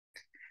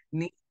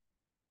ne-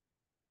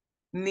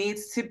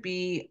 needs to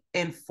be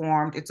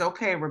informed. It's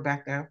okay,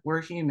 Rebecca,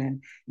 we're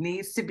human.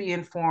 Needs to be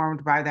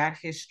informed by that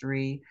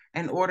history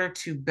in order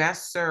to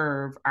best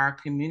serve our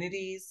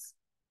communities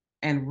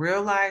and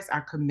realize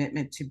our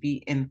commitment to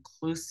be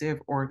inclusive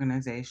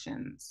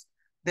organizations.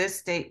 This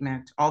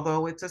statement,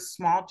 although it's a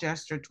small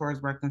gesture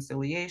towards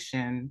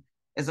reconciliation,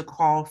 is a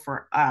call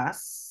for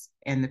us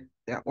and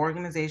the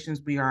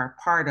organizations we are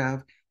a part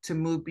of to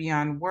move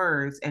beyond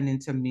words and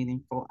into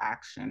meaningful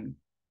action.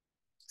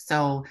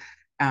 So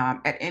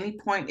at any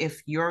point,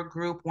 if your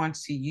group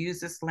wants to use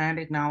this land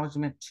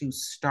acknowledgement to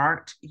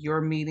start your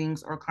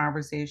meetings or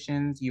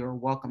conversations, you're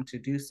welcome to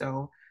do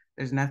so.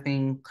 There's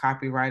nothing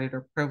copyrighted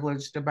or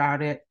privileged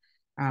about it.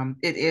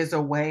 It is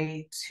a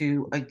way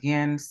to,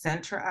 again,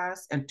 center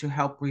us and to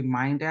help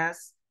remind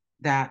us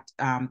that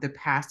the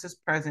past is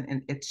present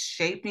and it's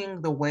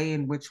shaping the way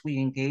in which we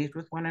engage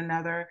with one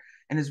another,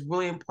 and is a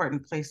really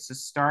important place to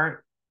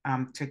start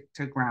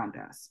to ground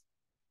us.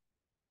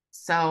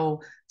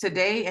 So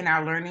today in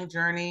our learning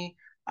journey,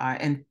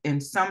 in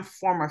some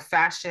form or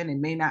fashion, it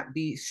may not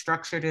be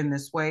structured in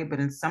this way, but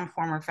in some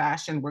form or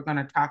fashion, we're going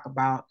to talk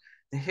about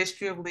the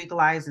history of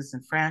legalized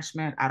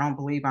disenfranchisement. I don't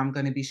believe I'm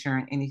going to be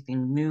sharing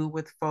anything new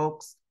with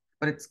folks,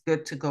 but it's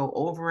good to go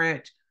over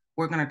it.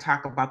 We're going to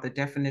talk about the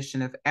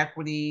definition of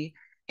equity,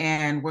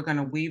 and we're going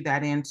to weave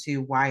that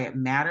into why it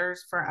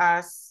matters for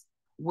us.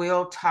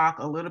 We'll talk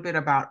a little bit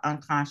about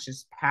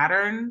unconscious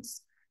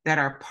patterns that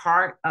are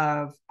part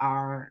of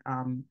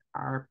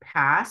our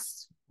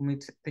past when we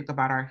think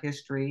about our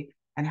history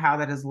and how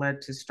that has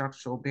led to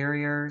structural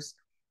barriers.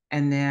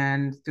 And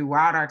then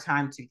throughout our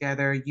time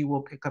together, you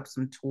will pick up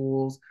some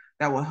tools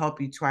that will help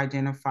you to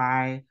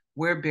identify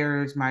where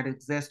barriers might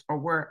exist or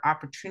where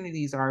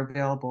opportunities are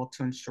available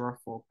to ensure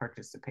full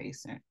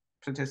participation.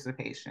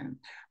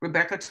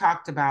 Rebecca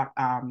talked about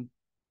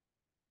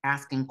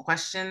asking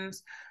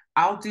questions.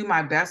 I'll do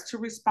my best to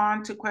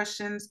respond to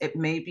questions. It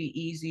may be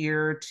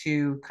easier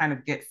to kind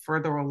of get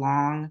further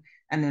along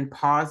and then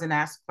pause and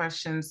ask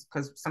questions,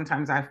 because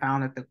sometimes I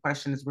found that the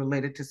question is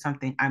related to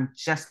something I'm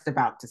just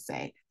about to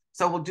say.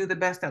 So we'll do the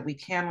best that we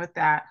can with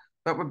that.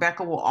 But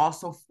Rebecca will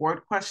also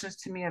forward questions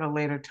to me at a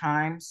later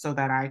time so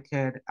that I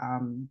could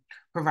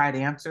provide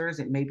answers.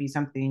 It may be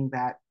something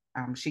that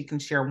she can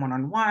share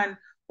one-on-one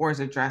or is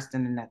addressed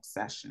in the next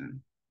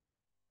session.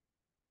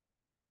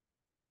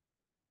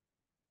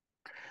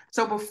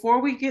 So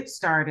before we get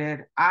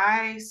started,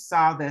 I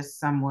saw this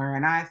somewhere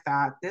and I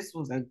thought this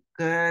was a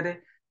good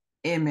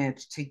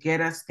image to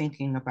get us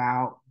thinking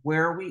about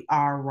where we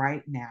are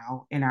right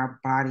now in our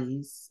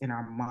bodies, in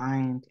our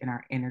mind, in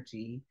our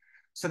energy,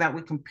 so that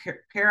we can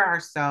prepare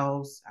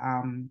ourselves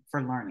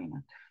for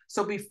learning.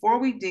 So before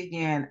we dig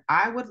in,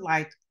 I would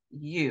like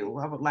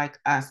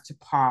us to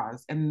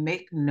pause and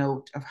make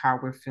note of how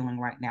we're feeling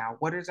right now.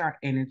 What is our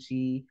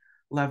energy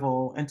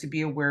level, and to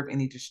be aware of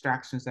any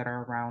distractions that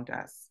are around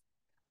us.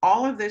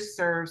 All of this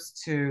serves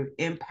to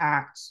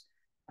impact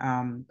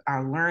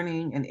our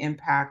learning and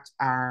impact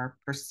our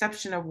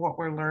perception of what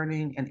we're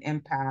learning and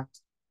impact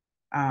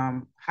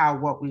how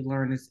what we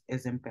learn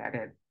is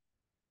embedded.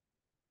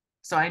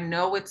 So I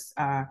know it's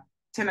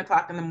 10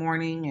 o'clock in the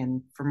morning,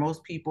 and for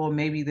most people,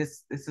 maybe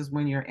this is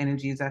when your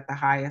energy is at the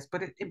highest,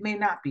 but it may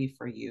not be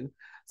for you.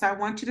 So I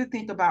want you to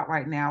think about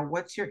right now,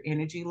 what's your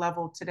energy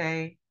level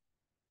today?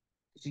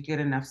 Did you get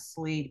enough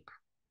sleep?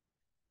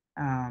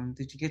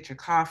 Did you get your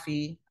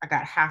coffee? I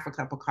got half a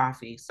cup of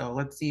coffee, so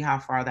let's see how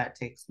far that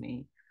takes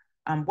me.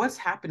 What's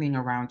happening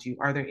around you?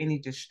 Are there any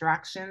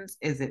distractions?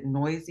 Is it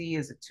noisy?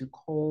 Is it too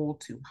cold,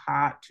 too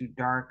hot, too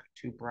dark,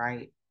 too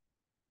bright?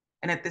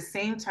 And at the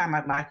same time,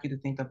 I'd like you to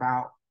think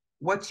about,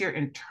 what's your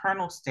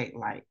internal state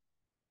like?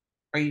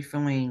 Are you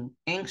feeling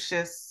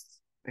anxious,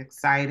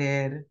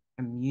 excited,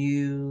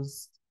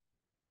 amused,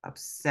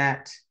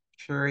 upset,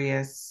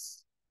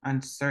 curious,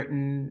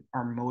 uncertain,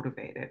 or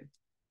motivated?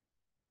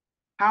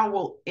 How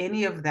will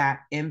any of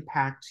that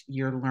impact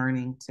your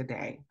learning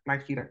today? I'd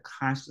like you to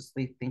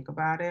consciously think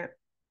about it.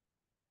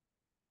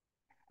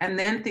 And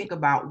then think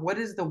about, what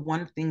is the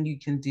one thing you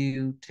can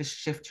do to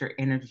shift your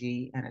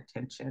energy and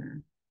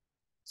attention?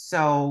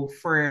 So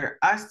for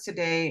us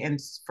today, and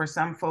for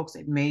some folks,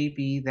 it may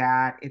be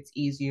that it's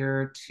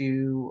easier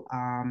to,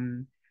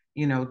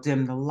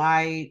 dim the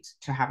light,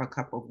 to have a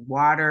cup of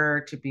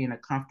water, to be in a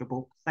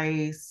comfortable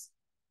place,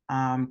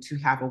 to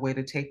have a way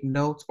to take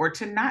notes or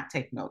to not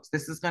take notes.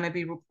 This is going to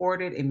be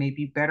recorded. It may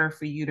be better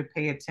for you to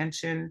pay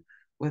attention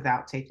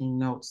without taking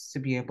notes to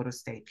be able to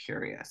stay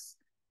curious.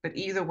 But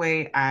either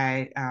way,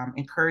 I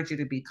encourage you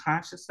to be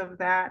conscious of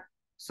that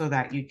so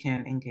that you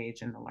can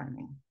engage in the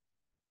learning.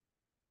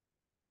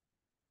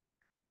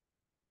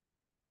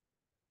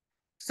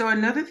 So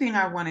another thing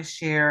I want to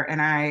share, and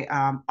I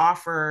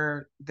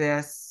offer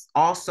this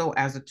also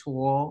as a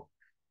tool.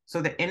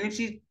 So the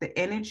energy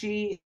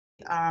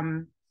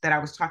that I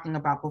was talking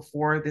about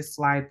before this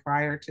slide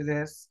prior to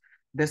this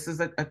is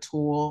a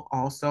tool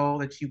also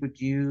that you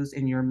would use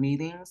in your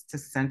meetings to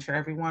center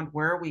everyone.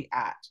 Where are we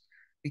at?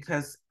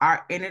 Because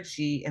our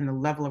energy and the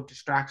level of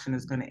distraction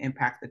is going to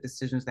impact the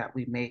decisions that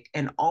we make,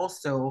 and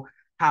also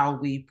how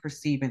we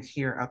perceive and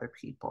hear other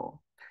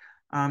people.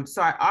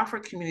 So I offer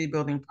community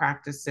building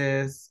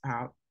practices.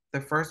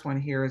 The first one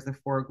here is the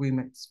 4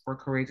 Agreements for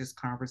Courageous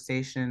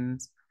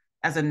Conversations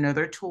as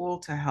another tool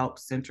to help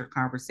center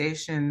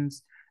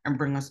conversations and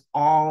bring us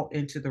all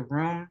into the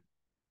room.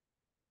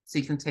 So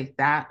you can take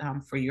that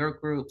for your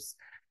groups.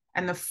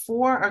 And the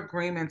 4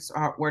 agreements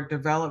were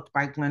developed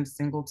by Glenn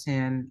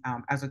Singleton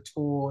as a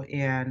tool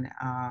in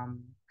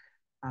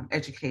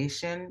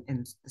education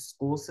in the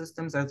school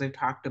systems, as they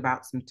talked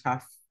about some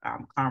tough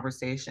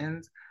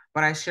conversations.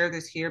 But I share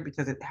this here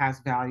because it has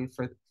value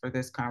for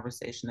this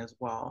conversation as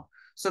well.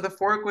 So the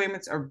 4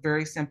 agreements are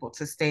very simple: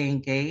 to stay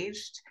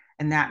engaged,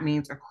 and that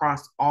means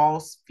across all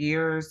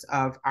spheres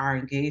of our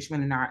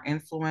engagement and our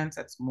influence.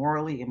 That's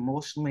morally,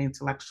 emotionally,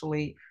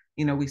 intellectually.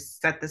 We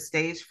set the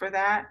stage for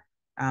that,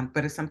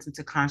 but it's something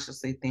to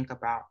consciously think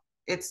about.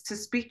 It's to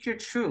speak your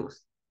truth.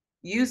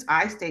 Use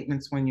I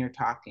statements when you're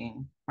talking,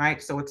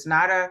 right? So it's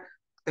not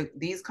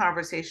these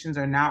conversations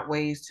are not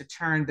ways to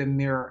turn the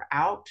mirror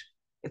out.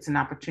 It's an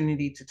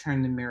opportunity to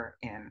turn the mirror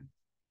in,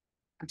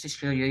 to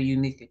share your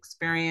unique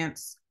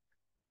experience,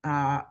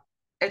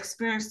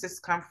 experience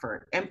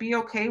discomfort, and be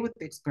okay with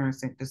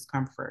experiencing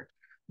discomfort.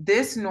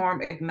 This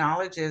norm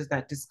acknowledges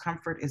that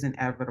discomfort is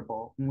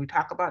inevitable. When we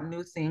talk about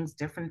new things,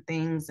 different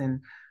things,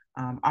 and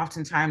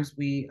oftentimes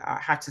we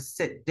have to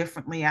sit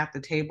differently at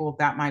the table,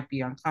 that might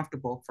be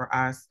uncomfortable for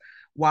us.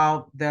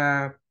 While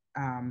the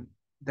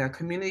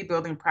community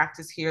building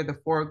practice here, the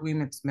 4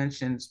 agreements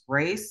mentions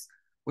race,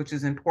 which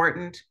is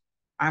important.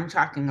 I'm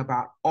talking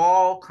about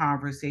all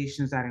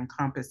conversations that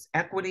encompass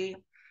equity,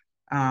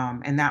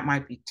 and that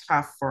might be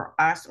tough for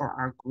us or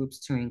our groups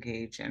to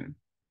engage in.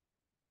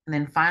 And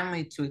then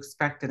finally, to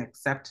expect and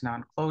accept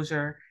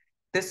non-closure.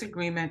 This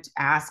agreement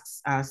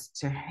asks us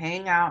to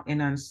hang out in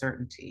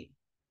uncertainty.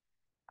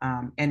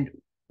 And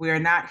we are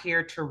not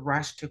here to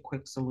rush to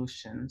quick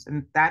solutions.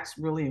 And that's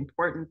really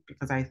important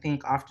because I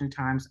think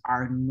oftentimes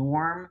our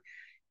norm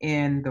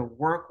in the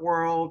work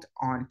world,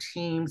 on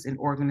teams and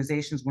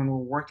organizations, when we're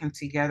working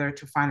together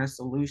to find a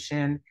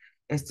solution,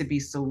 is to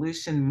be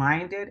solution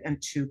minded and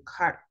to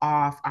cut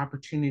off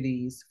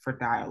opportunities for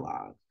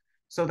dialogue.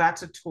 So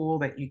that's a tool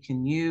that you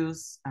can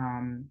use,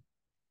 and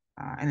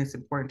it's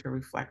important to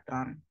reflect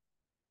on.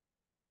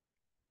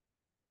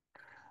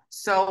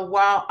 So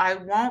while I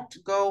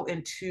won't go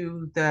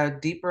into the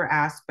deeper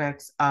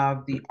aspects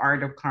of the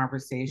art of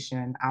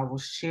conversation, I will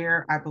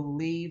share, I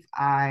believe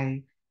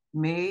I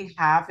may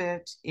have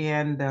it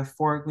in the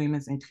 4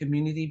 agreements and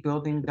community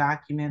building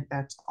document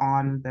that's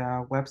on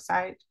the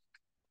website.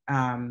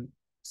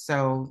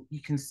 So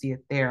you can see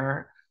it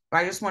there. But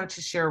I just wanted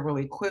to share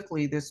really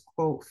quickly this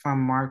quote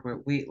from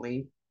Margaret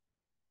Wheatley.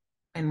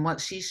 And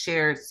what she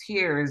shares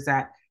here is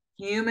that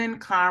human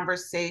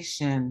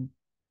conversation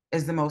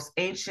is the most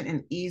ancient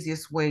and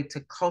easiest way to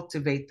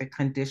cultivate the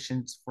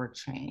conditions for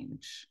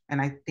change.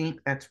 And I think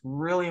that's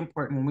really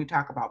important when we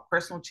talk about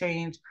personal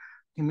change,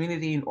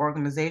 community and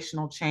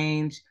organizational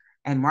change.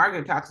 And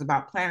Margaret talks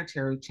about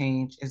planetary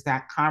change, is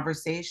that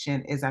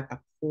conversation is at the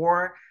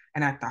core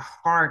and at the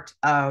heart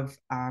of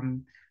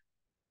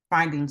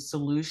finding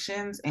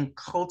solutions and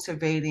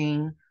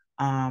cultivating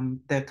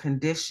the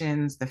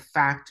conditions, the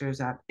factors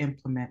that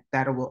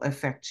will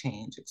affect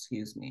change,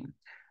 excuse me.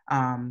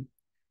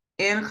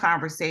 In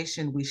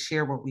conversation, we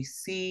share what we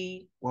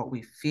see, what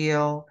we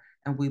feel,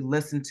 and we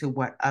listen to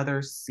what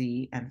others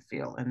see and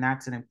feel. And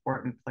that's an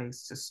important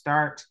place to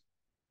start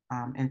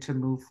and to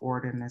move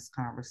forward in this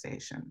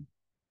conversation.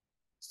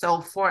 So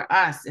for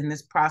us in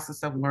this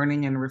process of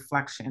learning and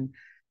reflection,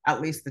 at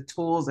least the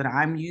tools that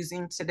I'm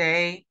using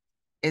today,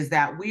 is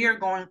that we are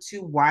going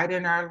to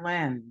widen our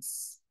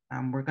lens.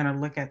 We're going to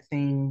look at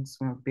things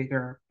from a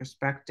bigger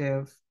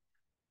perspective.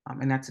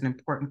 And that's an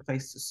important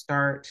place to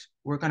start.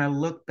 We're going to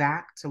look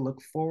back to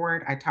look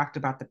forward. I talked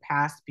about the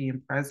past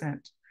being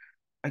present.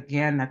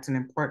 Again, that's an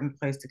important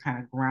place to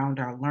kind of ground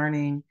our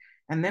learning.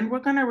 And then we're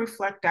going to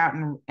reflect out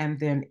and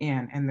then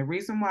in. And the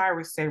reason why I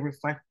would say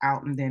reflect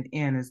out and then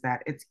in is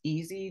that it's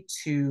easy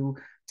to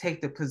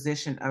take the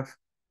position of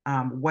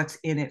what's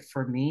in it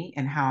for me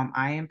and how am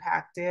I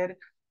impacted,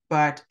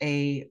 but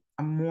a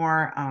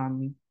more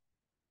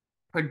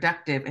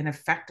productive and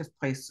effective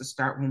place to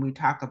start when we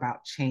talk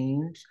about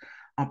change,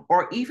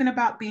 or even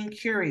about being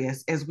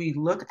curious as we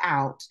look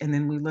out and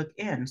then we look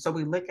in. So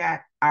we look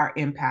at our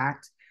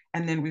impact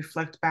and then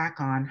reflect back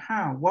on,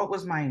 what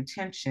was my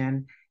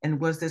intention? And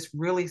was this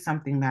really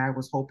something that I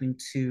was hoping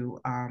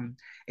to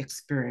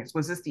experience?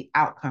 Was this the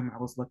outcome I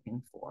was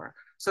looking for?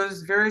 So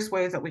there's various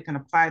ways that we can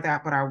apply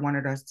that, but I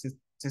wanted us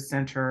to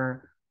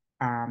center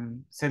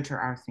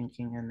our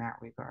thinking in that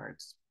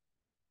regards.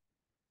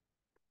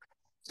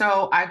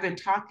 So I've been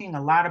talking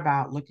a lot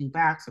about looking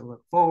back to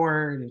look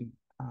forward, and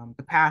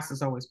the past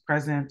is always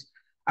present.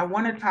 I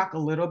want to talk a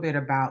little bit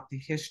about the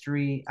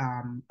history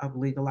of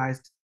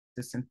legalized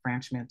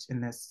disenfranchisement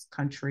in this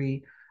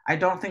country. I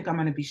don't think I'm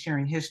going to be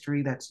sharing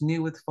history that's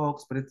new with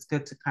folks, but it's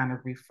good to kind of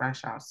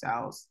refresh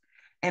ourselves.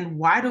 And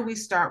why do we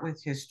start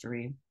with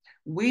history?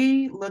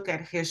 We look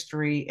at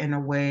history in a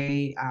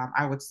way,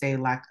 I would say,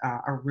 like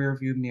a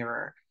rearview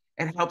mirror.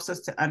 It helps us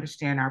to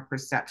understand our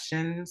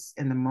perceptions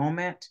in the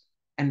moment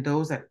and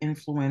those that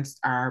influenced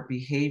our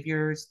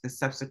behaviors, the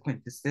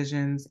subsequent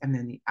decisions, and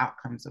then the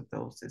outcomes of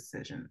those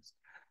decisions.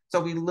 So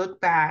we look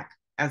back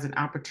as an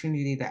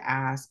opportunity to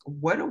ask,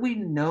 what do we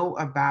know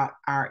about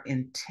our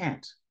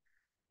intent?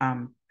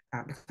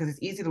 Because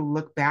it's easy to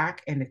look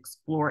back and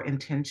explore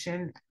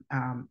intention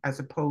as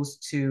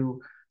opposed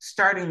to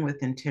starting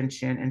with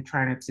intention and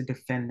trying to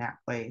defend that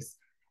place.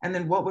 And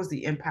then what was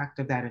the impact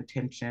of that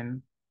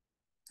intention?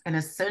 And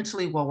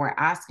essentially, what we're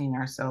asking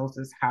ourselves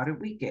is, how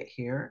did we get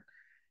here?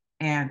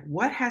 And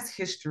what has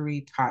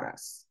history taught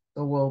us?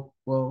 So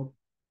we'll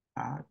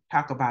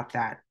talk about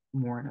that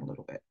more in a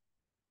little bit.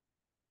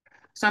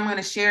 So I'm going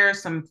to share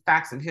some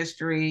facts of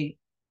history.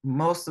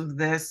 Most of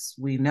this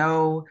we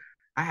know.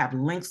 I have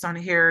links on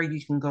here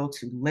you can go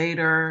to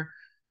later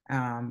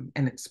and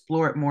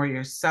explore it more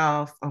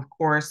yourself. Of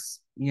course,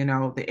 you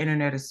know, the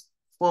internet is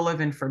full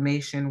of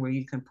information where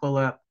you can pull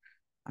up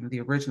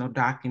the original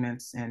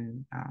documents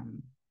and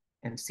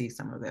see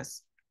some of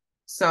this.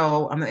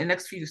 So in the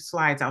next few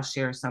slides, I'll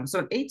share some. So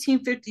in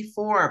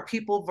 1854,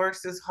 People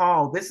versus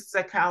Hall. This is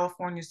a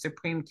California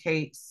Supreme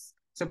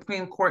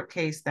Court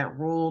case that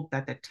ruled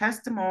that the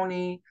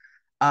testimony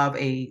of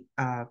a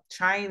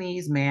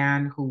Chinese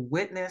man who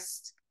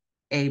witnessed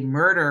a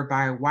murder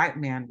by a white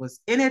man was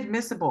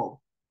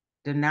inadmissible,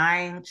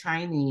 denying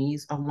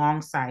Chinese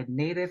alongside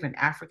Native and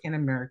African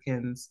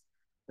Americans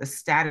the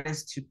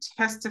status to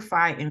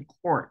testify in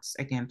courts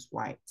against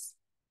whites.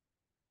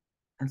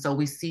 And so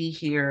we see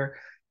here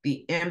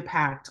the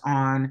impact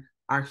on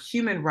our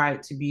human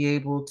right to be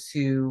able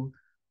to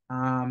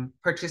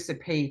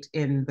participate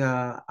in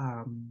the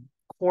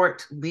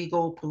court,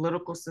 legal,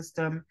 political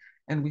system,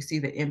 and we see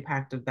the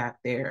impact of that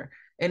there.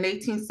 In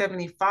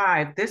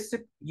 1875, this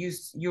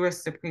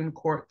U.S. Supreme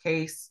Court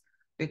case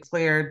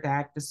declared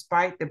that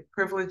despite the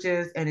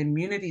privileges and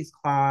immunities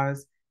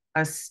clause,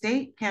 a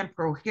state can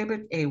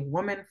prohibit a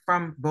woman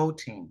from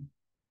voting.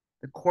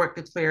 The court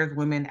declares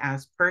women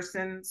as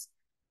persons,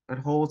 but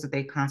holds that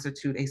they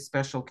constitute a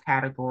special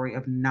category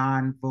of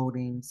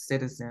non-voting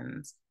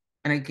citizens.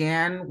 And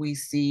again, we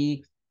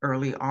see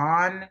early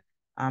on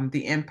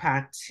the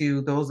impact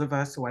to those of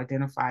us who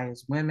identify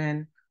as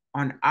women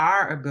on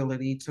our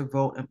ability to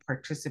vote and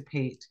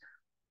participate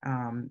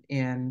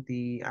in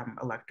the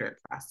electorate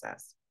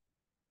process.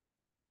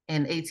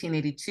 In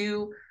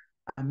 1882,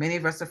 many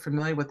of us are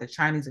familiar with the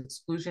Chinese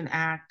Exclusion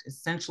Act.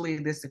 Essentially,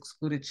 this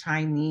excluded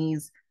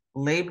Chinese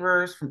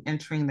laborers from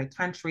entering the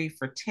country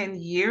for 10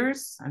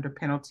 years under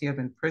penalty of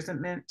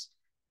imprisonment.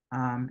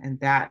 And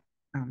that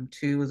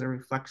too is a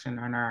reflection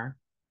on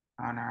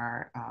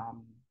our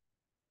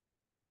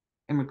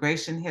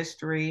immigration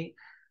history.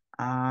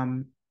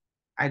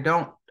 I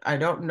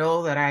don't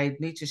know that I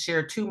need to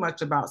share too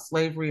much about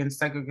slavery and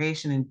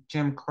segregation and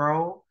Jim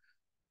Crow.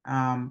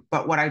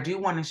 But what I do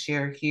want to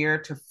share here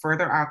to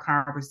further our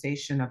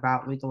conversation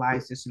about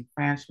legalized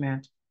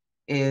disenfranchisement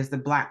is the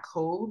Black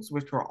Codes,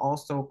 which were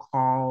also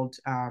called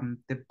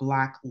the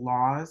Black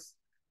Laws,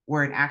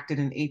 were enacted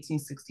in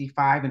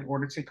 1865 in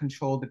order to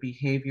control the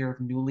behavior of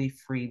newly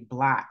freed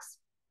Blacks.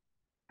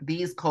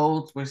 These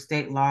codes were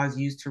state laws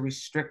used to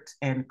restrict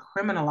and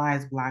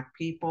criminalize Black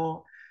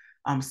people.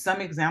 Some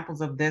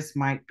examples of this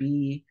might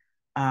be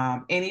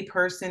any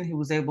person who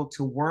was able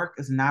to work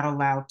is not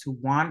allowed to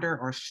wander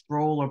or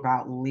stroll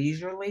about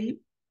leisurely.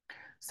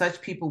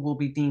 Such people will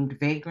be deemed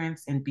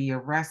vagrants and be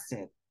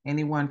arrested.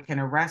 Anyone can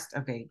arrest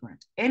a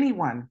vagrant.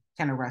 Anyone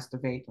can arrest a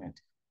vagrant.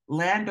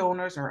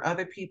 Landowners or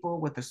other people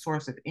with a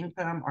source of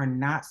income are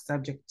not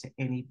subject to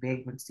any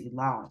vagrancy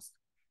laws.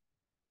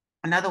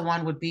 Another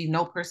one would be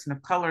no person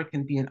of color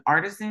can be an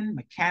artisan,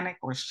 mechanic,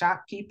 or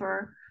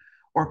shopkeeper,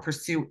 or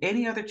pursue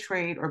any other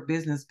trade or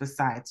business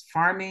besides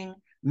farming,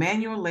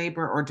 manual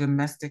labor, or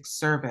domestic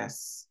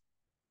service.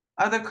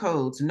 Other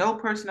codes, no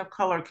person of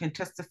color can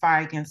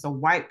testify against a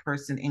white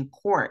person in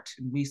court.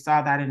 We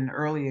saw that in an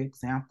earlier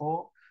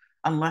example,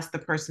 unless the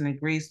person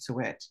agrees to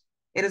it.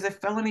 It is a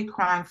felony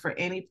crime for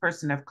any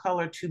person of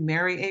color to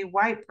marry a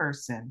white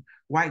person.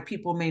 White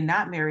people may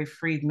not marry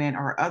freedmen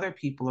or other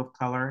people of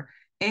color.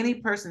 Any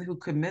person who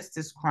commits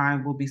this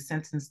crime will be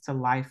sentenced to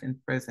life in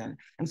prison.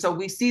 And so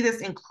we see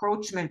this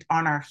encroachment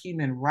on our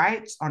human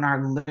rights, on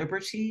our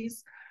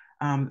liberties.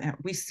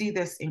 We see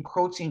this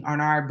encroaching on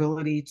our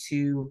ability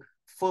to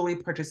fully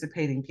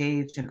participate,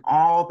 engage in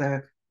all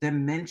the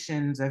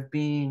dimensions of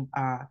being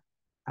a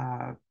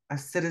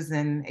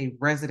citizen, a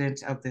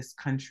resident of this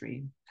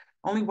country.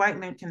 Only white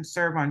men can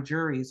serve on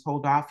juries,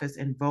 hold office,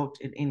 and vote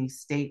in any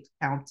state,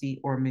 county,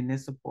 or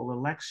municipal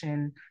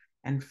election.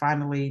 And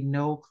finally,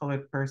 no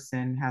colored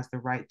person has the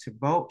right to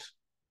vote,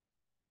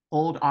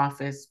 hold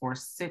office, or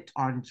sit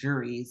on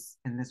juries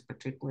in this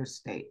particular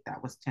state.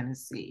 That was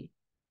Tennessee.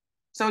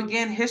 So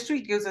again,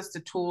 history gives us the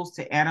tools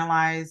to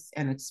analyze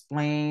and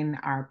explain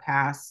our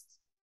past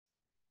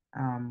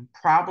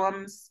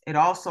problems. It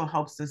also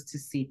helps us to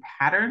see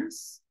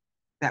patterns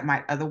that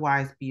might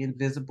otherwise be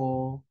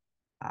invisible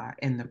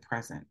in the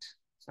present.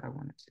 So I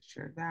wanted to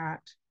share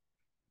that.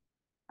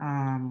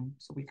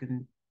 So we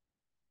can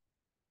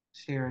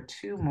share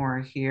two more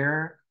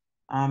here.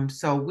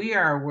 So we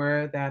are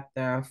aware that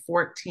the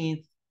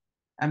 14th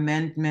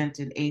Amendment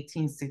in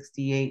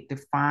 1868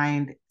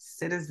 defined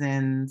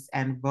citizens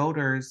and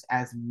voters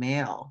as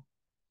male,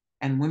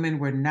 and women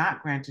were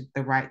not granted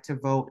the right to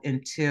vote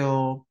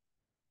until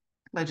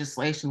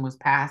legislation was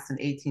passed in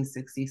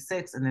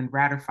 1866 and then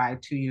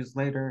ratified 2 years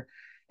later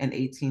in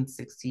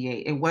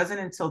 1868. It wasn't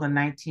until the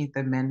 19th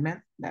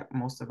Amendment that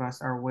most of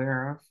us are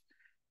aware of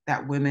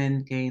that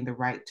women gained the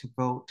right to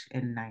vote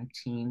in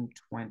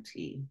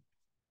 1920.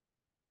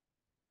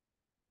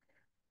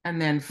 And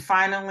then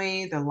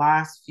finally, the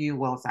last few,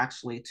 well, it's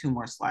actually two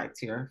more slides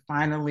here.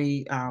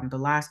 Finally, the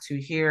last two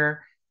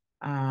here,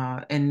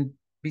 in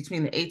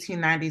between the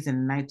 1890s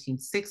and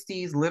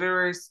 1960s,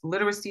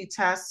 literacy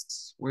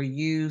tests were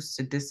used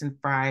to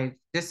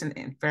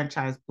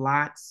disenfranchise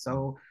Blacks.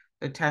 So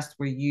the tests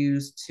were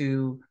used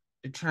to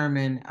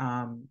determine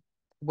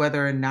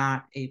whether or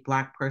not a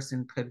Black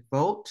person could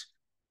vote.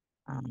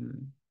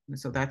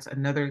 So that's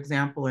another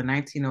example. In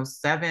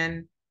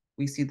 1907,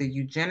 we see the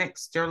eugenic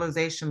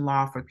sterilization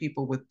law for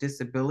people with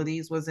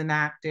disabilities was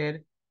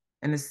enacted.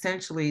 And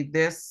essentially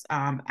this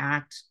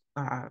act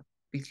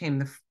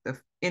became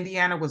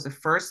Indiana was the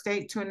first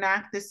state to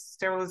enact this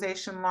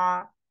sterilization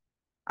law.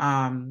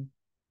 And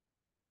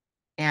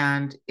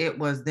it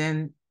was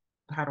then,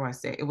 how do I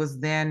say, it was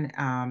then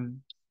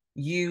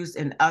used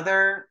in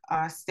other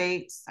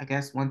states. I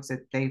guess once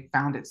they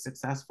found it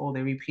successful,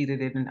 they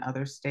repeated it in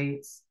other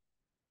states.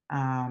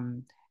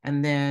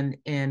 And then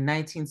in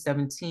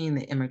 1917,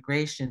 the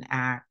Immigration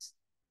Act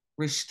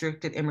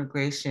restricted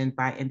immigration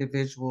by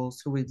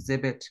individuals who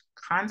exhibit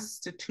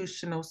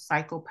constitutional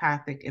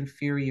psychopathic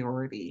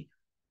inferiority.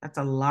 That's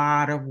a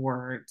lot of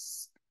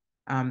words.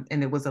 And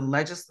it was a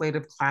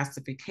legislative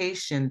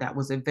classification that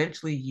was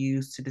eventually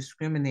used to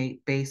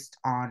discriminate based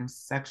on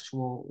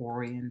sexual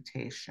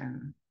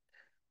orientation.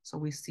 So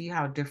we see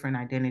how different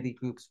identity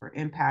groups were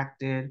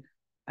impacted.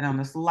 And on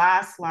this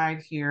last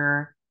slide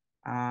here,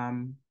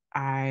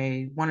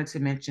 I wanted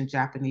to mention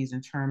Japanese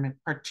internment,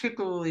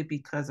 particularly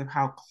because of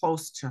how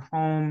close to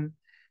home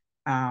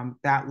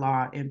that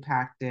law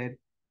impacted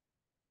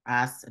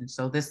us. And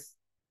so this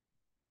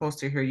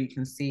poster here, you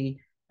can see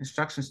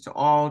instructions to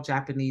all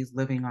Japanese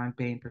living on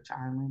Bainbridge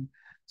Island.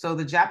 So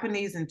the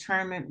Japanese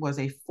internment was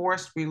a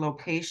forced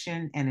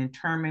relocation and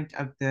internment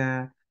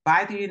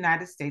by the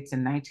United States in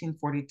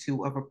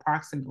 1942 of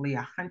approximately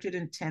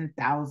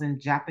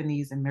 110,000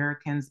 Japanese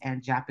Americans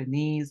and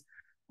Japanese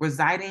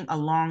residing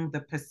along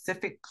the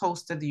Pacific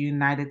coast of the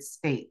United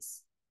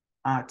States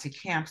to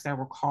camps that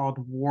were called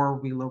war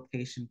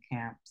relocation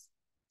camps.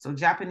 So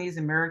Japanese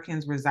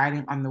Americans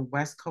residing on the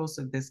west coast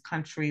of this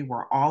country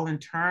were all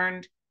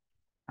interned.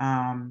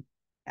 And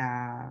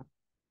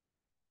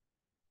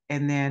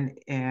then,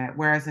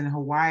 whereas in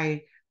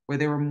Hawaii, where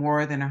there were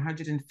more than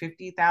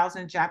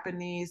 150,000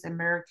 Japanese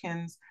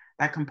Americans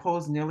that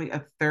composed nearly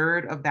a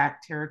third of that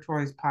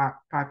territory's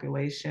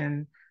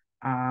population,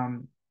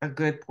 a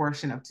good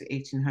portion, up to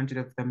 1,800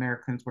 of the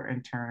Americans were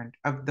interned.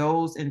 Of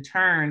those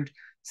interned,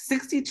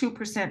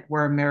 62%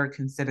 were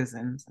American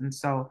citizens. And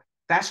so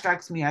that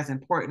strikes me as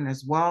important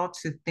as well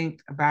to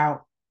think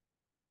about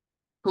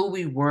who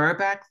we were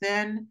back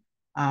then.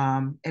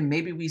 And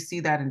maybe we see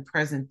that in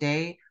present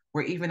day,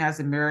 where even as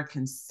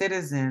American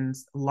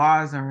citizens,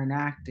 laws are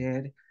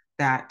enacted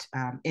that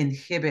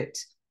inhibit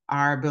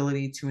our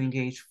ability to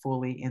engage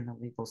fully in the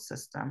legal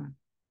system.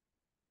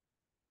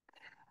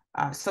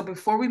 So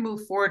before we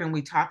move forward and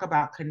we talk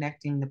about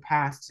connecting the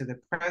past to the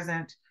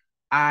present,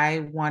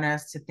 I want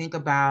us to think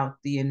about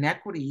the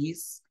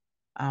inequities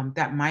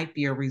that might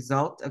be a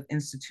result of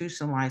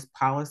institutionalized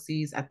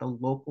policies at the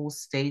local,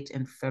 state,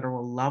 and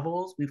federal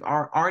levels. We've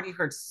already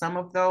heard some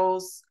of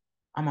those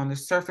on the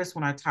surface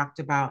when I talked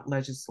about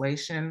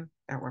legislation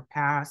that were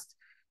passed.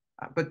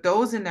 But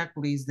those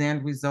inequities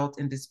then result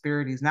in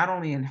disparities, not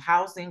only in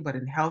housing, but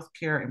in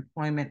healthcare,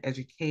 employment,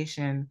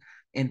 education,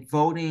 in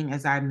voting,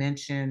 as I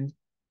mentioned,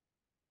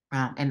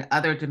 and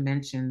other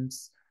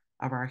dimensions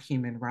of our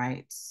human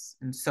rights.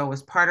 And so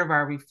as part of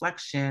our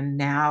reflection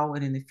now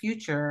and in the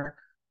future,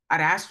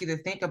 I'd ask you to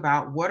think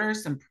about what are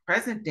some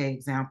present day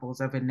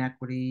examples of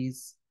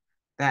inequities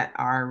that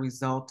are a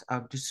result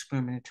of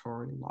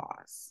discriminatory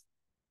laws.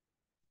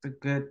 It's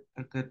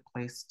a good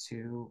place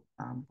to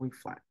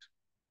reflect.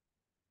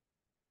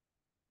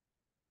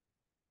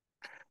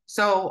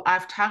 So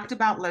I've talked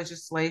about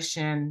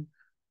legislation.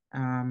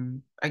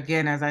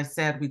 Again, as I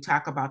said, we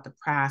talk about the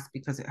past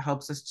because it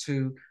helps us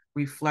to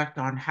reflect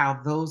on how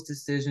those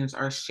decisions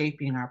are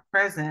shaping our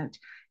present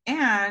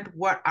and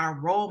what our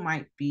role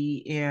might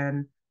be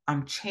in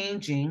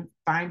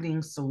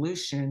finding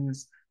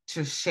solutions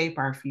to shape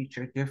our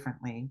future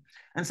differently.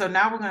 And so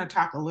now we're going to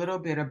talk a little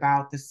bit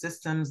about the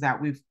systems that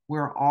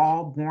we're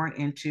all born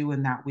into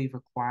and that we've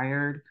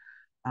acquired.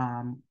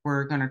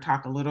 We're going to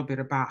talk a little bit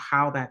about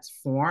how that's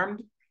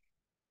formed,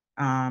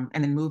 and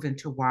then move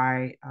into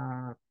why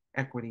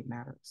equity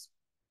matters.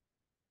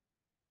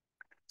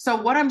 So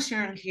what I'm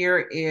sharing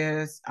here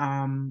is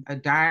a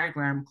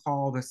diagram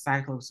called the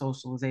cycle of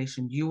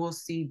socialization. You will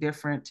see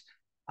different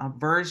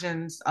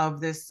versions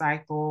of this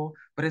cycle,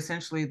 but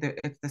essentially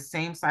it's the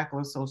same cycle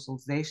of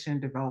socialization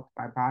developed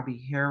by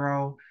Bobby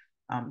Harrow.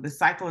 The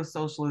cycle of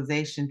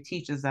socialization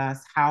teaches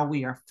us how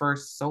we are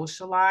first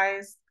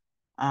socialized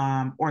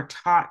or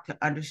taught to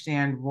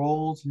understand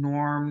roles,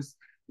 norms,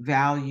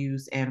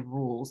 values, and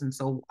rules. And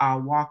so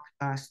I'll walk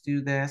us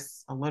through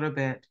this a little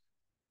bit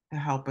to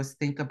help us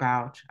think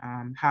about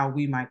how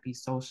we might be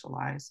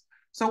socialized.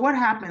 So what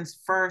happens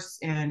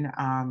first in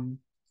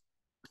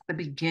the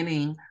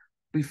beginning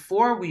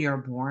before we are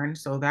born?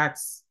 So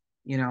that's,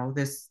 you know,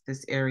 this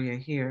area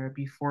here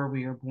before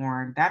we are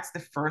born. That's the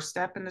first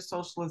step in the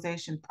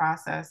socialization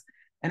process,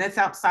 and it's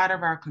outside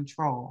of our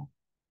control.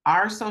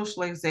 Our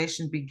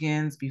socialization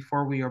begins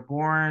before we are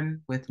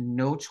born with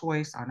no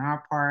choice on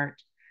our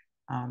part,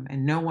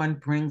 and no one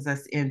brings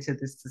us into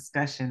this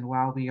discussion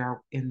while we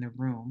are in the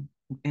womb.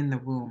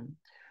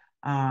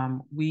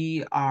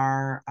 We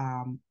are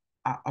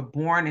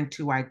born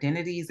into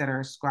identities that are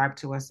ascribed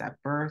to us at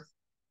birth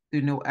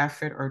through no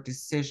effort or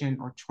decision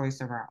or choice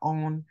of our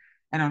own.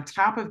 And on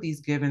top of these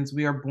givens,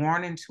 we are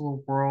born into a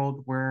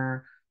world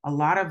where a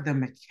lot of the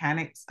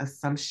mechanics,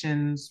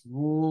 assumptions,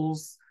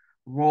 rules,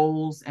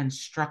 roles, and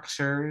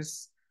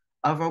structures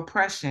of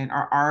oppression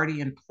are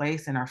already in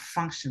place and are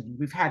functioning.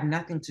 We've had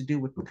nothing to do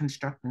with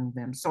constructing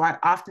them. So I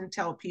often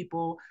tell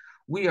people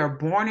we are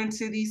born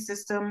into these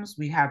systems.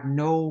 We have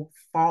no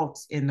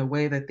fault in the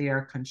way that they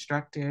are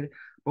constructed,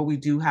 but we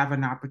do have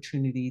an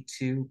opportunity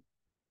to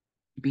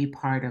be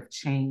part of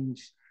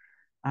change.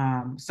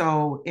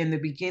 So in the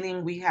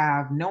beginning, we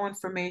have no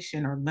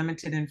information or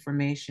limited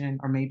information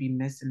or maybe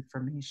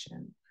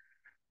misinformation.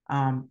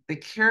 The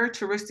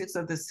characteristics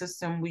of the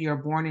system we are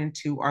born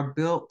into are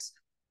built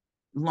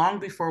long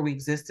before we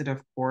existed,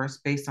 of course,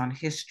 based on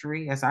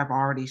history, as I've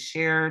already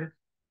shared,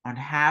 on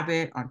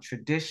habit, on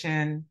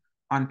tradition,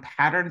 on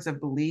patterns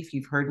of belief.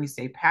 You've heard me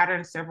say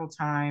patterns several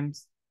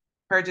times,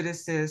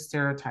 prejudices,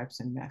 stereotypes,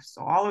 and myths.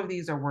 So all of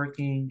these are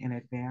working in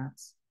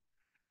advance.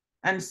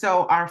 And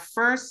so our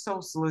first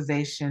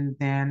socialization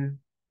then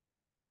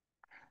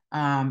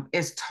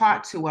is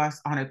taught to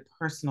us on a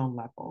personal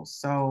level.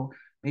 So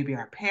maybe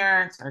our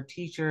parents, our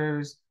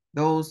teachers,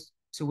 those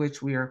to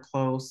which we are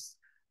close,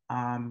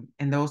 and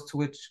those to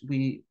which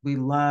we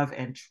love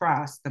and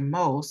trust the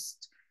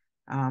most,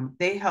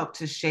 they help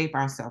to shape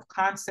our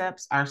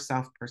self-concepts, our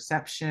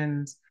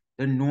self-perceptions,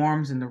 the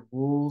norms and the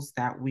rules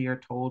that we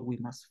are told we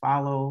must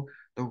follow,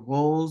 the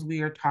roles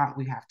we are taught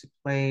we have to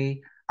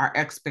play, our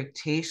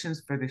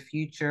expectations for the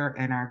future,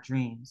 and our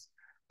dreams.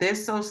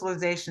 This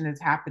socialization is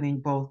happening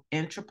both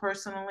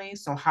interpersonally,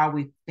 so how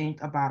we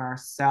think about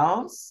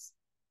ourselves,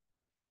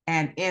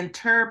 and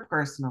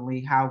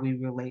interpersonally, how we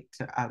relate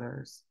to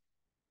others.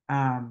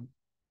 And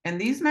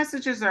these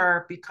messages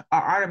are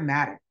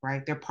automatic,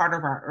 right? They're part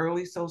of our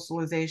early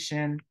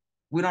socialization.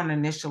 We don't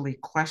initially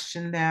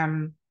question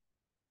them,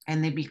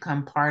 and they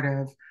become part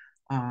of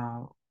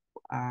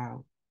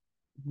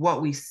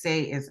what we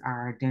say is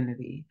our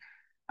identity.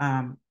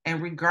 And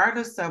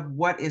regardless of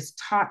what is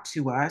taught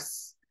to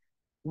us,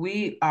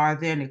 we are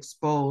then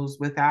exposed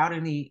without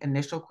any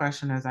initial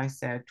question, as I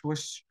said, to a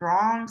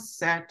strong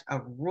set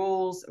of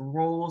rules,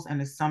 roles,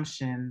 and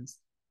assumptions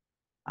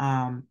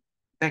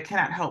that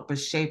cannot help but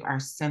shape our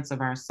sense of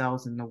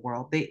ourselves in the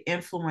world. They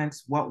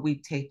influence what we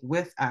take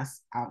with us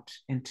out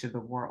into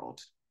the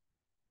world.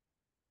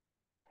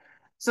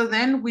 So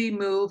then we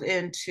move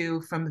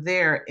into, from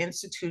there,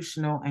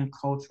 institutional and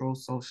cultural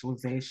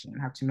socialization.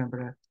 I have to remember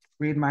to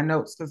read my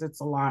notes because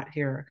it's a lot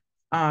here.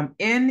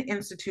 In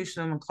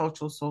institutional and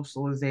cultural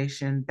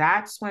socialization,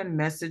 that's when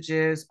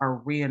messages are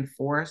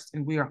reinforced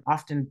and we are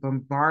often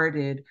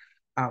bombarded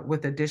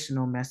with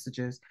additional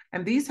messages.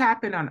 And these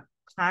happen on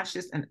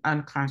conscious and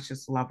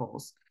unconscious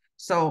levels.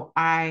 So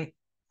I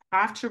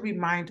have to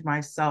remind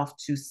myself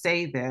to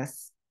say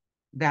this,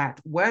 that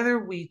whether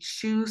we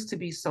choose to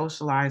be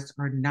socialized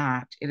or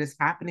not, it is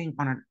happening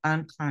on an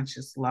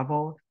unconscious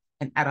level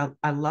and at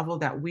a level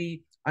that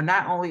we are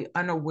not only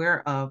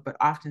unaware of, but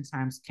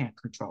oftentimes can't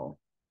control.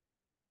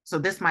 So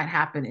this might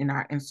happen in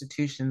our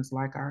institutions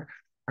like our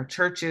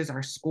churches,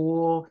 our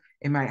school.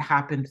 It might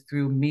happen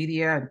through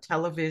media and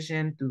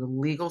television, through the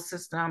legal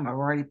system. I've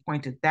already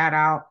pointed that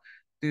out,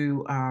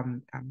 through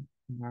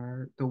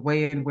the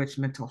way in which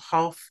mental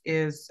health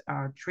is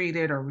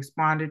treated or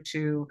responded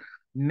to,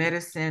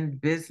 medicine,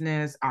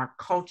 business, our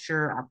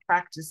culture, our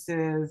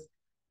practices,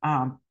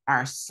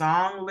 our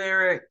song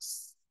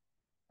lyrics,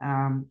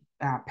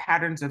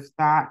 patterns of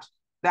thought.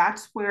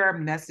 That's where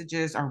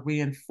messages are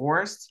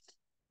reinforced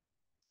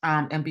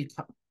and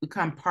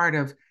become part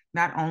of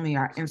not only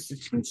our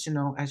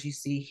institutional, as you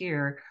see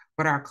here,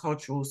 but our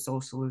cultural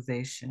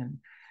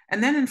socialization.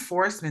 And then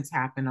enforcements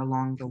happen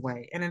along the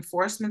way. And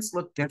enforcements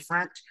look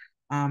different.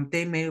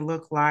 They may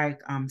look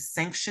like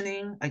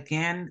sanctioning.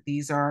 Again,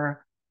 these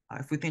are,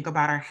 if we think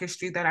about our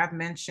history that I've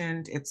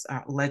mentioned, it's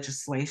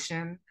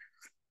legislation.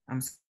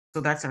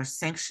 So that's our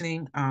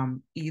sanctioning,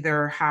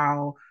 either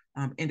how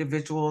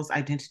individuals,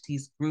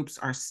 identities, groups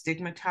are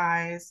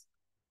stigmatized,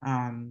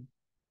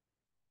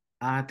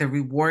 the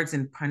rewards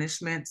and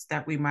punishments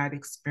that we might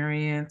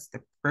experience,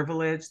 the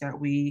privilege that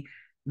we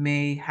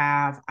may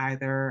have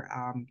either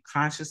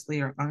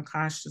consciously or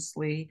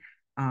unconsciously,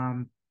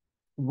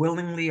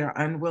 willingly or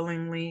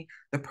unwillingly,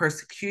 the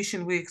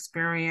persecution we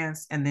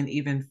experience, and then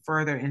even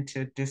further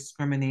into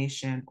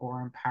discrimination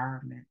or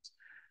empowerment.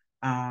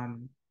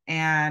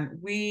 And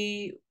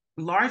we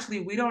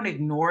don't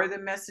ignore the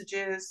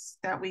messages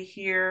that we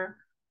hear,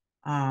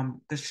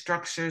 the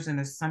structures and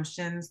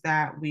assumptions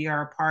that we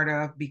are a part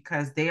of,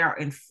 because they are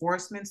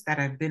enforcements that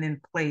have been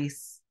in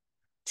place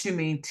to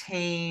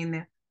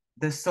maintain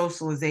the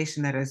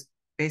socialization that has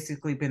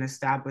basically been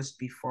established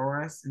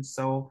before us. And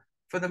so,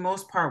 for the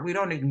most part, we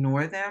don't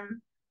ignore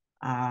them.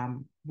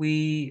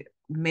 We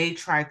may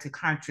try to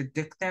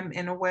contradict them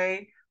in a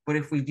way, but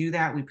if we do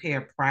that, we pay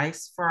a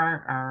price for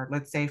our,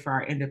 let's say, for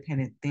our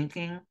independent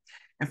thinking.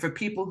 And for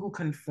people who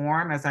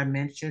conform, as I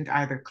mentioned,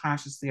 either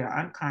consciously or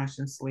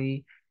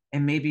unconsciously,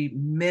 and maybe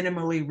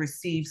minimally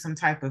receive some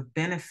type of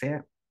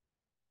benefit,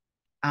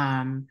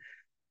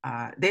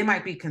 they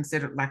might be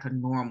considered like a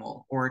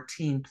normal or a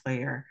team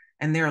player,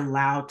 and they're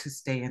allowed to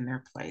stay in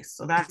their place.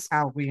 So that's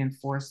how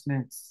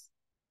reinforcements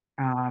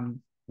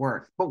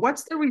work. But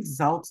what's the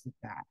results of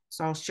that?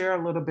 So I'll share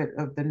a little bit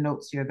of the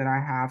notes here that I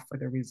have for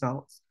the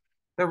results.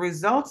 The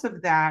results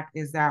of that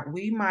is that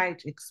we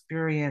might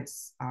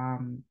experience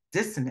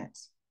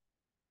dissonance.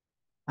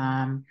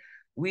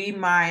 We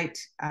might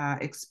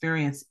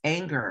experience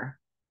anger,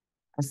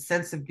 a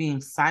sense of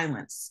being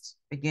silenced.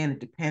 Again, it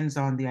depends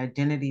on the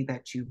identity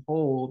that you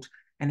hold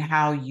and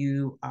how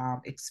you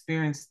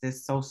experience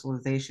this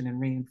socialization and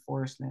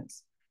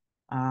reinforcements.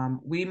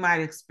 We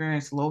might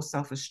experience low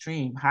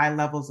self-esteem, high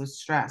levels of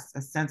stress,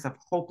 a sense of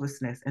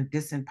hopelessness and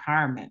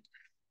disempowerment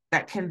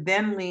that can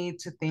then lead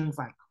to things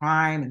like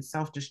crime and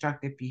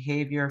self-destructive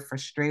behavior,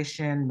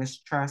 frustration,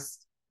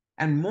 mistrust,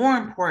 and more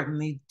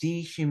importantly,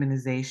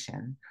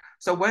 dehumanization.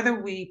 So whether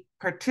we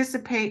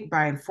participate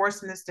by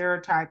enforcing the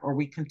stereotype or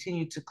we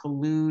continue to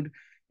collude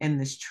in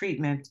this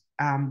treatment,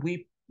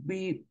 we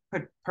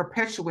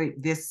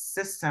perpetuate this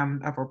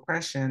system of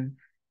oppression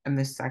and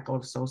this cycle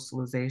of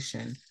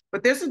socialization.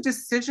 But there's a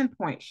decision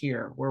point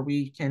here where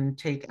we can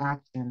take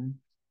action.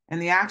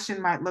 And the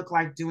action might look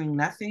like doing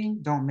nothing,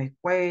 don't make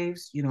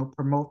waves,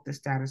 promote the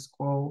status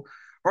quo,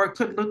 or it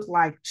could look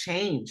like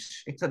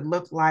change. It could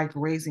look like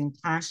raising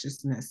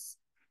consciousness,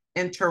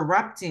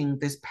 interrupting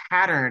this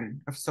pattern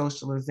of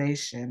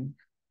socialization,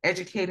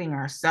 educating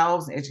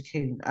ourselves,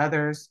 educating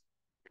others,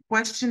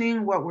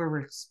 questioning what we're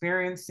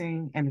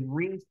experiencing, and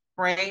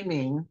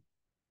reframing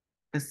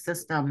the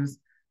systems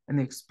and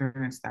the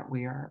experience that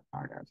we are a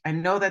part of. I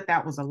know that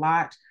that was a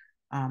lot,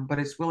 but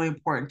it's really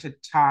important to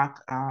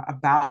talk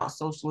about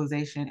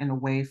socialization in a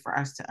way for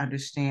us to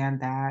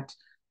understand that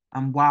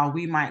while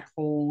we might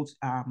hold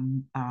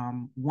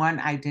one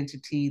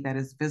identity that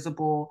is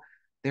visible,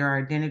 there are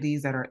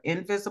identities that are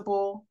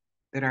invisible,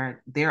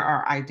 there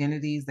are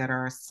identities that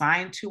are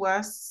assigned to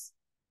us,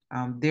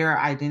 there are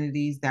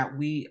identities that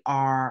we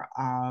are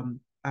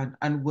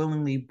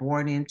unwillingly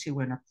born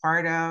into and a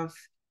part of.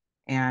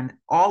 And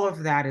all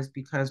of that is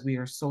because we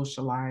are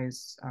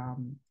socialized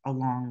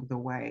along the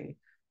way.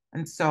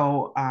 And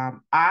so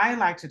I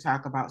like to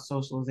talk about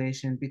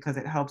socialization because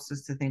it helps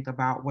us to think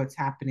about what's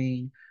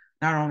happening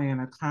not only on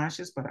a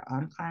conscious but an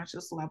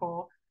unconscious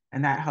level.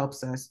 And that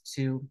helps us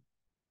to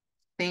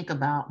think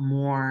about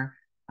more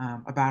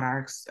about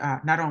our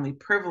not only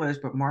privilege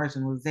but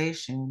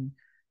marginalization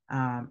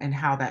and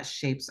how that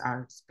shapes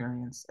our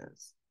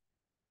experiences.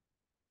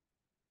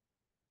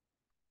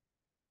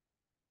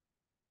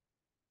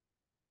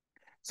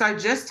 So I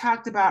just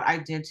talked about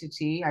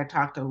identity. I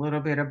talked a little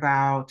bit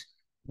about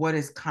what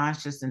is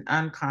conscious and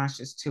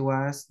unconscious to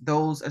us,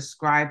 those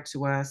ascribed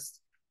to us,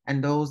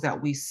 and those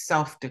that we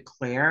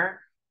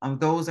self-declare,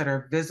 those that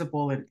are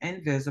visible and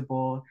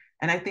invisible.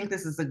 And I think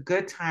this is a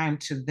good time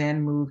to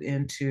then move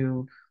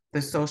into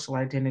the social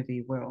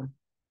identity wheel.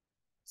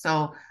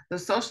 So the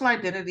social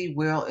identity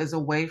wheel is a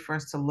way for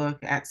us to look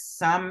at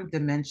some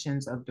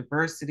dimensions of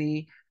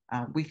diversity.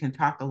 We can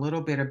talk a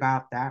little bit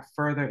about that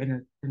further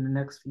in the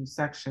next few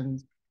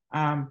sections.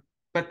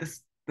 But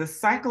the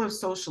cycle of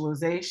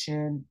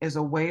socialization is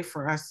a way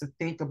for us to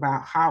think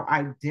about how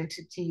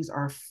identities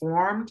are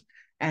formed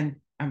and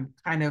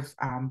kind of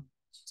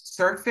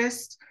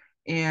surfaced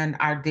in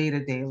our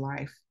day-to-day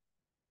life.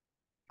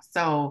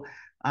 So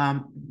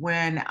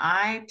when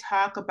I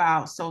talk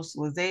about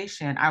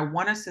socialization, I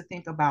want us to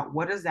think about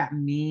what does that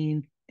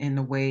mean in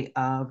the way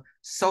of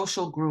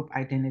social group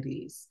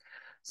identities.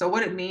 So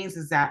what it means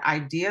is that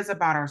ideas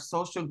about our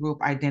social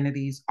group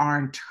identities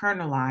are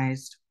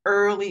internalized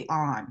early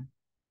on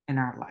in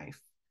our life.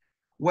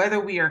 Whether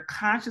we are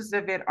conscious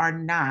of it or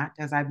not,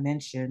 as I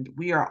mentioned,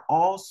 we are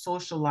all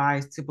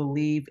socialized to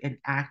believe and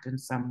act in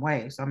some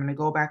way. So I'm going to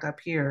go back up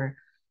here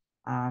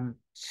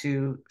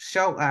to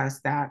show us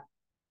that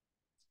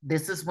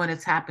this is when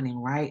it's happening,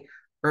 right?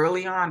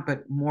 Early on,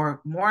 but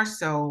more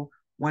so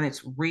when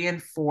it's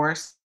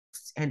reinforced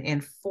and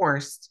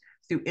enforced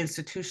through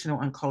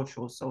institutional and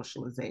cultural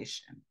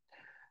socialization.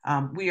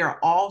 We are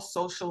all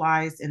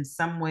socialized in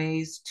some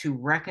ways to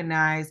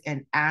recognize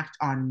and act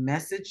on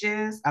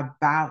messages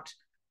about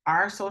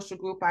our social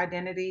group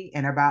identity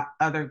and about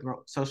other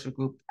social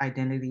group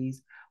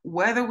identities,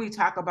 whether we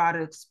talk about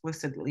it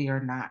explicitly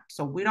or not.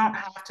 So we don't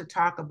have to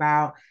talk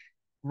about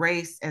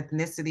race,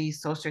 ethnicity,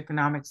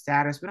 socioeconomic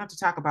status. We don't have to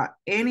talk about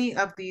any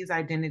of these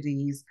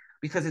identities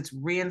because it's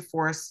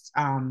reinforced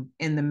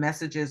in the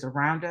messages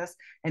around us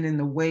and in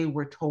the way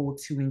we're told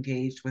to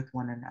engage with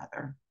one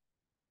another.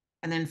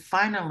 And then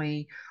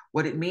finally,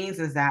 what it means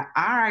is that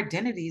our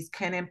identities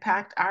can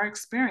impact our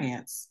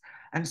experience.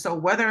 And so,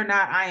 whether or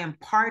not I am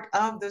part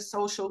of the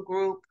social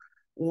group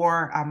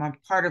or I'm a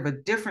part of a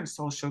different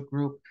social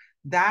group,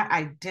 that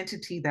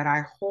identity that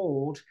I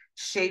hold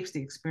shapes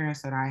the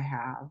experience that I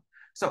have.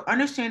 So,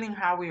 understanding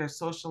how we are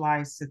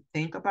socialized to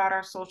think about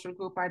our social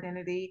group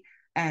identity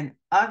and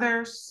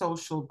other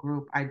social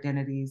group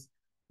identities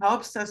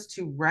helps us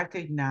to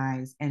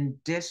recognize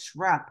and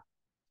disrupt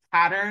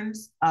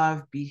patterns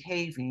of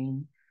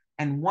behaving,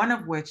 and one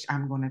of which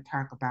I'm going to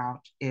talk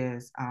about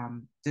is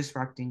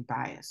disrupting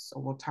bias.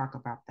 So we'll talk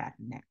about that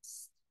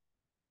next.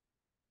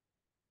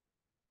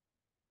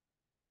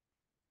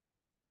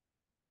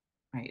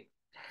 Right.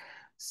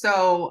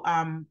 So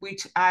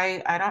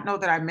I don't know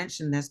that I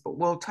mentioned this, but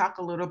we'll talk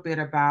a little bit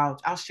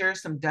about, I'll share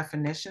some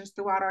definitions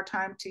throughout our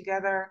time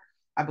together.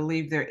 I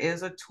believe there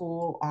is a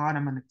tool on,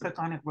 I'm going to click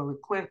on it really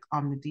quick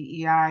on the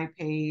DEI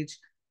page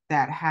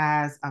that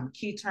has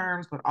key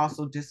terms, but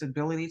also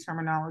disability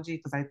terminology,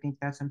 because I think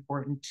that's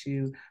important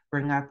to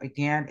bring up.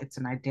 Again, it's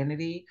an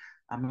identity,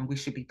 and we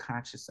should be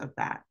conscious of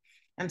that.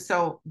 And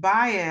so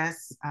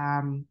bias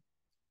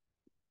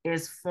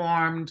is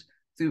formed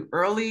through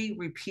early,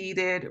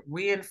 repeated,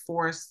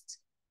 reinforced,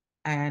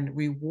 and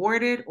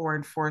rewarded or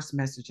enforced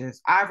messages.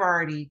 I've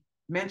already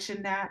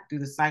mentioned that through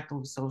the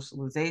cycle of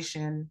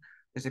socialization.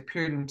 There's a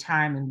period of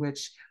time in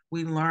which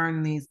we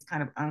learn these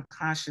kind of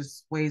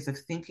unconscious ways of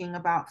thinking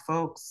about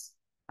folks,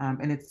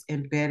 and it's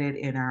embedded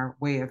in our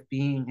way of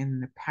being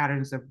and the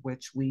patterns of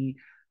which we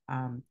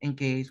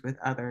engage with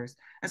others.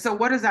 And so,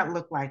 what does that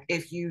look like?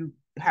 If you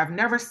have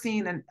never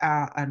seen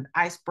an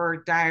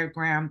iceberg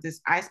diagram, this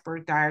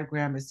iceberg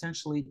diagram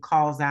essentially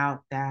calls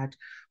out that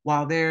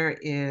while there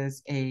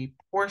is a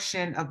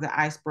portion of the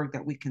iceberg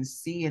that we can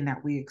see and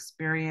that we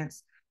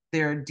experience,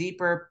 there are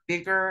deeper,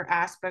 bigger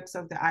aspects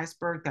of the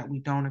iceberg that we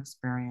don't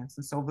experience.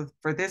 And so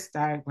for this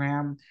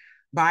diagram,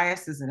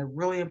 bias is a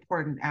really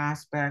important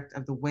aspect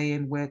of the way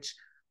in which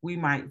we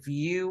might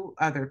view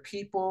other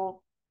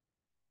people,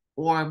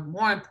 or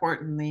more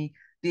importantly,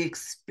 the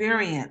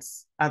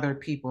experience other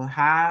people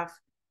have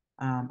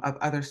of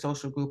other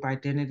social group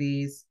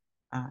identities.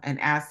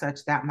 And as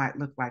such, that might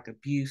look like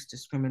abuse,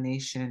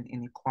 discrimination,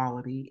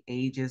 inequality,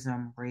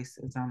 ageism,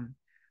 racism,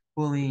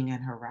 bullying,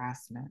 and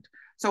harassment.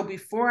 So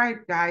before I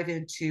dive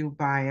into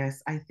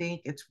bias, I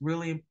think it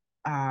would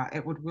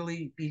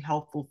really be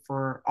helpful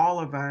for all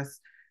of us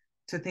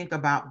to think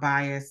about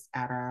bias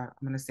at I'm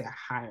going to say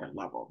a higher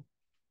level.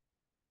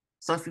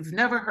 So if you've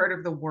never heard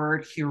of the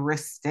word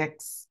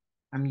heuristics,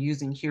 I'm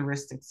using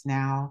heuristics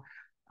now.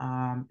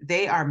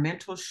 They are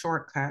mental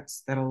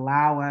shortcuts that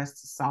allow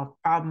us to solve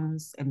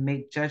problems and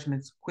make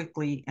judgments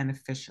quickly and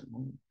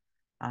efficiently.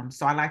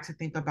 So I like to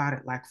think about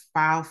it like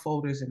file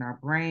folders in our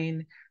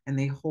brain, and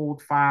they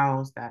hold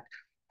files that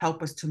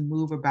help us to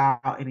move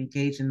about and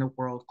engage in the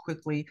world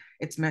quickly.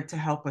 It's meant to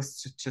help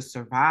us to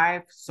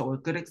survive. So a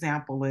good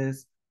example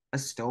is a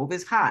stove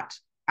is hot.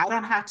 I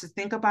don't have to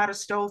think about a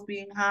stove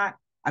being hot.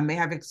 I may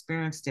have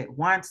experienced it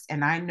once,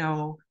 and I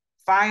know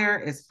fire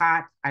is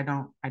hot. I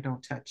don't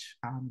touch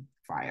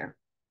fire.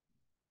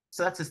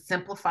 So that's a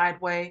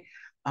simplified way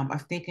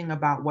of thinking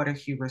about what a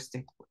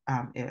heuristic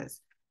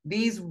is.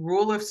 These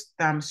rule of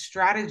thumb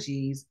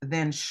strategies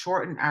then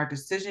shorten our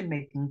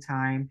decision-making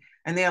time,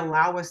 and they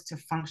allow us to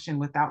function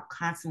without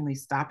constantly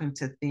stopping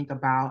to think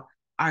about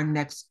our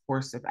next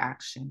course of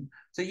action.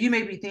 So you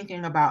may be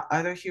thinking about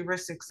other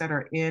heuristics that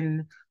are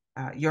in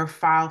your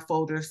file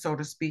folder, so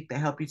to speak, that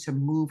help you to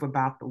move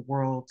about the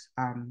world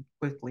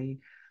quickly.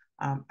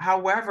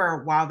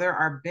 However, while there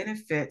are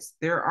benefits,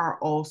 there are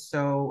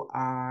also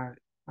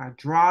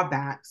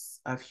drawbacks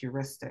of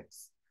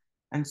heuristics.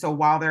 And so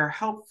while they're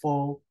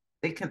helpful,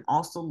 they can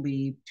also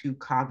lead to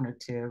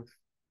cognitive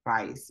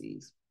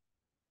biases.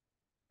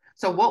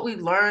 So what we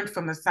learned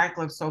from the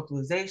cycle of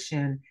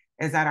socialization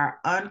is that our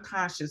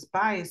unconscious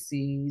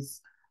biases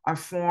are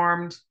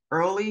formed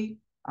early,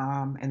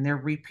 and they're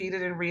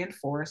repeated and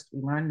reinforced.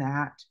 We learned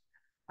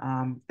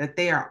that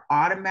they are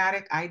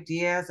automatic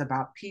ideas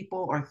about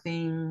people or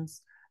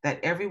things that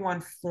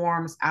everyone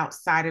forms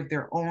outside of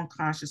their own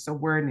conscious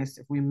awareness.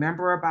 If we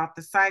remember about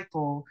the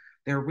cycle,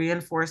 they're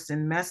reinforced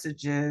in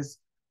messages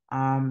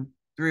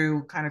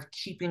through kind of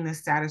keeping the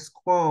status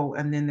quo,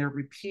 and then they're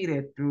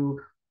repeated through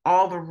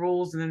all the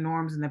rules and the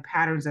norms and the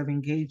patterns of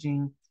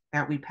engaging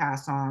that we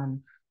pass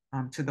on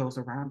to those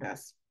around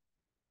us.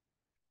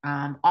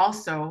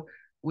 Also,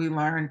 we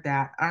learned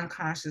that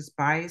unconscious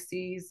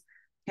biases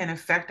can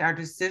affect our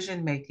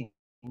decision making,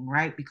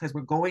 right? Because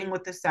we're going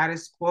with the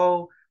status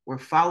quo, we're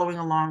following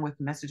along with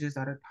messages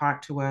that are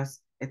taught to us.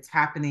 It's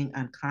happening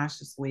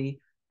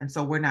unconsciously. And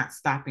so we're not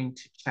stopping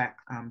to check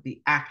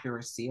the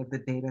accuracy of the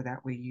data that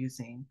we're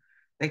using.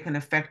 They can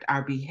affect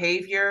our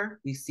behavior.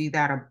 We see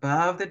that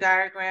above the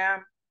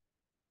diagram,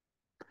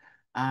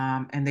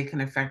 and they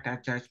can affect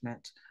our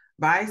judgment.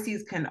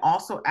 Biases can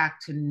also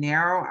act to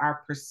narrow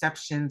our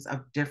perceptions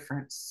of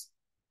difference.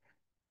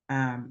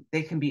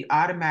 They can be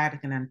automatic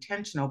and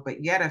intentional,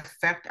 but yet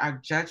affect our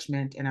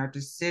judgment and our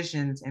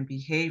decisions and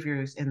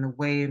behaviors in the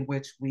way in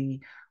which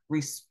we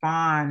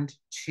respond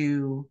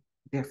to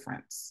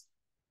difference.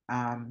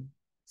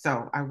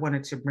 So I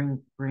wanted to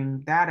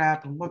bring that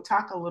up, and we'll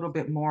talk a little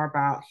bit more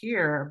about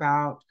here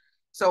about,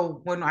 so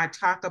when I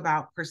talk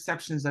about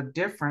perceptions of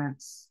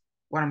difference,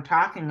 what I'm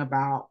talking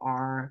about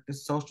are the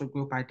social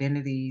group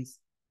identities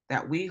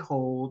that we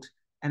hold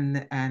and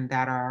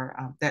that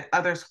are that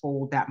others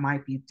hold that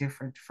might be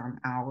different from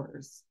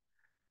ours.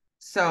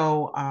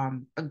 So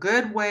a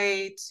good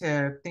way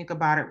to think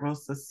about it real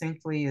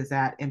succinctly is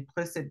that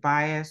implicit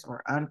bias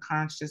or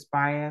unconscious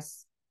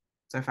bias.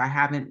 So if I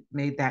haven't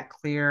made that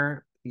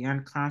clear, the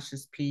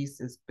unconscious piece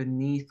is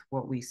beneath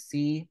what we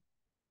see.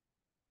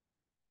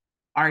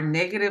 Are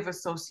negative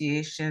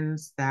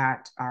associations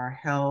that are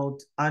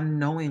held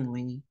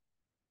unknowingly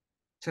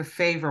to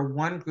favor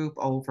one group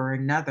over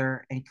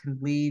another and can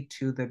lead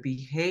to the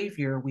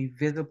behavior we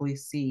visibly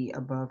see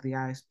above the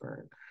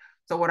iceberg.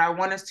 So what I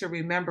want us to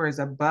remember is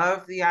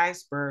above the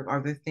iceberg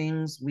are the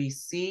things we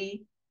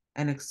see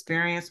and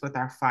experience with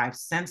our five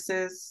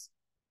senses,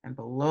 and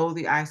below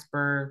the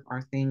iceberg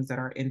are things that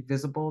are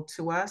invisible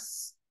to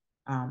us,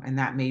 and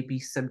that may be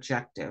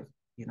subjective,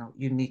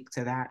 unique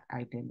to that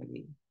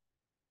identity.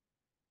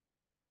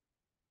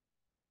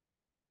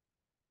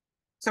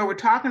 So we're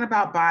talking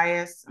about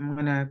bias. I'm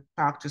going to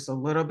talk just a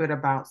little bit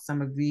about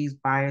some of these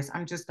bias.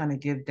 I'm just going to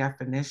give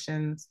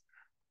definitions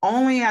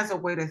only as a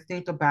way to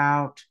think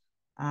about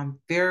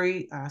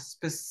very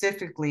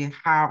specifically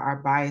how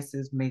our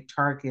biases may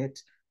target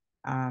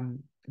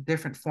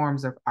different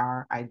forms of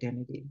our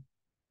identity.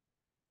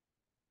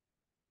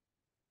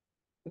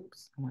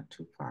 Oops, I went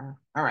too far.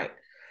 All right.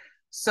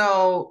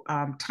 So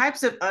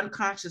types of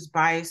unconscious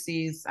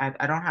biases,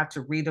 I don't have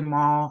to read them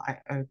all.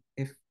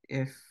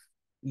 If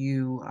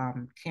you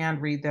can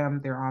read them,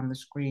 they're on the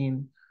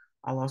screen.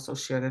 I'll also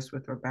share this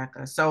with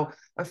Rebecca. So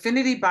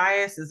affinity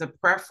bias is a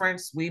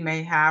preference we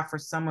may have for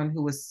someone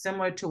who is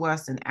similar to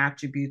us in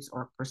attributes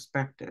or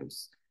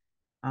perspectives.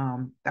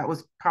 That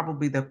was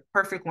probably the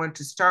perfect one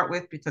to start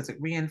with because it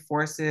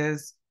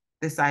reinforces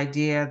this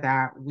idea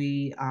that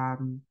we are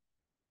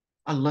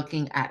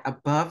looking at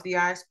above the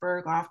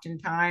iceberg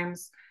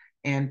oftentimes,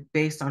 and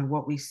based on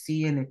what we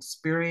see and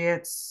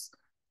experience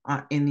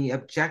in the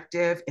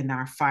objective, in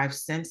our five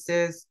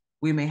senses,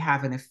 we may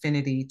have an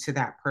affinity to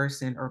that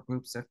person or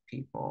groups of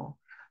people.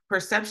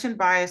 Perception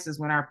bias is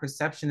when our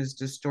perception is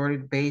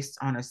distorted based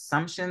on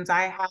assumptions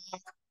I have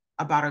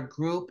about a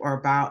group or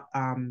about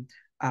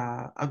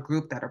a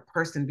group that a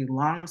person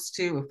belongs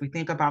to. If we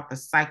think about the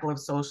cycle of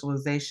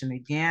socialization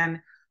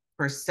again,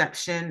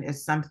 perception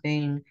is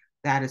something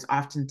that is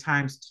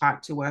oftentimes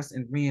taught to us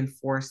and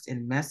reinforced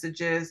in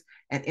messages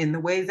and in the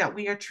ways that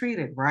we are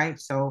treated, right?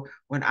 So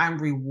when I'm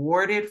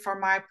rewarded for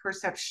my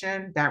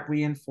perception, that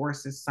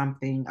reinforces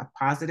something, a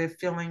positive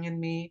feeling in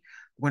me.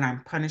 When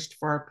I'm punished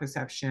for a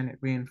perception, it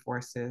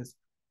reinforces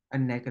a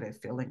negative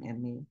feeling in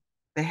me.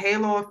 The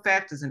halo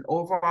effect is an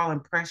overall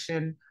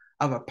impression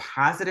of a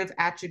positive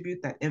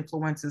attribute that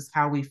influences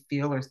how we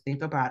feel or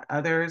think about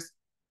others.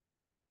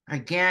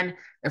 Again,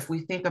 if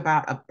we think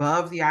about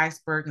above the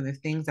iceberg and the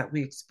things that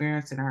we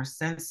experience in our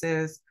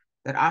senses,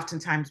 that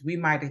oftentimes we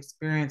might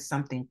experience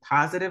something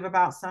positive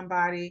about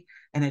somebody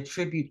and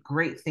attribute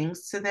great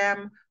things to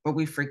them, but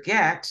we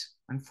forget,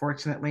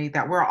 unfortunately,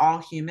 that we're all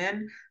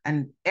human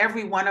and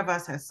every one of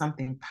us has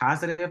something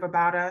positive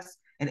about us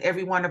and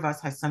every one of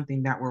us has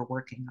something that we're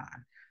working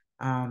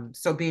on.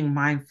 So being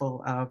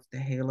mindful of the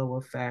halo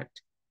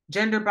effect.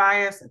 Gender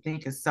bias, I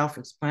think, is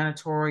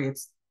self-explanatory.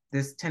 It's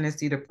this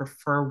tendency to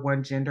prefer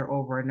one gender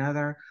over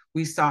another.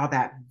 We saw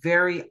that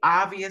very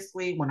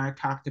obviously when I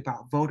talked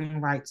about voting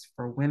rights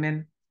for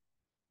women.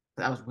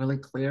 That was really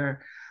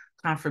clear.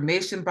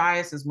 Confirmation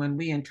bias is when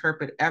we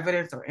interpret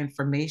evidence or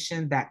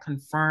information that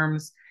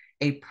confirms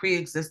a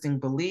pre-existing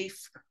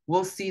belief.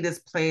 We'll see this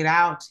played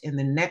out in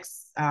the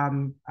next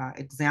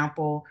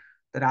example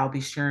that I'll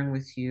be sharing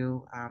with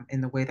you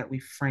in the way that we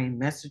frame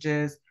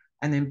messages.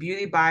 And then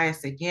beauty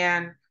bias,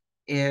 again,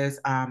 is,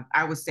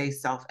 I would say,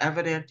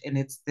 self-evident, and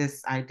it's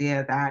this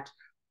idea that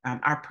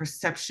our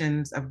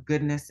perceptions of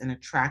goodness and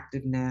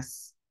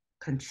attractiveness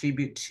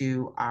contribute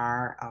to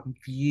our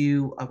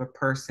view of a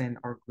person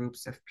or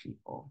groups of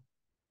people.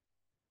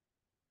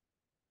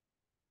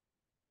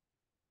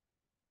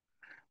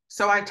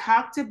 So I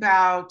talked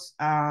about,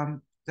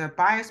 the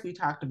bias we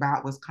talked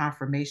about was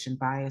confirmation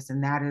bias,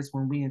 and that is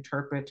when we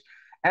interpret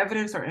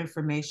evidence or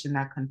information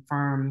that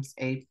confirms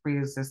a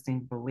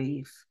pre-existing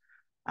belief.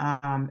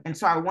 And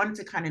so I wanted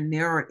to kind of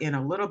narrow it in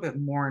a little bit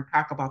more and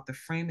talk about the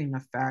framing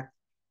effect.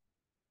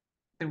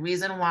 The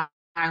reason why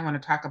I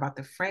want to talk about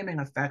the framing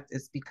effect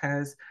is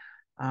because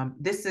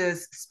this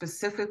is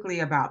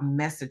specifically about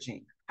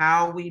messaging,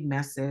 how we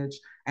message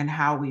and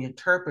how we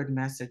interpret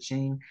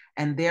messaging,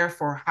 and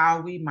therefore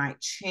how we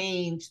might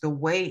change the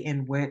way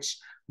in which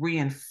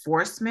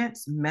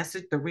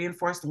the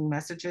reinforcing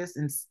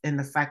messages in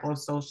the cycle of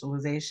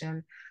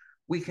socialization,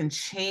 we can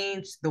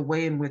change the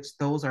way in which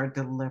those are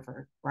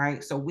delivered,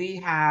 right? So we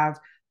have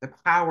the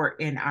power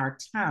in our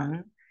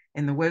tongue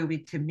and the way we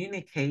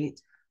communicate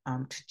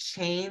to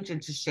change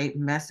and to shape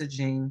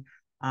messaging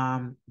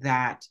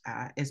that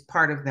is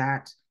part of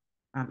that.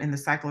 In the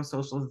cycle of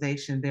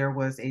socialization, there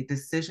was a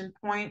decision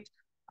point.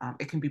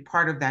 It can be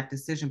part of that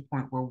decision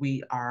point where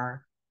we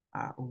are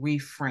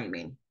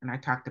reframing. And I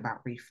talked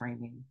about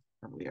reframing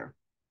earlier.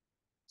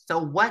 So,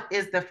 what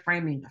is the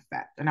framing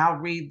effect? And I'll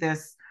read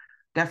this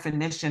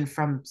definition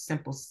from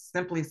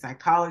simply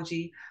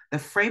psychology. The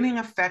framing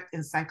effect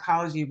in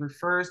psychology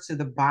refers to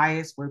the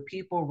bias where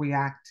people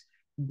react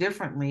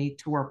differently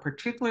to a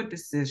particular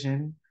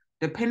decision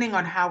depending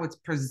on how it's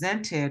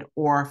presented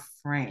or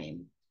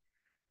framed,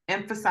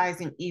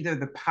 emphasizing either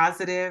the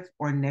positive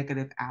or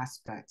negative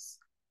aspects.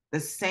 The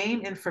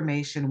same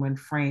information, when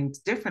framed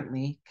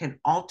differently, can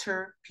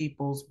alter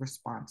people's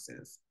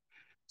responses.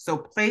 So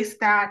place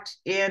that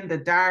in the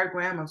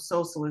diagram of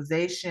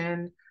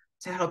socialization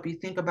to help you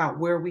think about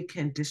where we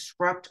can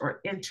disrupt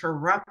or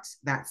interrupt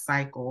that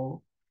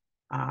cycle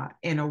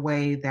in a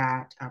way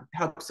that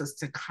helps us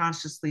to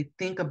consciously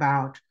think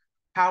about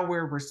how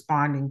we're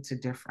responding to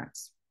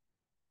difference.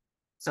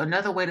 So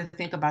another way to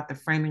think about the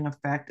framing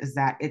effect is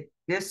that it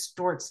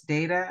distorts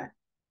data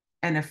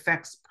and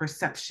affects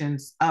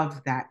perceptions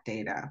of that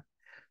data.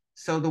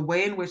 So the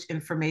way in which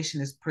information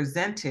is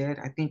presented,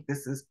 I think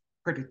this is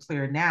pretty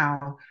clear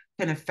now,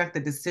 can affect the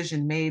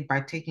decision made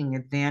by taking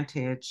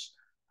advantage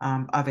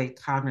of a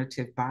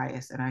cognitive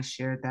bias. And I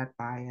shared that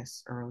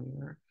bias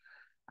earlier.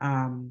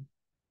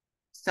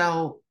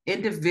 So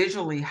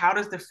individually, how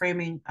does the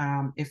framing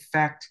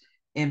effect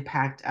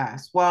impact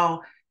us?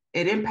 Well,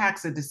 it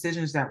impacts the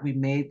decisions that we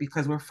made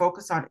because we're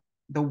focused on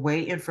the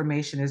way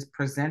information is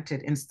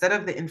presented instead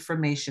of the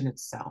information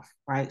itself,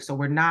 right? So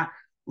we're not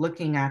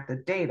looking at the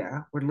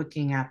data, we're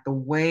looking at the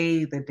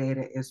way the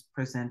data is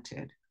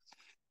presented.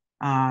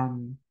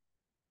 It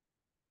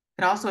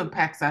also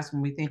impacts us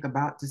when we think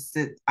about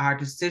our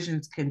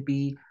decisions can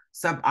be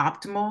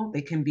suboptimal.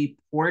 They can be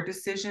poor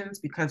decisions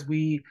because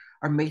we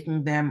are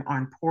making them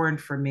on poor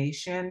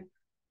information.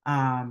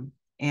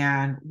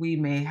 And we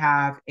may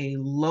have a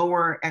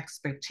lower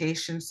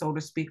expectation, so to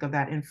speak, of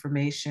that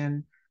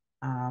information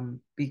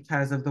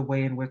because of the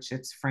way in which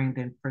it's framed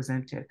and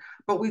presented.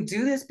 But we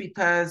do this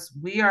because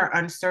we are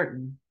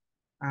uncertain.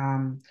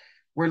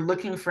 We're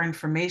looking for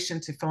information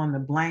to fill in the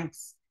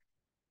blanks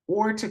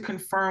or to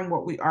confirm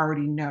what we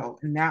already know.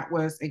 And that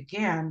was,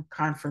 again,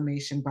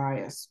 confirmation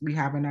bias. We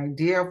have an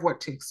idea of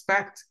what to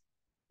expect.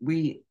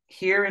 We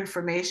hear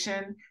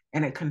information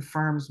and it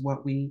confirms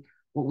what we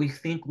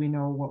think we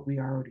know, what we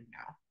already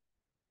know.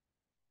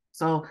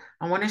 So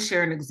I want to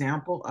share an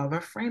example of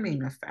a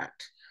framing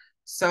effect.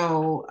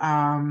 So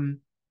I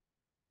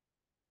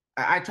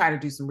try to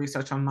do some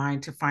research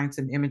online to find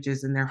some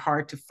images, and they're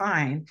hard to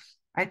find.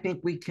 I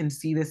think we can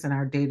see this in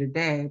our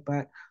day-to-day,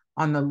 but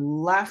on the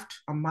left,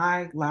 on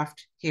my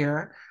left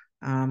here,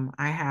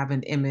 I have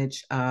an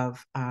image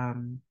of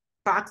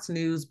Fox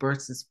News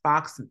versus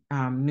Fox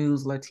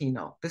News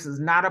Latino. This is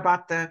not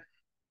about the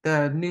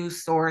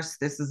news source.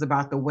 This is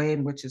about the way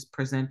in which it's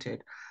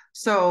presented.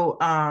 So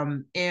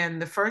in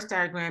the first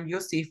diagram,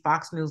 you'll see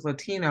Fox News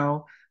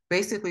Latino.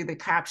 Basically, the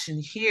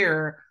caption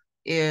here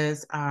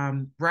is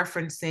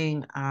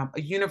referencing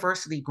a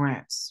university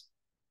grants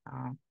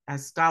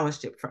as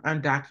scholarship for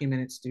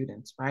undocumented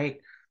students, right?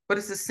 But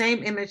it's the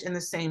same image and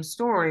the same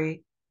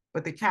story,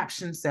 but the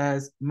caption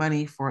says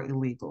money for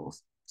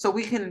illegals. So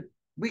we can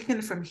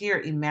from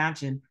here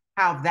imagine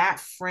how that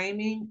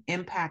framing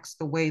impacts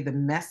the way the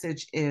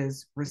message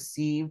is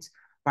received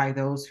by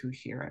those who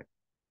hear it.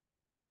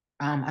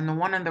 And the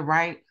one on the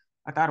right,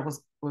 I thought it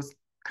was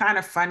kind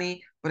of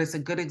funny, but it's a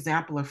good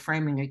example of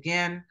framing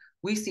again.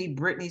 We see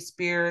Britney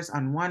Spears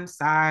on one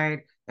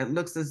side. It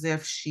looks as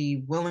if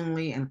she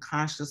willingly and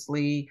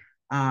consciously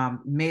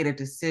made a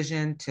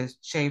decision to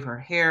shave her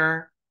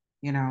hair,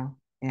 you know,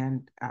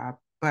 and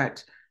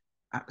but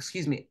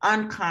excuse me,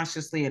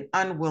 unconsciously and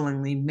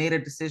unwillingly made a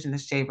decision to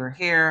shave her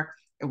hair.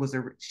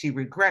 She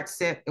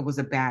regrets it. It was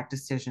a bad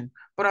decision.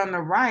 But on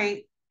the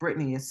right,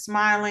 Britney is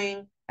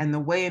smiling, and the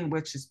way in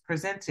which it's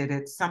presented,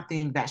 it's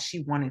something that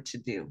she wanted to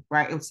do,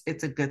 right?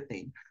 It's a good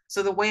thing.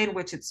 So the way in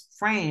which it's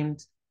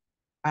framed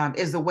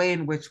is the way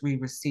in which we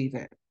receive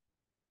it.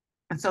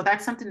 And so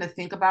that's something to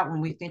think about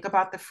when we think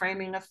about the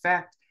framing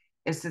effect,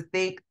 is to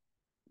think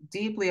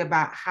deeply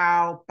about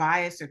how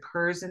bias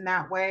occurs in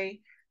that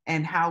way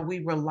and how we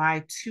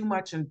rely too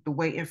much on the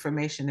way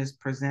information is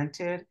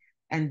presented.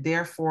 And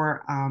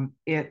therefore,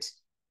 it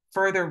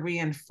further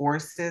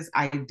reinforces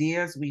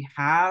ideas we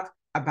have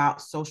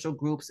about social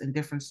groups and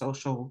different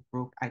social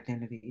group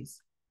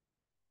identities.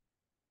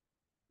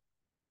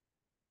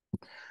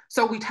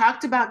 So we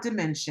talked about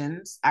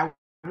dimensions. I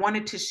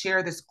wanted to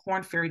share this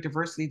Korn Ferry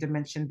diversity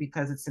dimension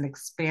because it's an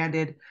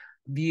expanded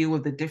view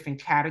of the different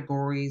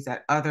categories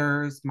that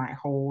others might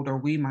hold or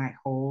we might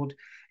hold.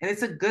 And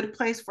it's a good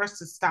place for us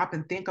to stop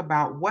and think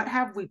about what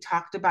have we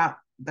talked about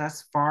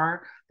thus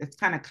far that's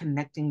kind of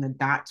connecting the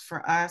dots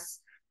for us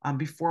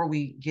before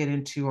we get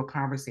into a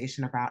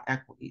conversation about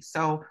equity.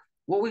 So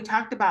what we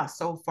talked about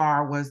so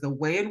far was the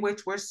way in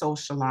which we're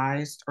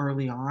socialized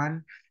early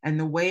on and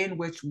the way in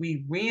which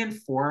we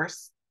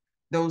reinforce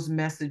those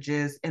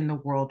messages in the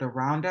world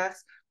around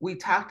us. We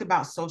talked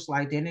about social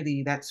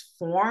identity that's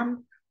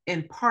formed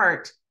in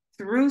part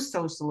through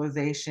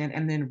socialization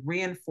and then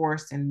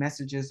reinforced in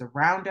messages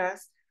around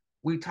us.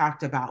 We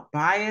talked about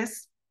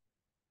bias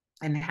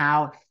and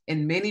how,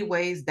 in many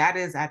ways, that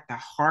is at the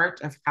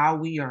heart of how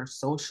we are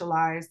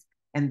socialized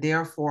and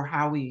therefore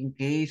how we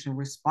engage and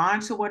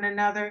respond to one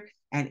another,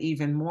 and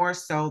even more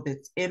so,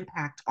 its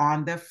impact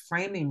on the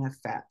framing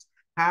effect,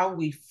 how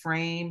we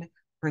frame,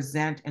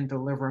 present, and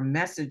deliver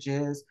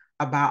messages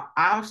about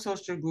our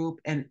social group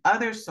and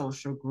other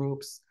social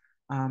groups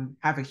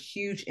have a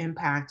huge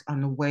impact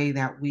on the way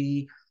that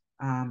we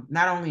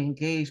not only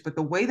engage, but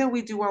the way that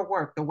we do our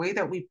work, the way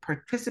that we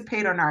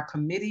participate on our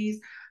committees,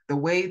 the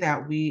way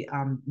that we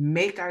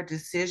make our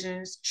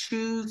decisions,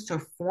 choose to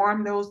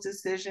form those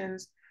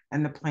decisions,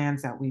 and the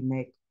plans that we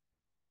make.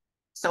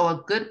 So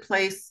a good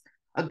place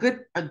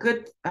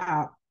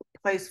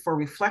for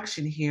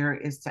reflection here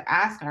is to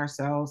ask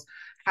ourselves,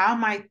 how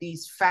might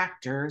these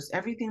factors,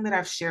 everything that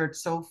I've shared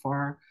so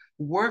far,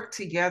 work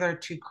together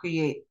to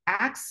create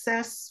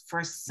access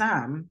for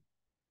some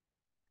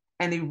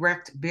and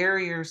erect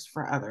barriers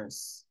for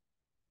others?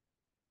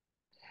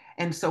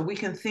 And so we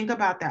can think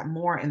about that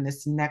more in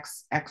this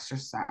next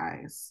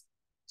exercise.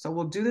 So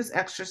we'll do this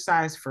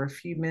exercise for a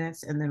few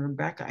minutes, and then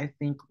Rebecca, I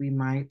think we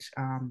might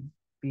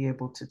be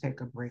able to take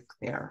a break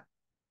there.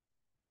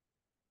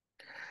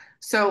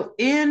 So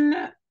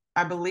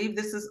I believe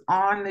this is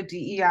on the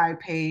DEI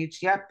page.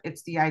 Yep,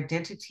 it's the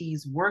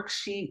identities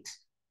worksheet.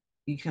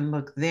 You can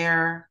look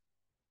there.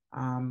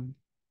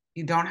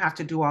 You don't have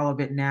to do all of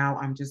it now.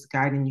 I'm just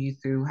guiding you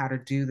through how to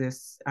do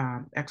this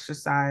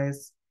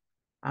exercise.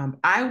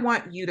 I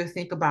want you to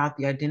think about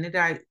the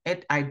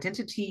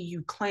identity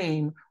you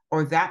claim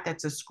or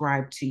that's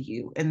ascribed to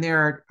you. And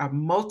there are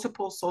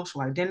multiple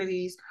social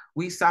identities.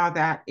 We saw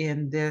that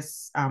in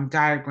this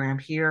diagram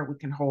here. We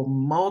can hold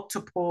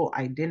multiple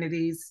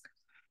identities.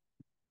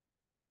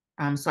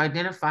 So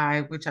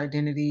identify which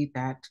identity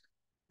that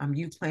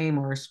you claim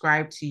or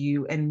ascribe to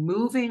you, and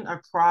moving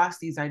across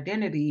these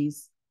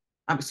identities,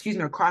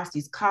 across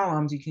these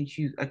columns, you can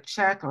use a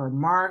check or a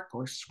mark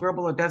or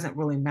scribble. It doesn't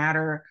really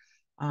matter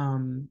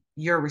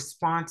your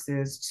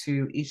responses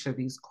to each of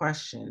these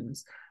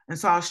questions. And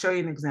so I'll show you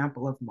an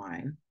example of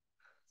mine.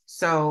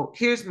 So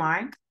here's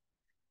mine.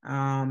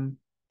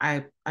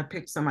 I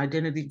picked some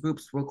identity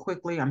groups real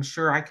quickly. I'm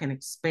sure I can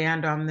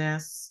expand on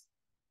this.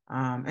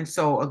 And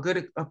so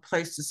a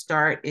place to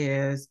start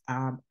is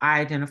I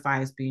identify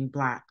as being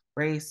Black.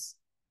 Race,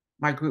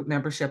 my group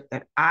membership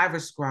that I've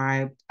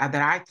ascribed, that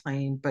I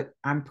claim, but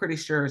I'm pretty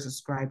sure is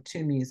ascribed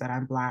to me, is that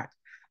I'm Black.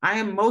 I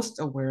am most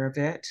aware of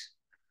it.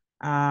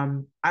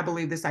 I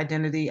believe this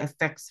identity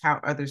affects how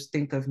others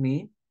think of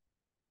me.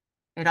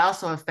 It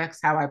also affects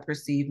how I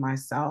perceive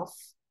myself.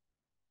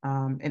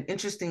 And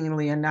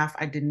interestingly enough,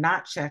 I did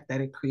not check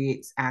that it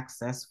creates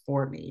access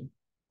for me.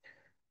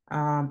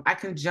 I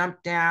can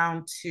jump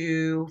down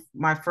to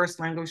my first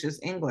language is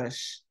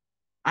English.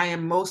 I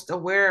am most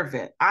aware of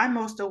it. I'm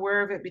most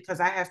aware of it because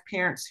I have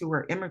parents who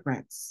were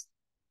immigrants,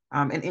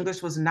 and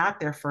English was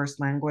not their first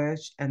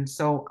language. And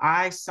so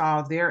I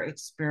saw their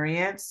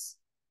experience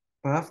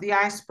above the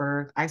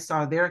iceberg. I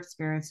saw their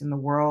experience in the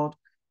world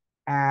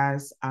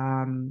as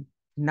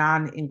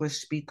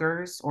non-English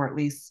speakers, or at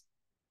least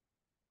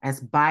as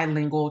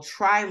bilingual,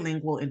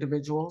 trilingual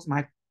individuals.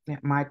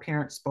 My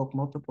parents spoke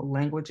multiple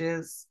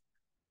languages.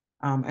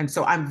 And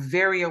so I'm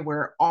very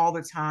aware all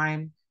the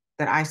time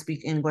that I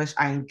speak English.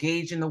 I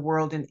engage in the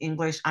world in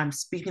English. I'm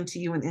speaking to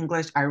you in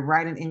English. I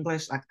write in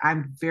English. Like,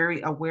 I'm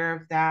very aware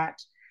of that.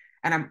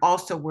 And I'm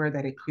also aware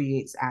that it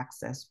creates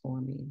access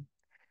for me.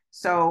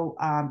 So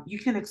you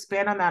can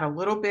expand on that a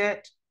little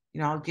bit.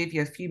 I'll give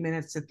you a few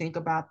minutes to think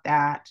about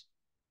that.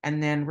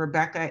 And then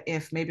Rebecca,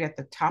 if maybe at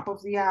the top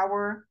of the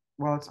hour,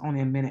 well, it's only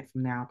a minute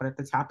from now, but at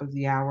the top of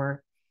the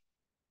hour,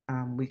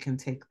 we can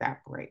take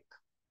that break.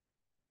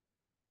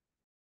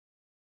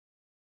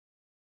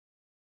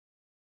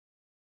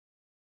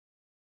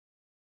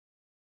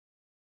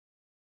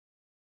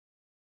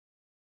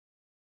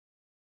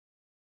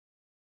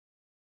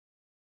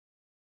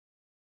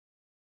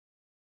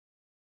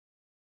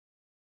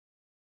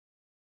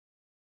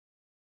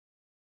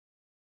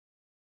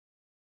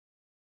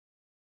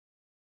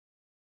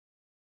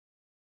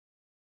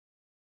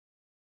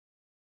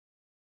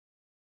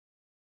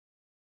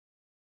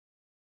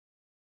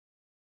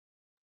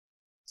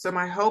 So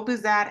my hope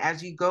is that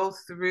as you go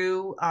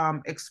through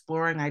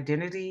exploring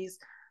identities,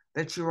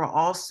 that you are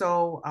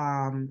also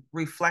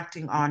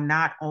reflecting on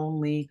not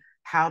only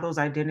how those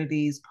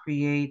identities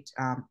create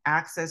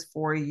access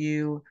for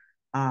you,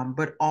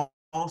 but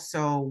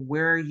also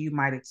where you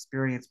might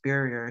experience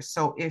barriers.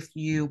 So if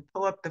you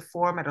pull up the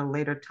form at a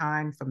later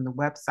time from the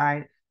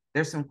website,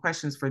 there's some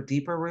questions for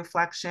deeper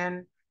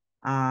reflection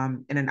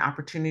and an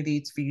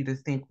opportunity for you to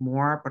think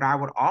more. But I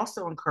would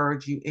also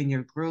encourage you in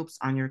your groups,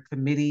 on your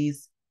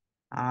committees,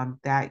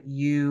 that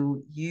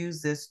you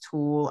use this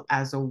tool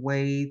as a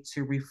way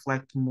to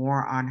reflect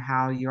more on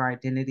how your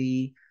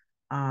identity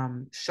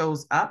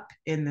shows up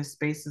in the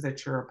spaces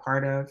that you're a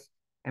part of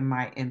and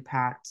might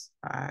impact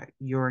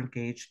your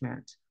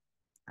engagement.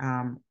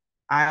 Um,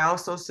 I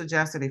also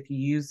suggest that if you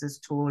use this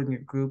tool in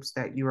your groups,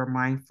 that you are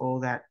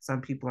mindful that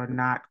some people are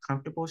not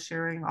comfortable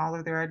sharing all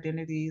of their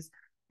identities,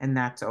 and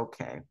that's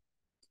okay.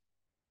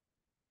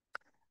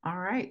 All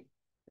right.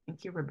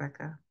 Thank you,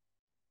 Rebecca.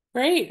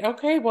 Great.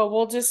 Okay. Well,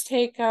 we'll just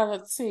take,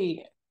 let's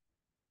see.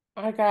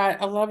 I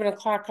got 11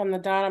 o'clock on the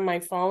dot on my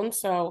phone,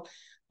 so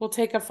we'll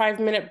take a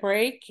 5-minute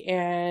break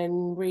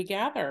and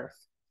regather.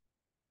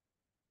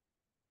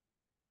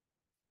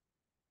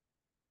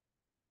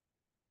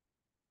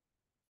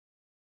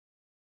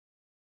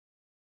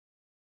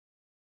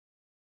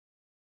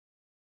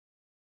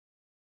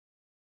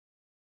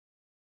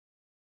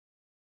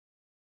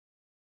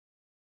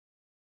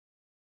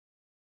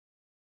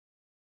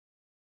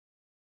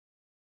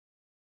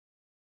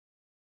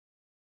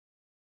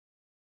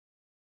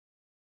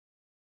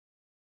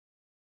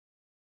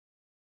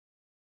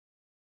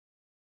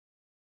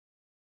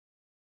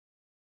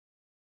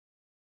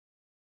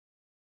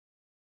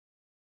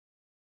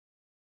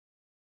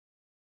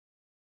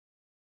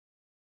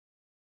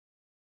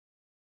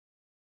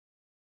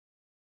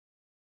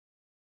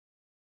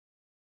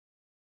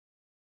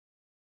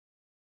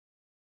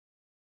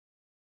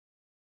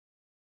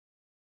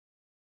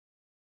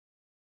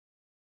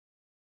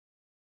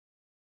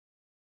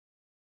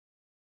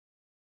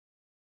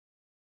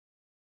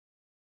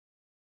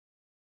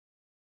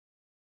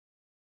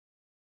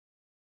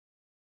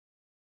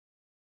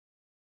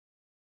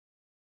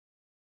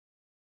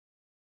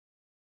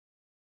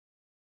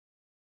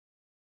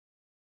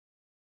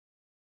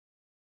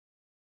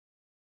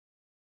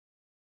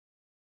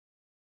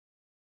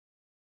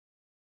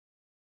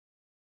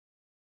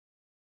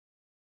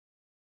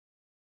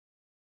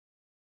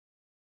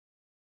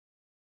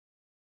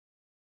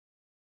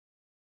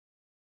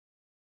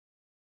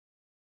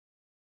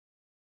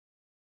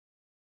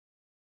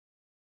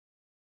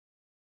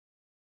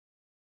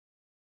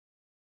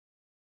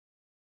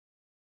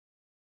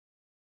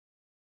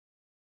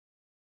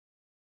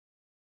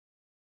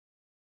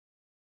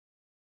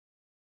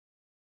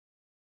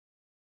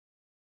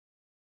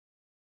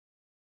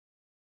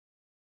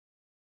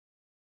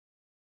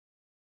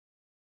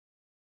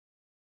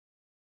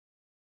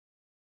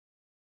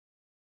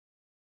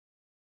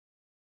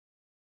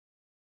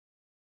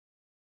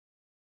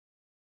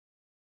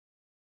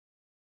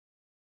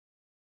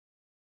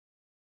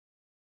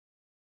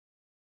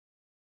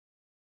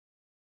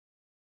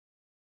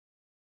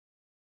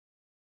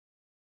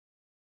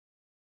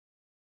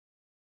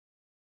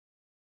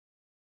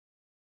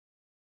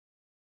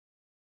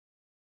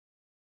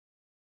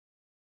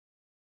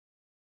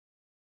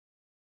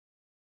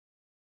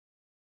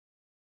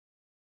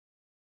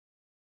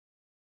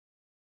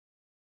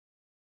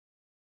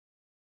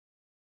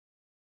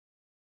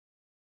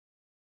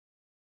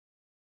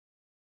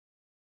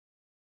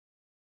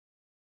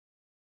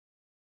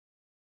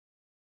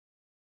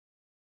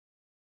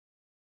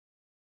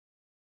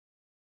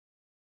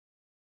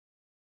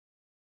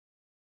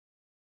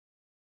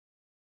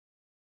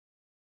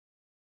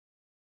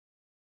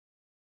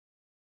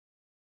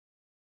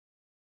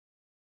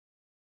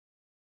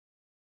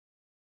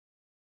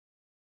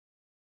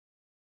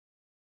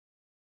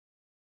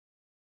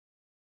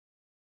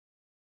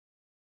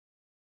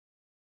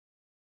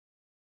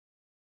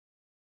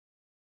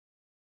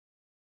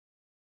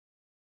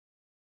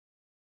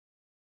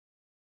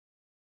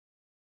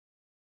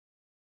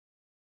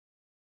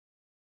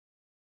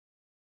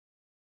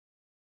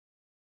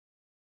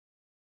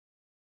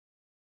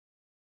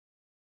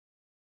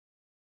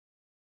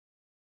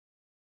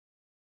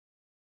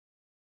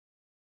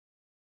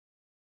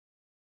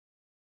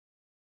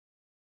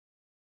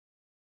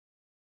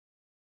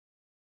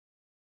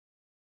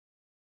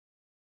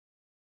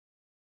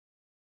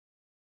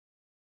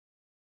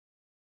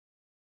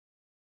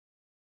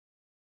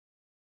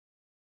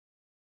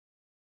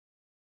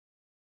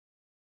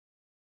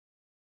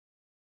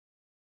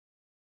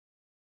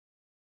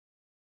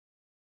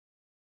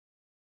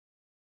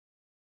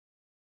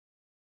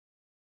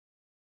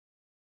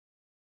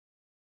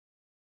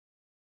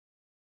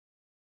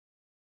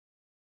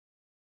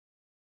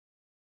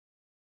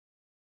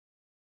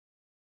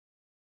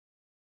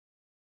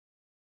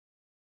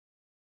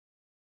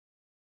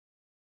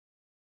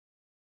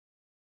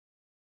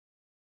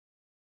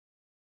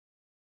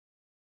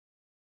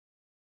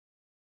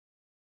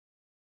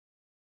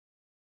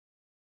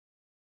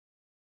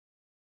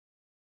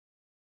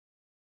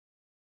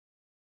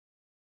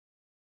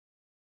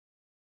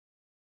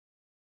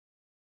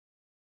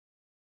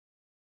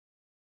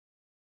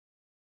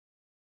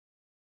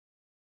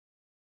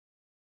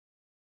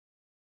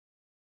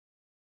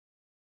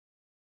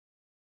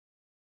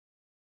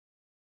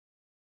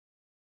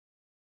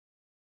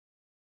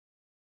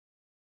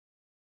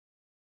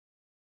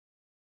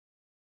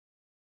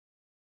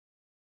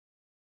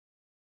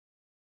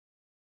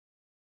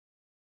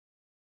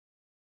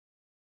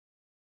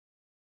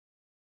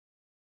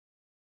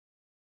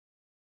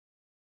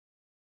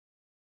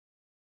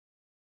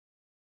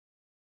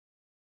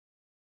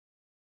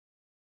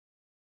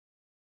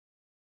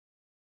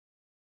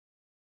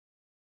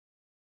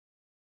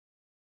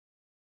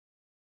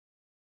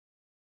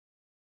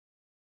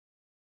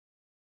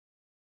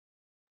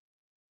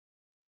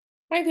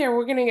 Hi there,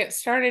 we're going to get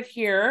started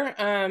here.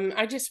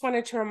 I just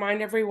wanted to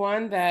remind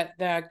everyone that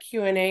the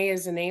Q&A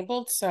is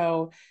enabled,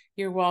 so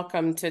you're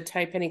welcome to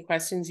type any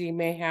questions you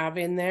may have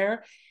in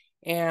there,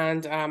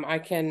 and I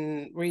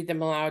can read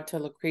them aloud to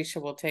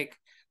Lucretia. We'll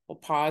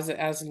pause it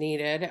as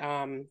needed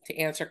to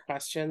answer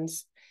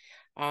questions,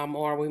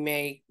 or we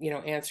may,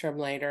 answer them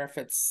later if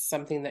it's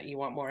something that you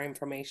want more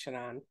information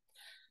on.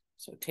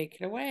 So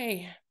take it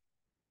away.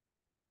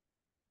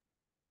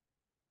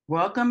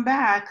 Welcome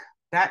back.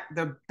 That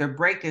the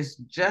break is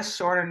just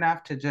short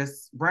enough to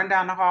just run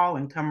down the hall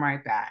and come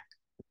right back.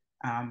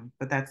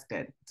 But that's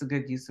good. It's a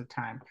good use of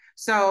time.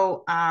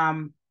 So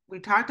we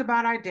talked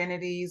about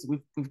identities.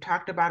 We've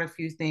talked about a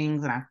few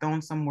things, and I've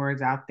thrown some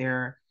words out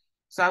there.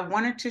 So I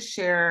wanted to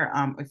share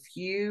a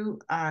few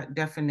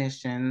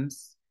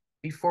definitions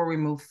before we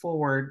move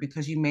forward,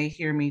 because you may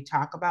hear me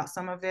talk about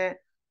some of it,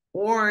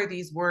 or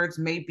these words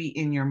may be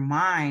in your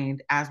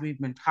mind as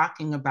we've been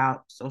talking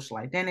about social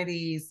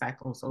identities,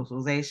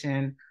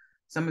 psychosocialization.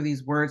 Some of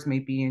these words may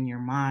be in your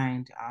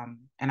mind,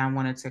 and I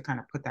wanted to kind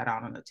of put that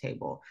out on the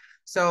table.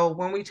 So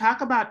when we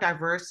talk about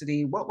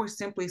diversity, what we're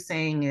simply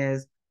saying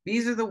is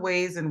these are the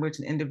ways in which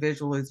an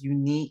individual is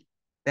unique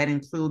that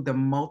include the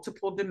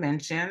multiple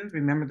dimensions.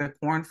 Remember the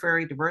Korn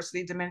Ferry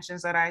diversity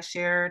dimensions that I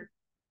shared,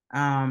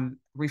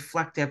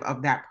 reflective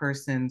of that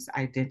person's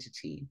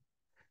identity.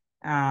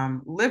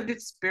 Lived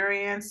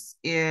experience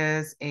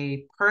is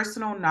a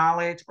personal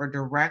knowledge or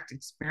direct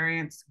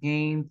experience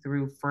gained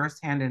through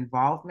firsthand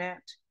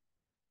involvement,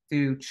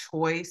 through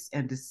choice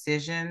and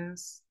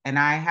decisions. And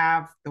I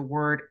have the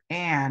word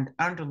and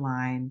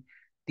underline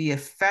the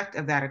effect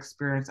of that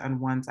experience on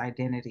one's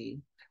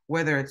identity,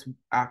 whether it's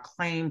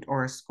claimed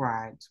or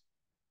ascribed.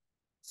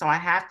 So I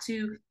have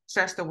to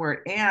stress the word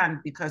and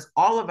because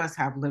all of us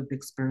have lived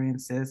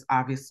experiences,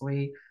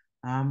 obviously.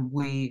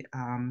 We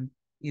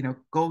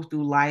go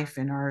through life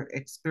and are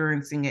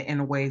experiencing it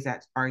in ways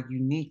that are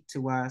unique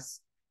to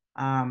us.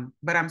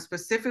 But I'm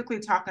specifically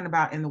talking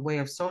about in the way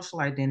of social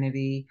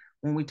identity.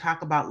 When we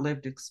talk about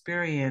lived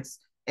experience,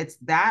 it's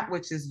that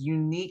which is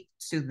unique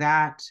to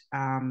that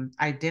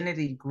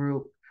identity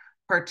group,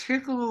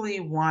 particularly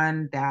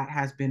one that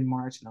has been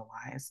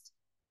marginalized.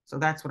 So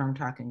that's what I'm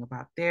talking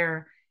about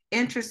there.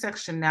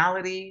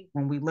 Intersectionality,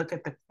 when we look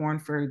at the Korn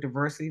Ferry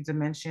diversity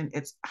dimension,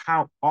 it's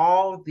how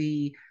all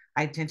the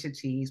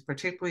identities,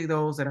 particularly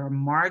those that are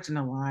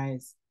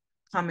marginalized,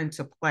 come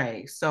into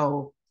play.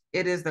 So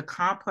it is the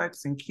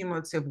complex and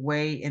cumulative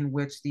way in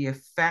which the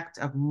effect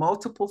of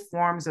multiple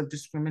forms of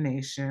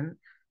discrimination,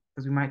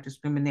 because we might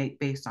discriminate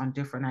based on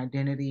different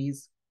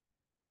identities,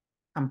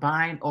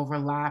 combine,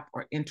 overlap,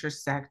 or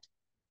intersect,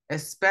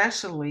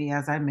 especially,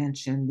 as I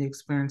mentioned, the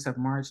experience of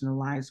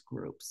marginalized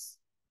groups.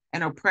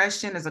 And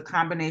oppression is a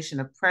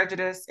combination of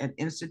prejudice and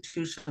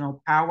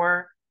institutional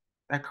power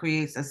that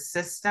creates a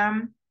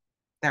system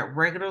that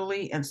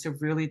regularly and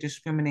severely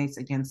discriminates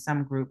against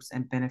some groups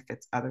and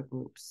benefits other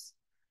groups.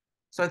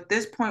 So at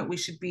this point, we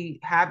should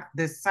have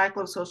this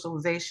cycle of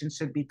socialization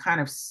should be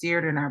kind of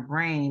seared in our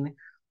brain,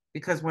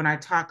 because when I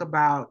talk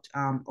about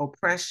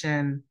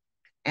oppression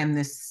and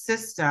this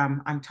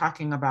system, I'm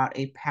talking about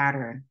a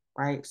pattern,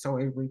 right? So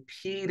a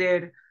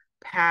repeated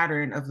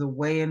pattern of the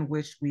way in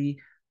which we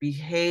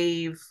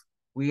behave,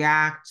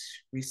 react,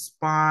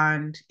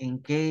 respond,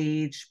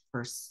 engage,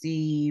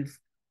 perceive,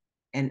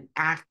 and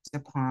act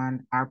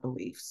upon our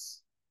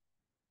beliefs.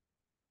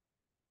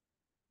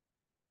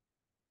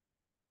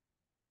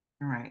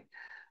 All right.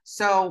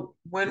 So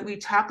when we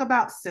talk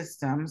about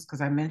systems,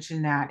 because I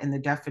mentioned that in the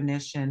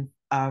definition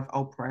of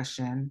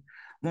oppression,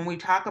 when we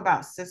talk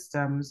about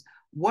systems,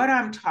 what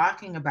we're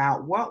talking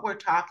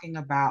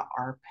about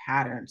are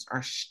patterns,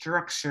 are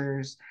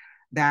structures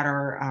that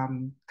are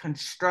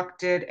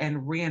constructed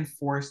and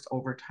reinforced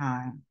over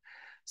time.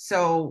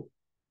 So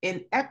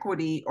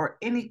inequity or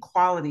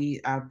inequality,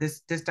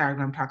 this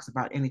diagram talks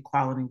about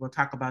inequality, we'll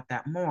talk about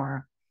that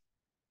more.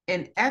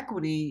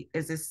 Inequity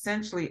is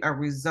essentially a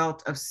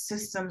result of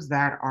systems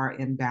that are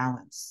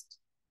imbalanced.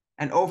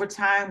 And over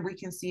time, we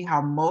can see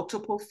how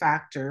multiple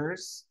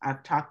factors,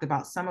 I've talked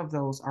about some of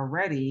those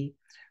already,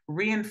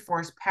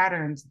 reinforce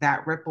patterns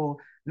that ripple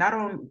not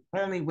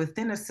only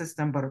within a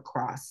system, but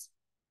across.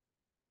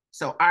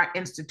 So our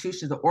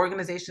institutions, the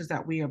organizations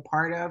that we are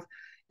part of,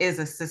 is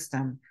a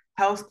system.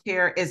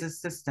 Healthcare is a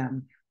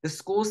system. The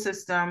school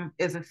system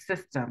is a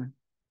system,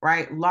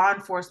 right? Law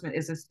enforcement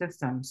is a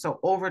system. So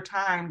over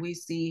time, we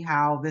see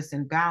how this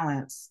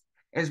imbalance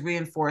is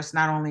reinforced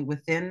not only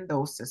within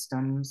those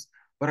systems,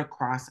 but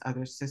across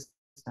other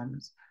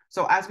systems.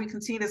 So as we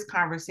continue this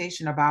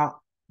conversation about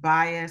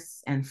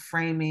bias and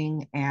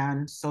framing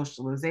and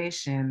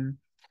socialization,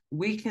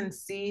 we can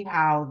see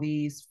how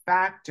these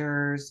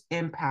factors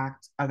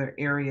impact other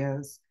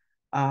areas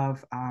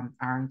of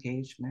our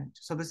engagement.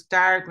 So this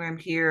diagram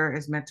here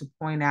is meant to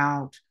point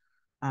out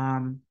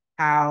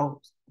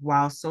how,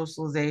 while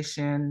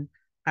socialization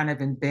kind of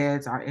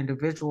embeds our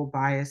individual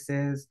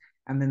biases,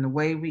 and then the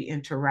way we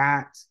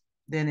interact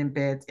then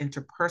embeds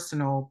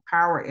interpersonal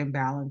power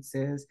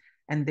imbalances,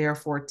 and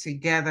therefore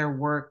together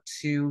work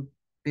to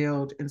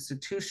build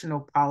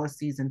institutional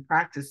policies and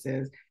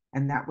practices.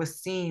 And that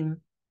was seen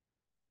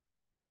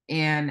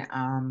in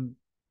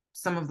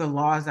some of the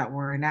laws that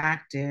were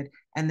enacted,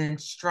 and then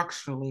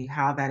structurally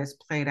how that is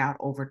played out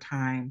over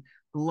time,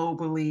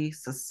 globally,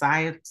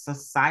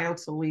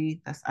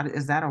 societally.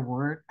 Is that a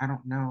word? I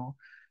don't know.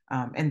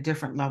 And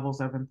different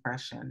levels of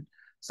impression.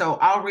 So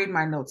I'll read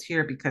my notes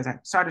here because I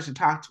started to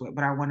talk to it,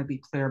 but I want to be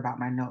clear about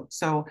my notes.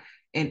 So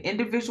in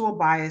individual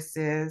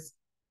biases,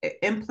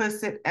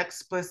 implicit,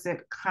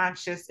 explicit,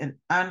 conscious, and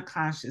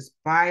unconscious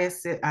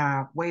biases,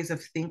 ways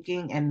of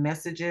thinking and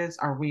messages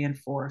are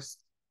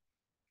reinforced.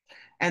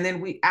 And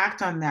then we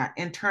act on that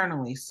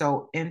internally.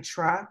 So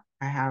intra,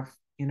 I have,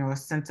 a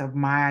sense of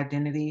my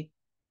identity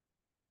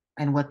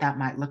and what that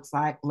might look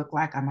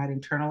like. I might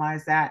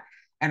internalize that.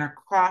 And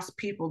across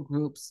people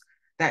groups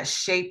that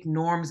shape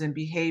norms and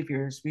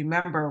behaviors.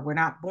 Remember, we're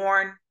not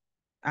born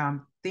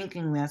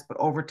thinking this, but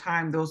over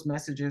time, those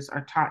messages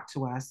are taught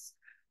to us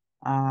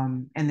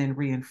and then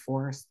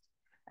reinforced.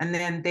 And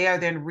then they are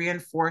then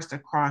reinforced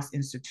across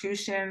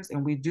institutions.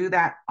 And we do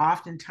that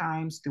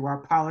oftentimes through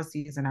our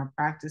policies and our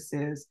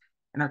practices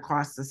and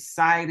across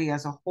society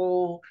as a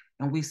whole.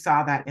 And we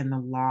saw that in the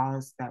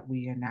laws that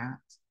we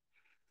enact.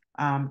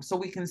 So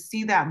we can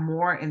see that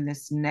more in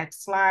this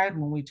next slide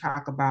when we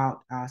talk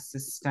about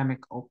systemic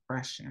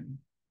oppression.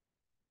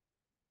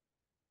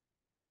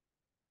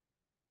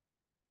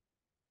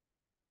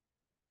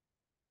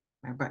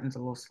 My button's a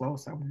little slow,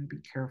 so I want to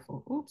be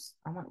careful. Oops,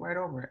 I went right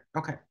over it.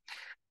 Okay.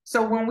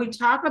 So when we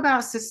talk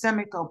about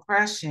systemic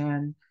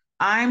oppression,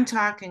 I'm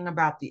talking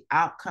about the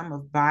outcome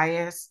of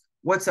bias,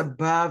 what's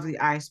above the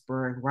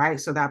iceberg, right?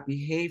 So that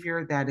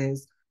behavior that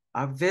is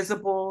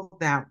visible,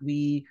 that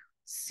we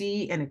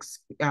see and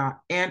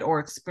or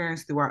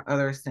experience through our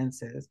other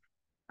senses.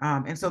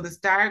 And so this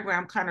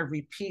diagram kind of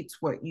repeats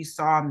what you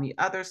saw on the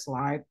other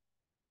slide,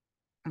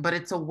 but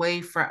it's a way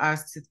for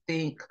us to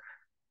think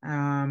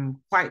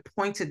quite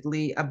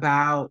pointedly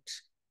about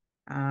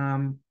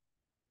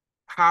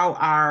how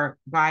our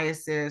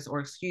biases,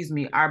 or excuse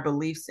me, our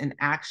beliefs and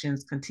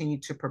actions continue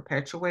to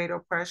perpetuate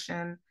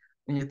oppression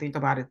when you think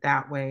about it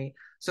that way.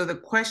 So the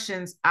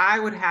questions I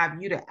would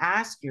have you to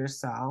ask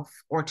yourself,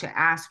 or to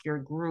ask your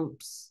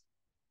groups,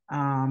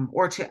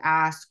 or to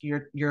ask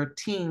your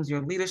teams,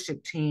 your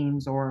leadership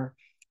teams, or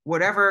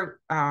whatever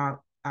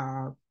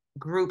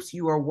groups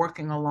you are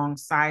working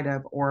alongside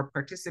of or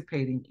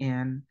participating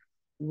in,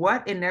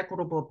 what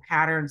inequitable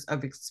patterns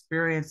of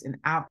experience and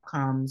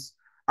outcomes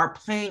are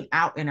playing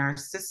out in our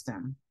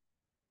system,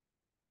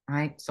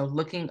 right? So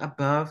looking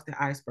above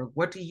the iceberg,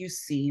 what do you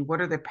see?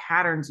 What are the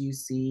patterns you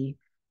see?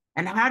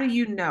 And how do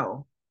you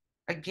know?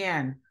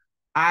 Again,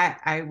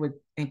 I would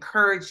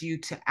encourage you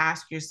to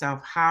ask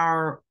yourself,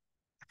 how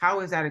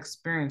is that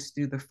experienced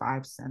through the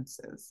five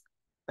senses?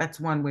 That's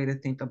one way to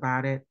think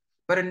about it.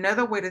 But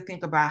another way to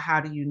think about how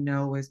do you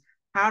know is,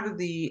 how do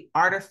the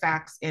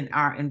artifacts in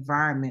our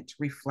environment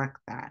reflect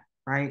that,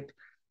 right?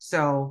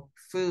 So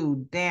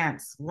food,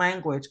 dance,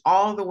 language,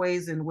 all the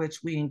ways in which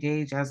we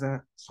engage as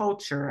a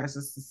culture, as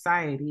a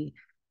society,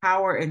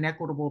 how are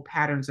inequitable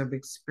patterns of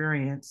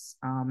experience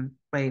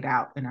played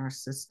out in our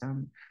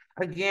system?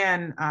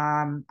 Again,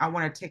 I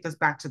want to take us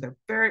back to the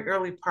very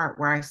early part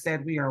where I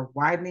said we are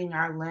widening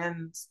our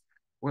lens.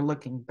 We're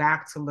looking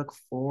back to look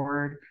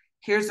forward.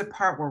 Here's the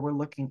part where we're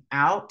looking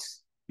out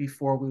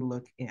before we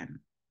look in.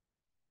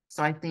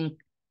 So I think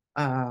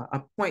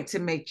a point to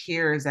make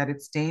here is that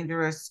it's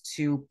dangerous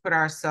to put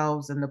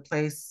ourselves in the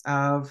place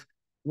of,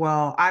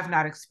 well, I've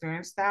not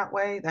experienced that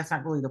way. That's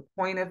not really the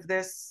point of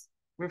this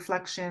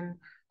reflection.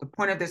 The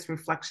point of this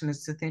reflection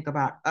is to think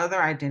about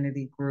other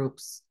identity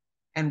groups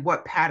and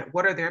what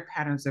are their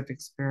patterns of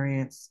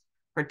experience,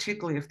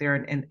 particularly if they're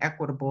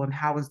inequitable, and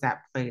how is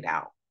that played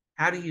out?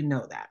 How do you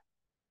know that?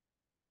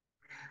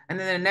 And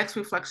then the next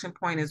reflection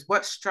point is,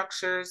 what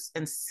structures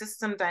and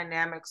system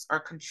dynamics are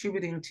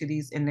contributing to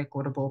these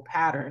inequitable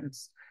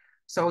patterns?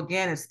 So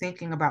again, it's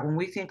thinking about, when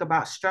we think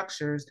about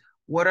structures,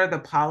 what are the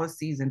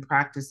policies and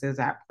practices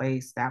at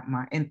place that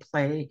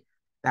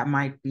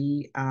might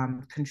be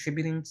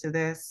contributing to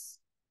this?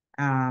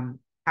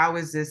 How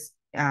is this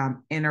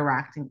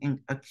interacting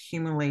and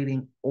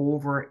accumulating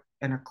over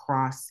and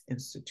across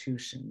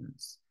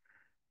institutions?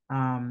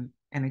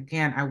 And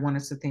again, I want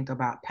us to think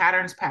about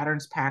patterns,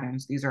 patterns,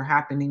 patterns. These are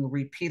happening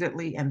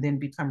repeatedly and then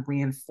become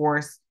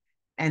reinforced.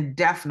 And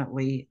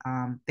definitely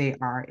they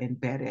are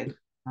embedded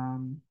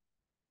in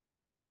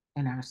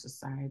our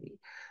society.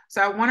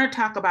 So I want to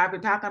talk about, I've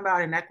been talking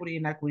about inequity,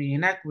 inequity,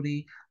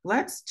 inequity.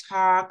 Let's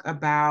talk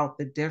about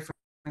the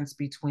difference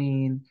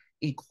between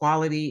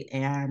equality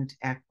and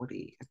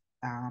equity.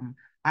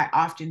 I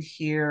often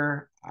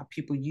hear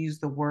people use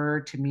the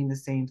word to mean the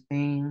same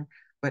thing,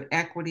 but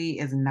equity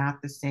is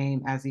not the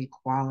same as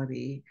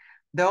equality.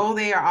 Though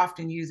they are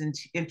often used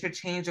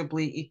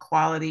interchangeably,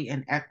 equality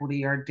and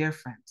equity are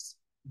different,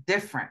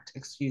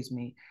 excuse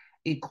me.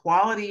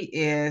 Equality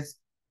is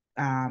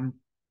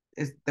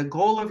the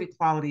goal of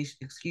equality,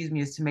 excuse me,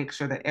 is to make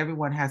sure that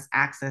everyone has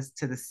access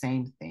to the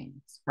same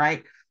things,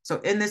 right? So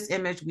in this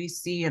image, we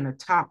see in the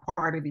top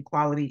part of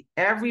equality,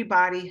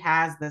 everybody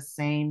has the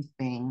same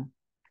thing.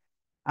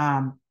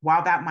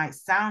 While that might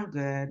sound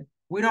good,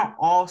 we don't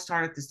all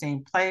start at the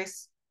same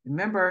place.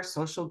 Remember,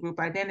 social group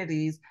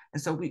identities.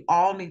 And so we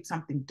all need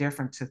something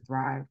different to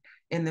thrive.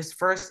 In this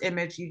first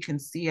image, you can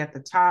see at the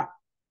top,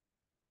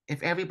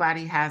 if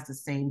everybody has the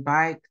same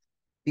bike,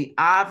 the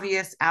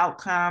obvious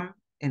outcome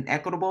in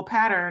equitable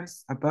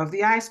patterns above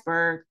the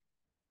iceberg,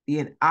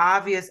 the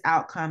obvious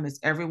outcome is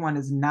everyone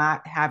is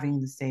not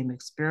having the same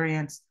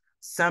experience.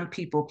 Some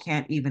people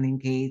can't even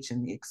engage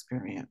in the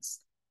experience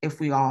if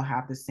we all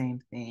have the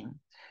same thing.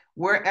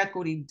 Where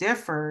equity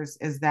differs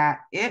is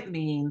that it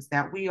means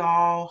that we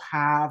all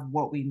have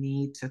what we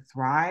need to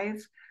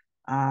thrive.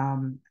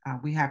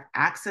 We have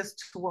access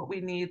to what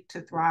we need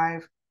to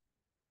thrive.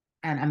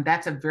 And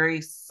that's a very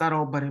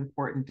subtle but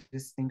important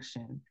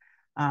distinction.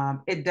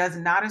 It does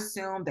not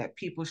assume that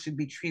people should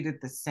be treated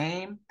the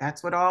same.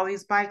 That's what all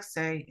these bikes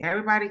say.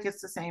 Everybody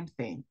gets the same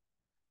thing.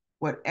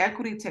 What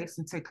equity takes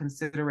into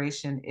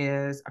consideration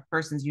is a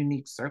person's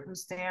unique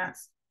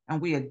circumstance,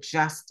 and we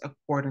adjust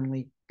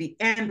accordingly. The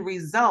end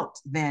result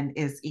then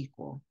is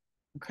equal.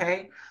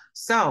 Okay,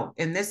 so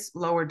in this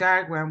lower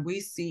diagram, we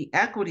see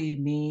equity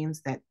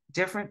means that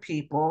different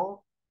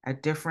people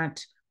at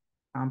different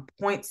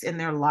points in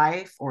their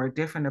life or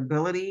different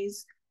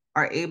abilities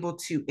are able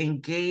to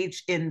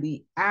engage in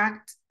the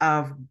act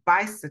of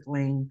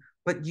bicycling,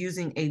 but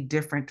using a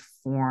different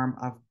form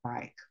of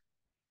bike.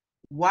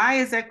 Why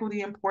is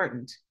equity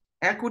important?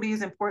 Equity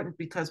is important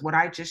because what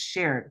I just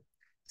shared,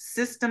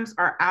 systems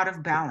are out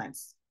of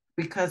balance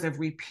because of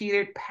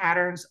repeated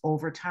patterns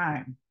over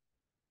time.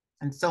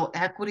 And so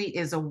equity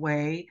is a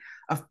way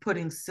of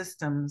putting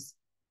systems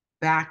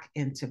back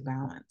into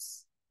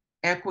balance.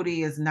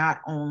 Equity is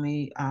not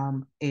only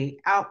a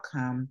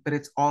outcome, but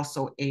it's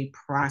also a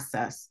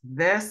process.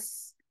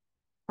 This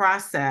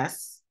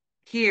process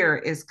here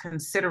is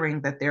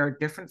considering that there are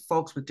different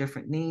folks with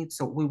different needs,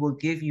 so we will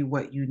give you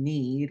what you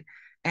need,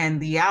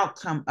 and the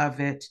outcome of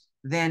it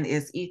then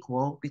is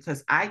equal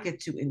because I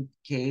get to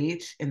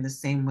engage in the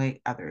same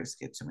way others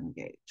get to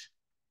engage.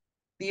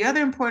 The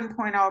other important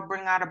point I'll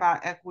bring out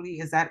about equity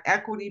is that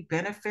equity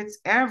benefits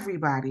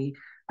everybody.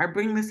 I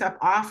bring this up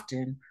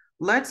often.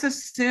 Let's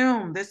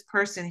assume this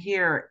person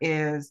here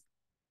is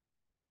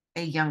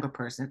a younger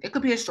person. It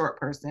could be a shorter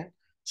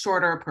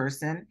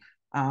person,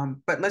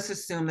 but let's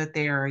assume that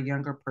they are a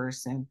younger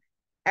person.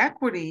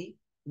 Equity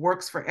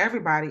works for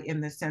everybody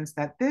in the sense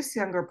that this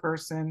younger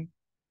person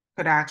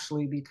could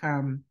actually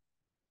become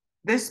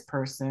this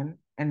person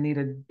and need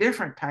a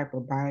different type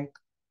of bike,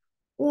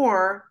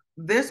 or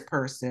this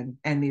person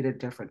and need a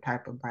different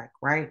type of bike,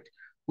 right?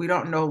 We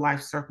don't know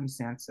life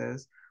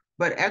circumstances,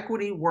 but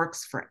equity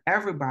works for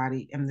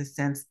everybody in the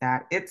sense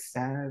that it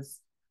says,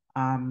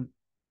 I'm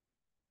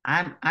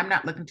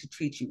not looking to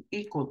treat you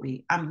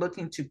equally. I'm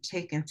looking to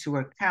take into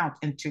account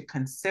and to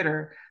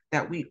consider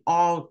that we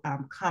all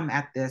come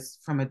at this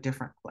from a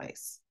different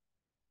place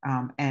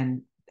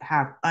and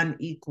have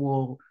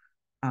unequal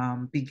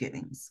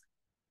beginnings.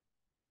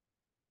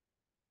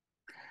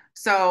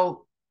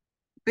 So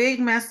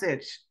big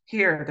message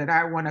here that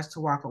I want us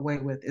to walk away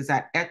with is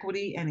that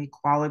equity and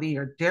equality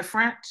are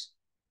different.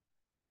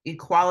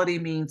 Equality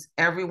means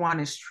everyone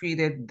is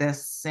treated the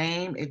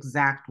same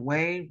exact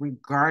way,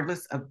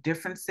 regardless of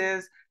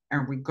differences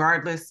and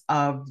regardless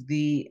of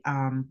the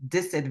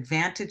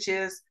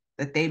disadvantages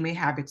that they may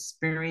have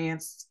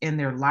experienced in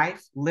their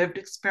life, lived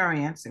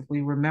experience, if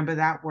we remember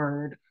that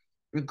word,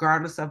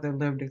 regardless of their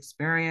lived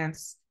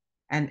experience.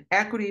 And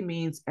equity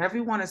means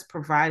everyone is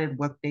provided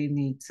what they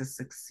need to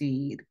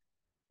succeed,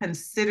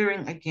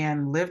 considering,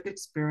 again, lived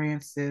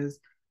experiences,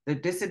 the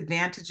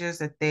disadvantages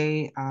that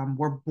they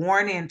were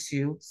born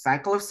into,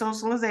 cycle of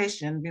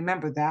socialization,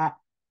 remember that,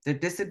 the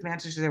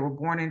disadvantages they were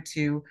born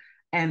into,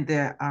 and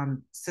the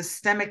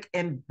systemic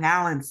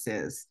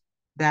imbalances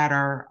that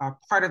are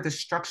part of the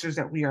structures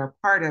that we are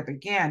a part of,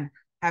 again,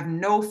 have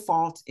no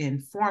fault in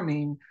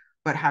forming,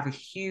 but have a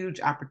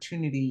huge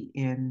opportunity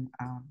in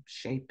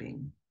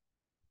shaping.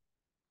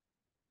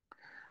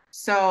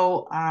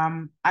 So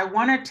I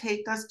want to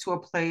take us to a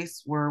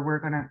place where we're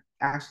going to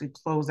actually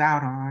close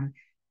out on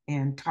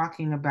and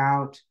talking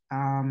about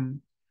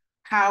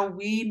how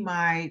we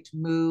might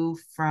move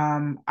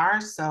from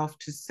ourselves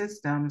to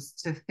systems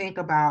to think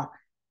about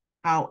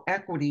how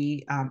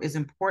equity is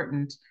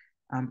important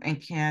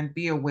and can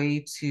be a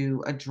way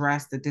to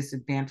address the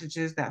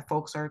disadvantages that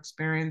folks are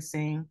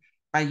experiencing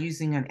by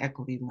using an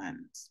equity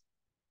lens.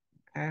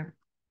 Okay.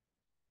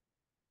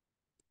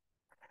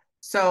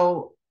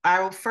 So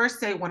I will first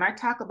say, when I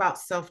talk about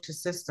self to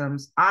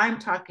systems, I'm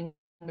talking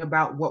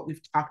about what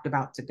we've talked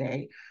about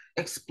today,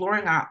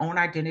 exploring our own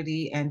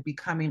identity and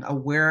becoming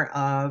aware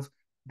of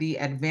the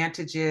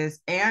advantages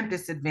and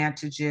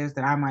disadvantages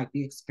that I might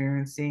be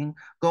experiencing,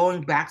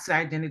 going back to the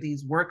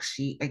identities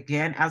worksheet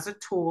again as a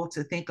tool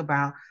to think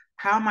about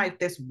how might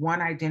this one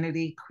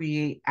identity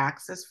create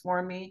access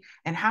for me,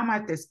 and how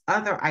might this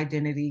other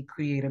identity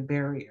create a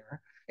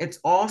barrier. It's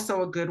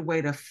also a good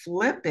way to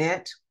flip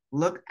it,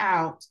 look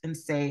out and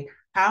say,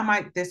 How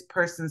might this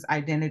person's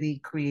identity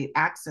create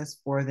access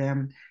for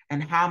them?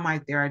 And how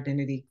might their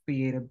identity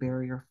create a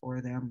barrier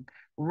for them?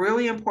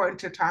 Really important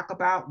to talk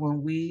about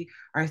when we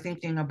are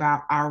thinking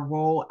about our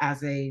role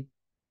as a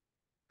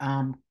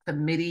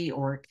committee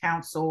or a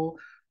council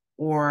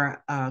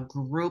or a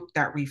group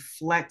that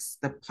reflects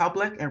the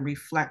public and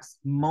reflects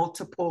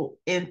multiple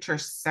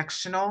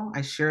intersectional,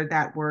 I shared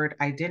that word,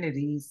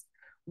 identities.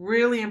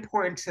 Really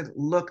important to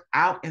look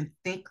out and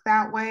think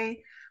that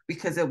way,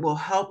 because it will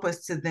help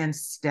us to then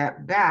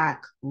step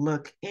back,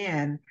 look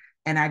in,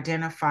 and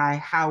identify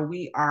how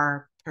we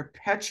are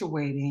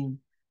perpetuating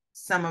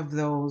some of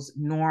those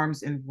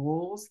norms and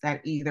rules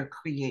that either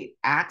create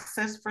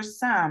access for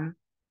some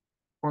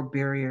or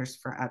barriers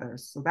for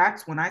others. So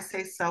that's when I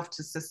say self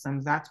to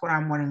systems, that's what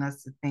I'm wanting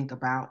us to think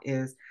about,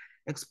 is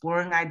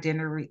exploring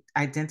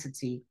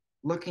identity,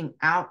 looking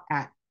out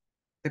at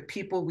the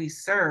people we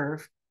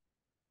serve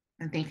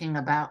and thinking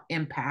about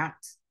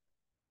impact.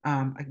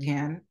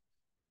 Again,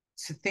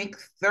 to think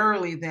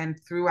thoroughly then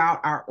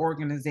throughout our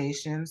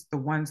organizations, the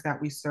ones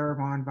that we serve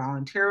on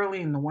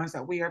voluntarily and the ones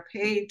that we are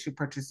paid to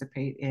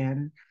participate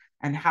in,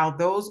 and how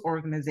those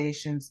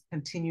organizations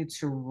continue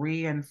to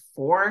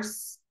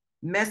reinforce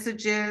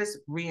messages,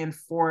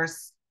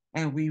 reinforce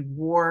and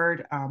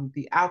reward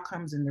the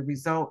outcomes and the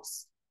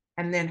results.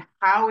 And then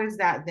how is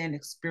that then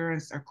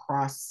experienced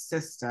across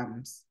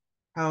systems,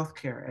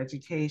 healthcare,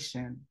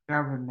 education,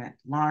 government,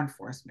 law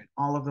enforcement,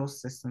 all of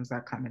those systems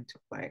that come into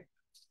play.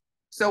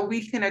 So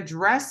we can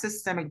address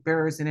systemic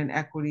barriers and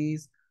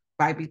inequities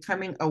by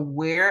becoming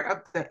aware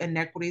of the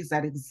inequities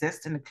that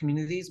exist in the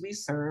communities we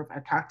serve. I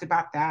talked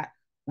about that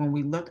when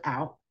we look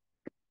out.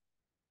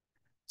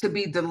 To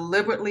be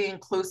deliberately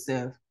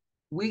inclusive,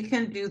 we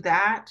can do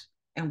that,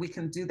 and we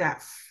can do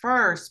that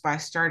first by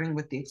starting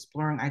with the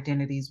Exploring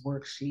Identities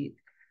worksheet.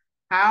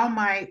 How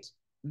might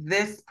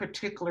this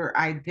particular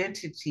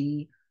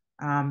identity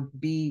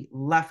be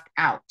left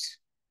out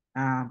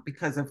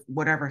because of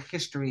whatever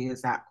history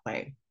is at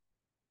play?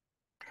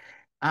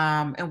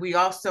 And we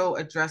also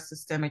address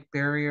systemic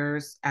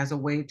barriers as a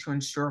way to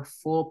ensure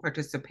full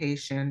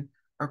participation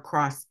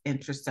across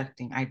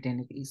intersecting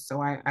identities.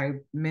 So I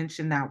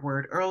mentioned that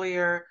word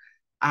earlier.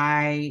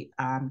 I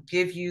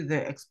give you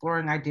the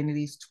Exploring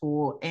Identities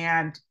tool,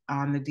 and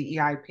on the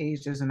DEI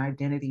page, there's an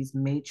identities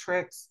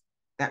matrix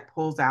that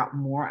pulls out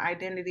more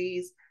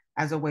identities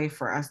as a way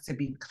for us to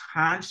be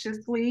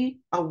consciously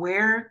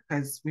aware,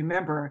 because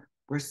remember,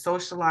 we're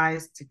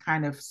socialized to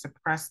kind of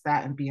suppress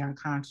that and be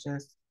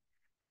unconscious.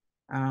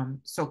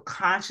 So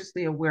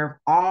consciously aware of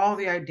all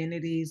the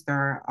identities that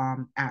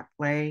are at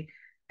play,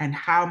 and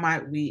how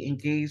might we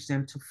engage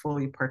them to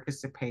fully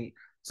participate.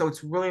 So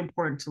it's really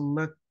important to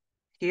look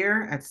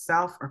here at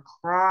self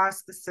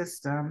across the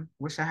system.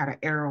 Wish I had an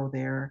arrow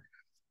there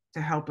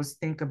to help us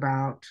think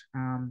about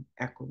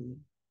equity.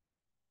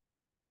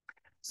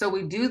 So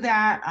we do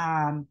that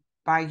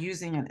by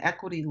using an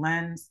equity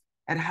lens.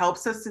 It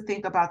helps us to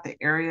think about the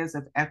areas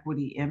of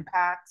equity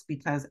impacts,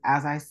 because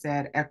as I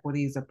said,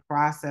 equity is a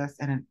process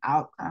and an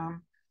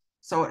outcome.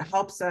 So it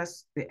helps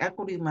us, the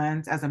equity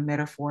lens as a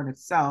metaphor in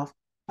itself,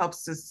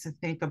 helps us to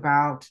think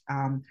about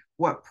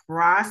what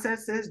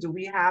processes do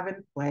we have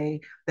in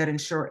play that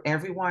ensure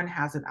everyone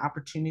has an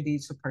opportunity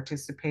to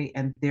participate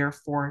and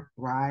therefore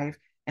thrive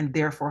and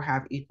therefore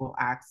have equal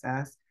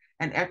access.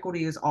 And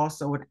equity is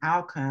also an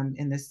outcome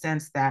in the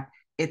sense that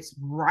it's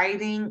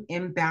righting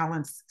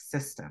imbalanced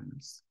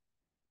systems.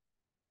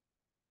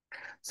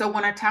 So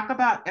when I talk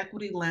about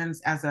equity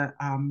lens as a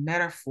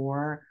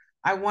metaphor,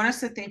 I want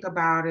us to think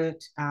about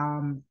it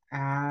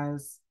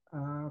as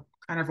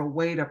kind of a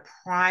way to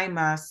prime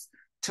us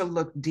to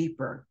look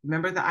deeper.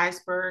 Remember the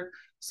iceberg?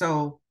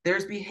 So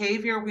there's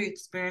behavior we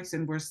experience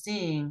and we're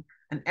seeing.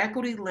 An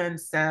equity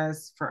lens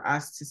says for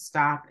us to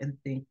stop and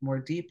think more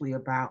deeply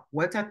about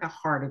what's at the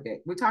heart of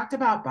it. We talked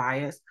about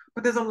bias,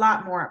 but there's a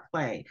lot more at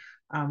play.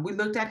 We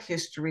looked at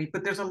history,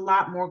 but there's a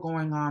lot more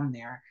going on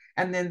there.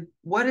 And then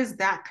what is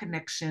that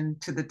connection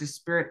to the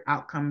disparate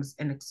outcomes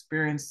and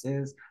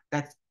experiences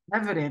that's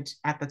evident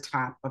at the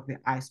top of the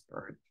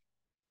iceberg?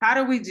 How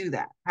do we do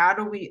that? How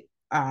do we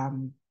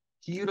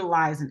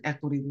utilize an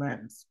equity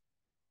lens?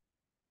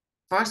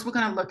 First, we're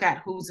going to look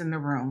at who's in the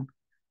room.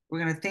 We're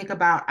going to think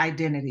about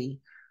identity.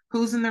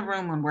 Who's in the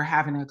room when we're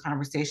having a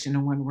conversation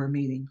and when we're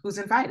meeting? Who's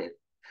invited?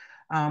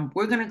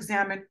 We're going to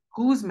examine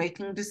who's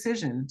making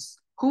decisions,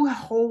 who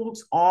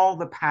holds all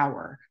the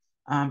power.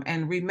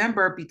 And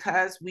remember,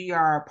 because we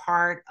are a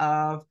part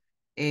of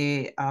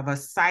a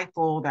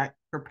cycle that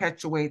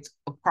perpetuates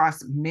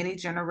across many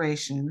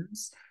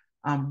generations,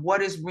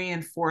 what is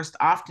reinforced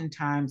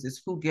oftentimes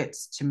is who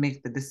gets to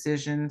make the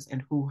decisions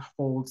and who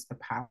holds the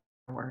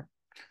power.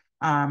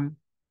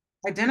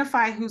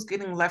 Identify who's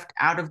getting left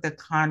out of the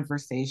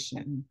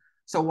conversation.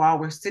 So while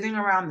we're sitting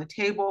around the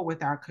table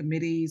with our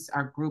committees,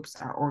 our groups,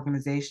 our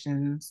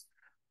organizations,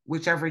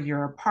 whichever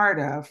you're a part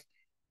of,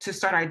 to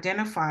start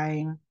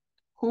identifying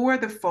who are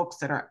the folks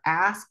that are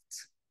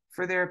asked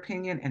for their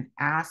opinion and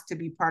asked to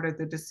be part of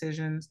the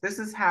decisions. This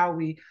is how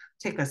we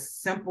take a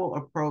simple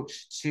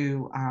approach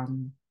to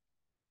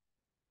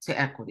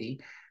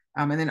equity.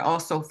 And then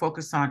also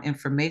focus on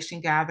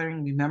information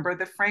gathering. Remember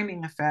the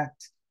framing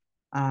effect,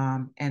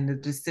 and the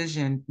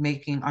decision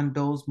making on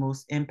those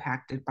most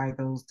impacted by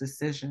those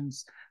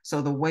decisions.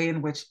 So the way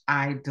in which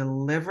I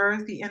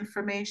deliver the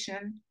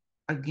information,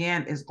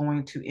 again, is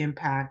going to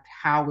impact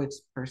how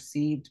it's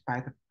perceived by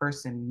the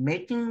person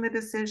making the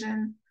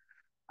decision,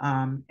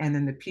 and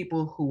then the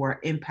people who are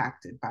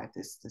impacted by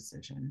this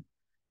decision.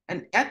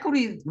 An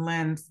equity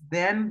lens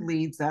then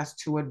leads us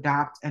to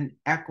adopt an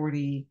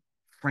equity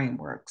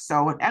framework.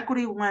 So an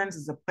equity lens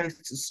is a place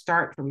to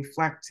start, to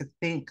reflect, to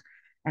think,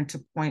 and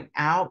to point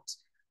out.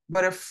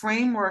 But a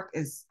framework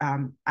is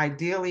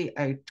ideally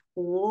a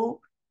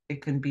tool.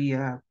 It can be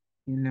a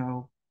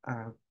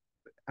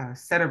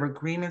set of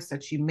agreements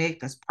that you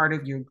make as part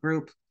of your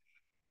group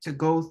to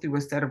go through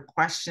a set of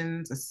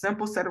questions, a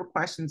simple set of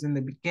questions in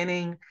the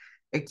beginning.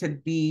 It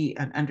could be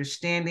an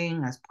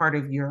understanding as part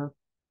of your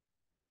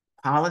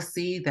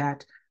policy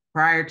that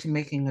prior to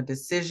making a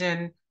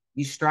decision,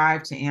 you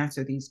strive to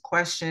answer these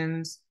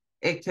questions.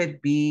 It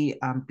could be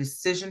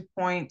decision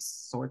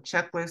points or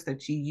checklists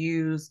that you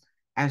use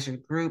as your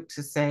group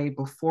to say,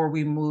 before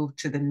we move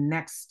to the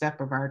next step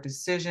of our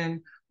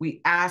decision,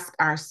 we ask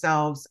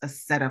ourselves a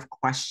set of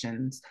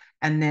questions.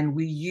 And then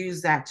we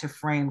use that to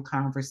frame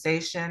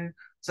conversation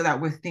so that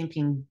we're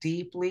thinking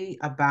deeply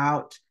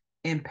about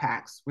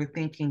impacts. We're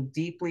thinking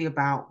deeply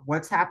about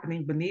what's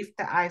happening beneath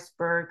the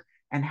iceberg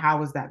and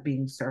how is that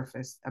being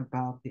surfaced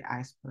above the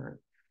iceberg.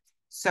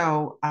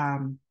 So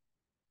an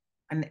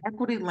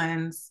equity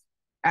lens,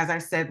 as I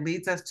said,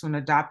 leads us to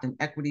adopt an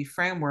equity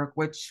framework,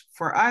 which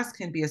for us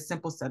can be a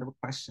simple set of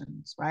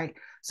questions, right?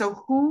 So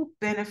who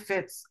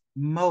benefits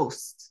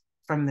most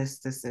from this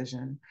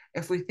decision?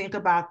 If we think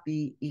about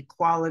the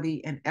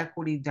equality and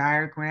equity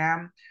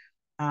diagram,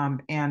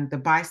 and the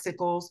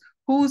bicycles,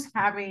 who's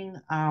having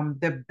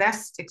the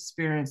best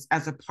experience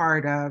as a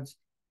part of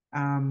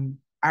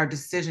our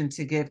decision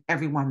to give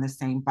everyone the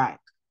same bike?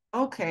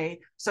 Okay,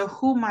 so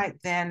who might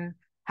then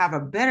have a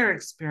better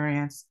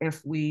experience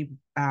if we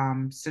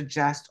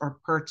suggest or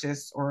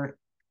purchase or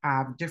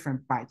have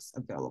different bikes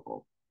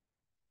available?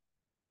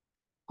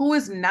 Who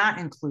is not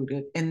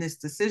included in this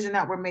decision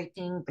that we're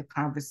making, the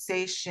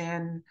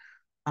conversation,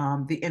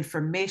 the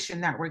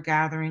information that we're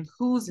gathering?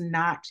 Who's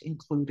not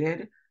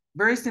included?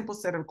 Very simple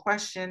set of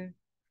questions.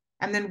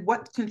 And then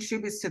what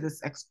contributes to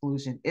this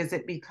exclusion? Is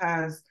it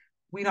because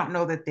we don't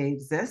know that they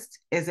exist?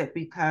 Is it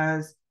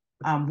because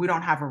we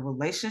don't have a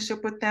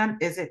relationship with them?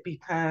 Is it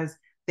because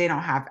they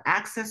don't have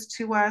access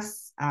to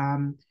us?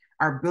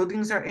 Our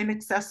buildings are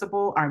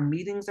inaccessible, our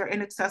meetings are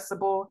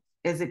inaccessible.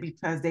 Is it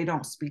because they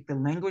don't speak the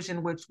language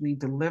in which we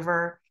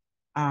deliver?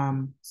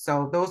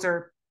 So those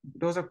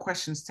are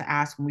questions to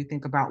ask when we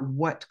think about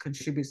what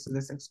contributes to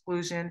this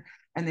exclusion.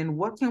 And then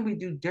what can we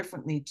do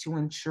differently to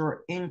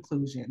ensure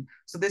inclusion?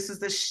 So this is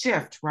the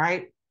shift,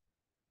 right?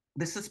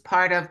 This is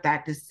part of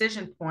that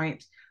decision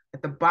point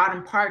at the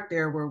bottom part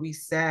there where we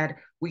said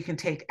we can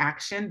take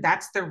action.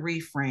 That's the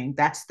reframe.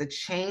 That's the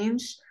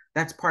change.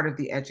 That's part of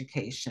the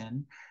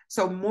education.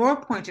 So more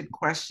pointed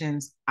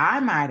questions I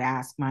might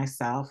ask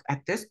myself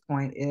at this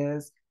point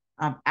is,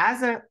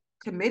 as a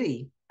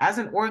committee, as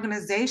an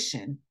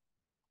organization,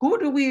 who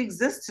do we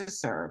exist to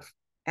serve?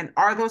 And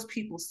are those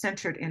people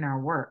centered in our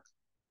work?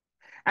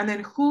 And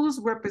then who's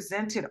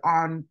represented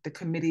on the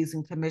committees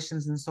and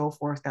commissions and so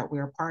forth that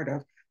we're a part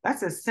of?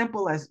 That's as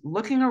simple as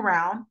looking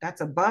around, that's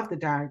above the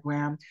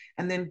diagram,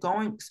 and then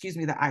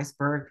the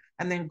iceberg,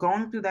 and then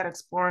going through that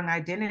exploring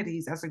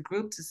identities as a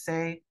group to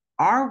say,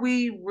 are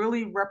we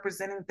really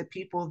representing the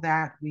people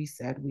that we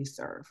said we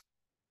serve?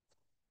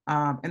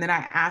 And then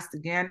I asked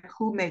again,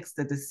 who makes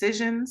the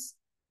decisions,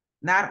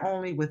 not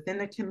only within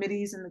the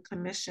committees and the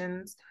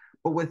commissions,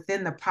 but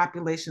within the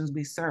populations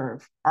we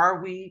serve?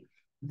 Are we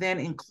then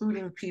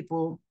including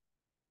people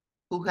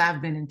who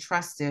have been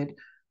entrusted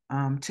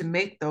to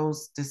make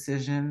those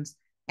decisions?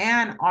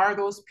 And are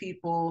those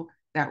people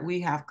that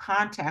we have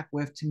contact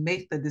with to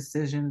make the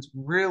decisions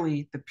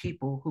really the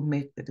people who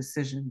make the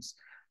decisions?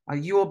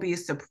 You will be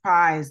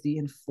surprised the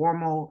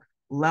informal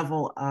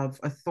level of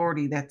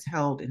authority that's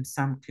held in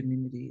some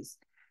communities.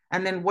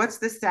 And then what's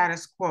the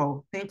status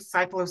quo? Think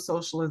cycle of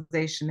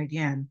socialization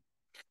again.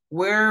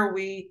 Where are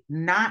we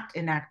not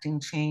enacting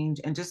change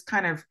and just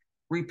kind of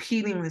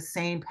repeating the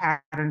same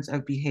patterns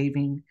of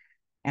behaving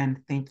and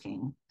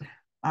thinking?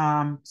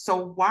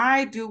 So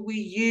why do we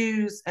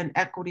use an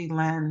equity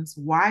lens?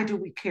 Why do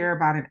we care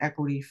about an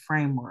equity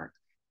framework?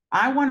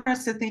 I want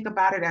us to think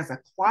about it as a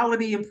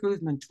quality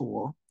improvement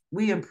tool.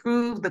 We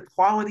improve the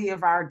quality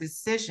of our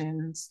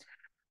decisions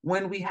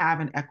when we have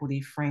an equity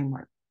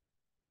framework.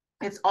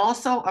 It's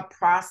also a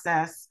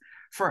process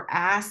for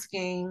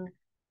asking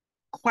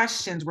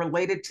questions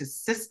related to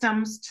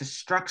systems, to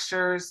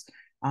structures,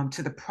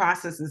 to the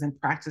processes and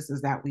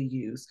practices that we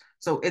use.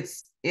 So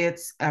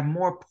it's a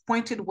more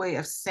pointed way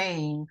of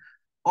saying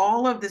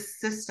all of the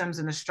systems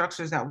and the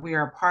structures that we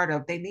are a part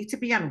of, they need to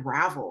be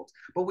unraveled,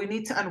 but we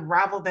need to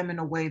unravel them in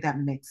a way that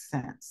makes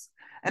sense.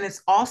 And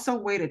it's also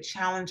a way to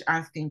challenge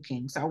our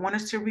thinking. So I want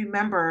us to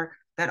remember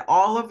that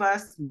all of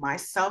us,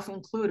 myself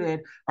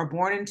included, are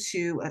born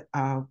into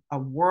a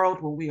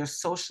world where we are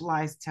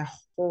socialized to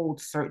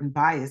hold certain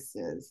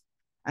biases.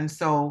 And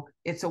so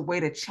it's a way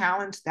to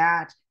challenge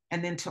that,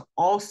 and then to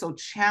also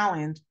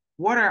challenge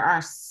what are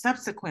our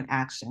subsequent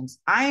actions.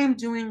 I am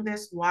doing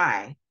this.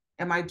 Why?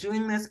 Am I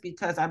doing this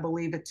because I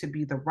believe it to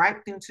be the right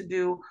thing to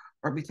do,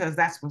 or because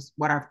that's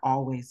what I've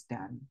always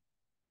done?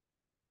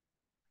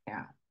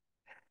 Yeah.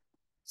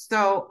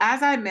 So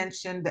as I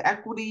mentioned, the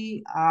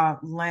equity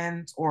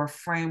lens or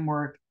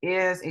framework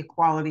is a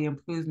quality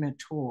improvement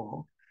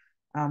tool.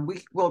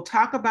 We will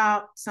talk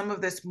about some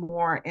of this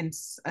more in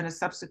a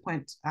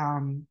subsequent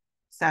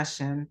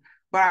session,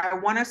 but I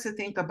want us to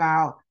think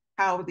about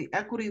how the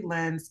equity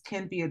lens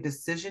can be a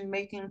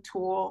decision-making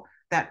tool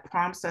that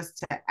prompts us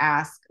to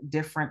ask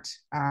different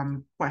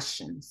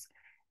questions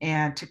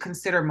and to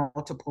consider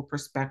multiple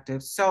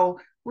perspectives. So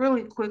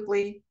really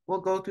quickly,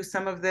 we'll go through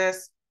some of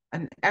this.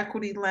 An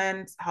equity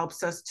lens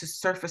helps us to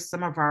surface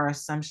some of our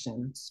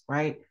assumptions,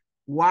 right?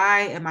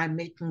 Why am I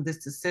making this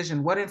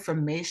decision? What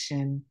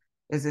information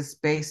is this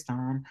based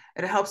on?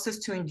 It helps us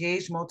to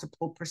engage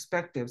multiple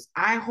perspectives.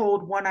 I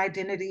hold one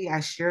identity, I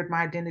shared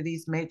my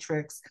identities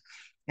matrix,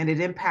 and it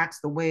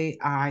impacts the way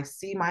I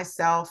see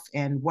myself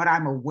and what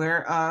I'm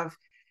aware of.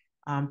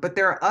 But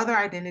there are other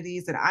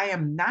identities that I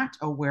am not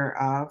aware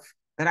of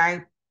that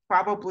I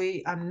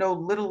probably know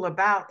little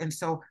about. And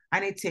so I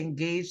need to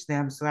engage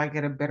them so I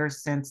get a better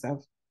sense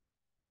of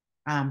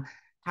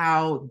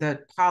how the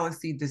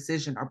policy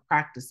decision or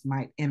practice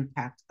might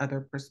impact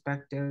other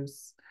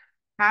perspectives.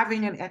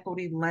 Having an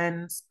equity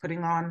lens,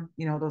 putting on,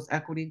 those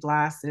equity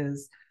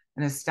glasses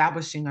and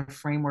establishing a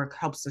framework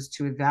helps us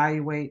to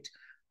evaluate.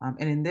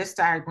 And in this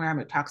diagram,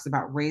 it talks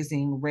about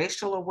raising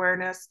racial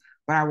awareness,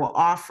 but I will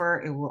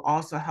offer, it will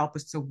also help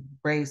us to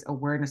raise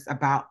awareness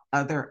about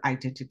other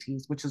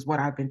identities, which is what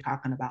I've been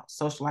talking about,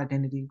 social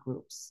identity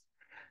groups.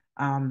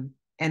 And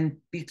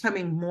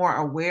becoming more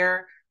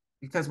aware,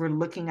 because we're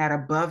looking at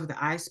above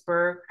the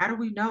iceberg. How do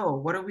we know?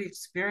 What are we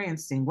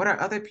experiencing? What are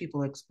other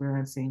people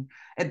experiencing?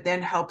 It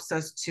then helps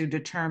us to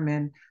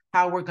determine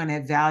how we're going to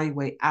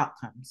evaluate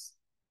outcomes.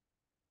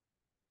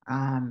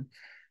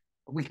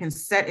 We can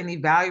set and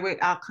evaluate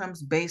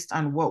outcomes based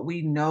on what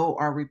we know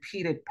are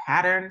repeated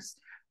patterns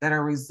that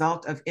are a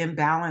result of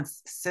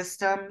imbalanced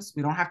systems.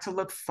 We don't have to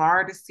look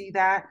far to see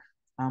that.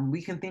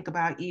 We can think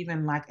about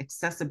even like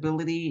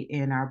accessibility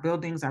in our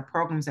buildings, our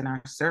programs, and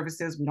our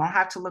services. We don't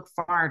have to look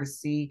far to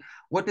see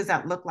what does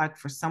that look like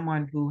for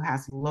someone who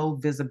has low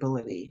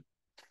visibility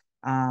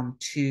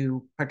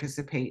to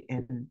participate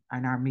in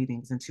our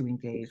meetings and to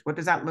engage. What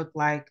does that look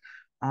like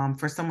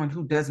for someone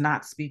who does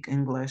not speak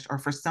English, or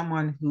for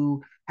someone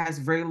who has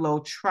very low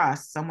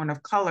trust, someone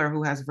of color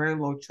who has very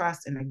low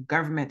trust in a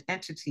government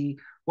entity?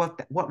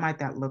 What might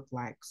that look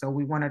like? So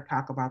we want to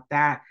talk about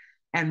that.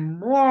 And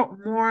more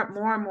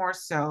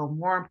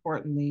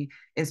importantly,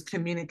 is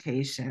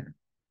communication.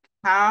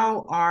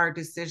 How are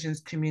decisions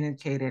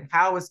communicated?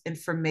 How is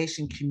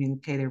information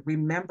communicated?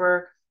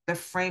 Remember the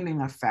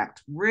framing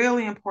effect.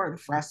 Really important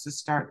for us to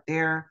start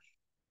there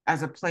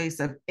as a place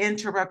of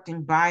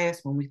interrupting bias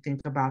when we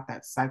think about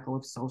that cycle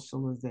of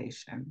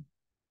socialization.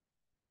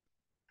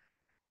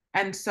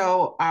 And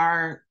so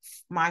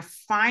my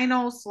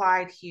final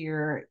slide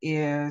here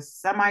is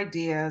some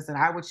ideas that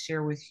I would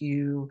share with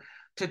you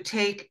to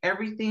take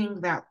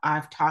everything that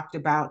I've talked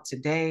about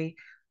today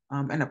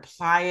and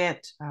apply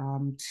it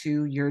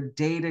to your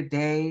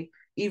day-to-day,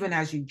 even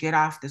as you get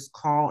off this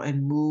call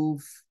and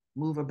move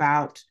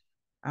about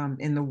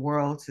in the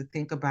world, to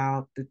think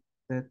about the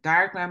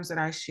diagrams that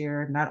I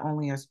shared, not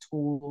only as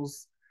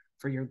tools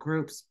for your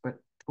groups, but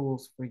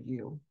tools for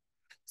you.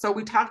 So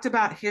we talked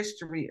about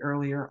history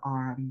earlier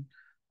on.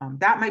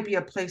 That might be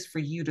a place for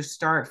you to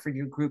start, for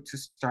your group to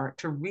start,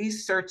 to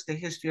research the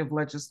history of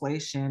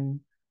legislation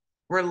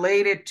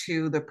related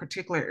to the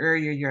particular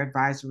area your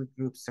advisory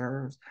group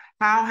serves.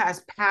 How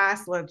has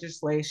past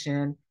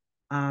legislation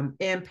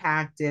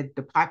impacted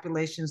the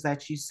populations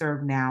that you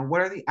serve now?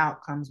 What are the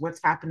outcomes? What's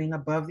happening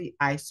above the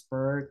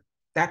iceberg?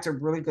 That's a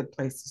really good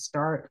place to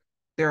start.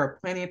 There are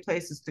plenty of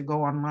places to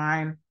go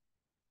online.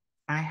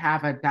 I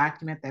have a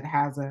document that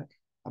has a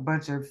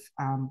bunch of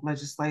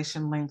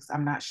legislation links.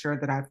 I'm not sure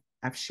that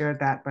I've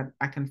shared that, but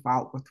I can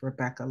follow up with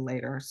Rebecca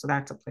later. So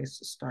that's a place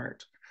to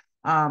start.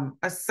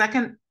 A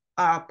second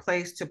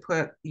place to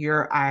put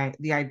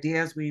the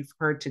ideas we've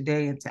heard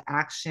today into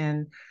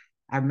action,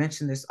 I've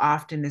mentioned this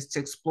often, is to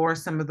explore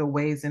some of the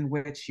ways in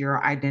which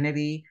your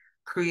identity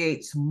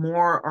creates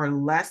more or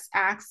less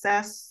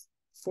access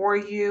for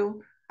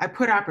you. I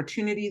put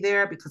opportunity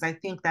there because I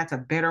think that's a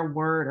better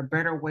word, a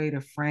better way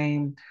to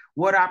frame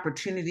what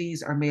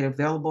opportunities are made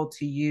available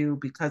to you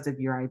because of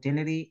your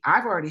identity.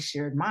 I've already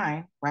shared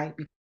mine, right?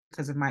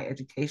 Because of my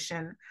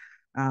education.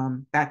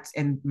 That's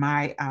in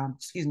my,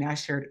 I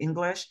shared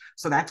English.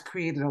 So that's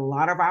created a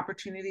lot of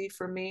opportunity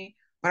for me.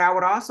 But I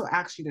would also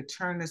ask you to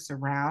turn this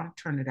around,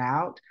 turn it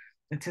out,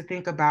 and to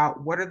think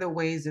about what are the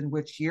ways in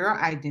which your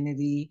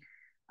identity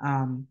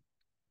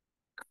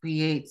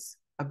creates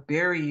a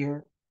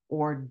barrier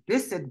or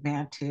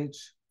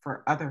disadvantage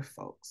for other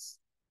folks.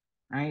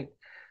 right?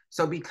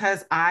 So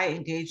because I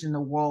engage in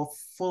the world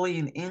fully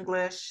in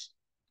English,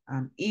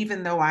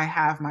 even though I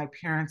have my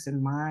parents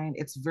in mind,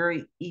 it's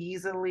very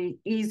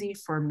easy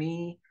for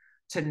me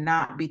to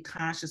not be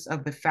conscious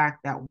of the fact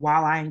that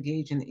while I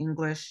engage in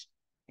English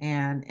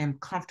and am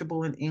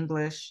comfortable in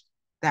English,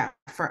 that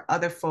for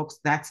other folks,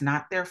 that's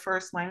not their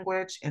first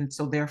language. And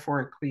so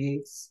therefore it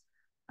creates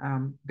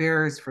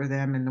barriers for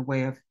them in the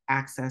way of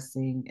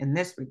accessing, in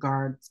this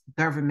regard,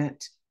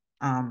 government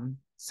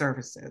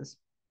services.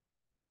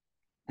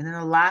 And then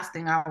the last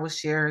thing I will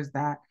share is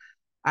that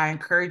I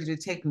encourage you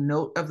to take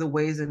note of the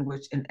ways in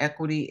which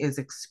inequity is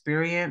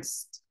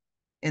experienced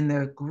in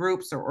the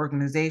groups or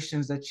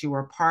organizations that you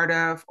are part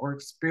of, or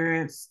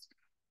experienced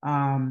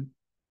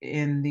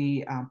in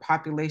the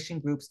population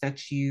groups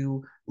that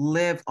you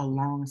live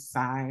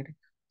alongside.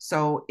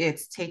 So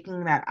it's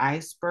taking that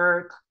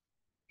iceberg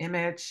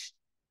image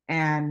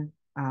and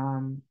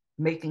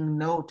making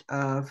note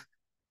of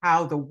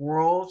how the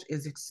world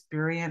is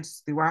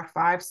experienced through our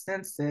five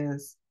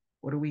senses.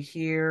 What do we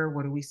hear?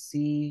 What do we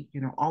see?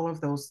 You know, all of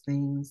those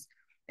things,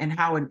 and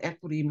how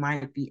inequity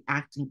might be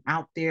acting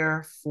out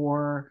there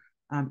for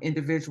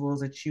individuals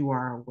that you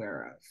are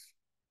aware of.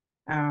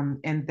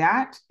 And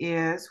that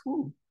is,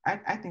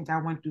 I think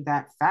I went through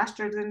that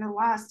faster than the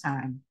last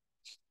time.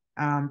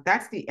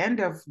 That's the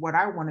end of what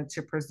I wanted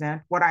to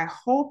present. What I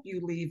hope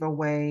you leave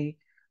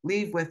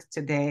with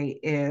today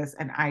is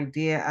an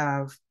idea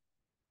of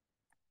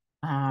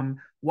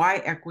why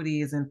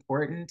equity is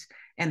important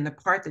and the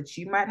part that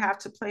you might have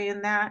to play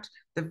in that.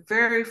 The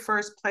very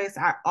first place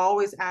I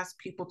always ask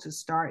people to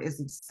start is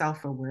in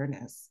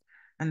self-awareness.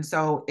 And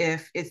so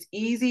if it's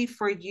easy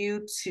for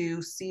you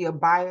to see a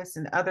bias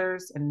in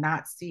others and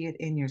not see it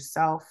in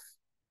yourself,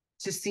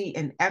 to see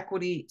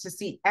equity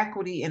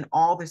in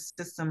all the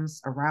systems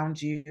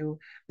around you,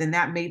 then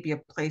that may be a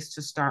place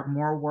to start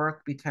more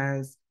work,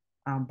 because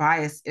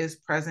bias is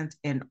present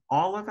in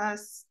all of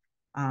us.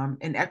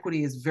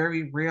 Inequity is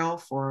very real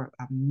for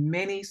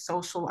many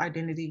social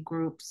identity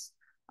groups.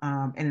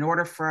 And in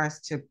order for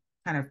us to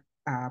kind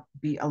of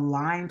be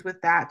aligned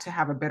with that, to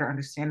have a better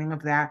understanding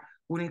of that,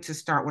 we need to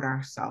start with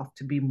ourselves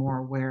to be more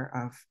aware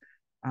of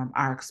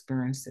our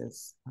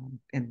experiences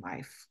in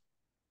life.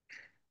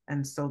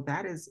 And so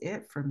that is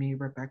it for me,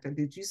 Rebecca.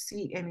 Did you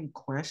see any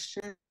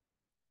questions?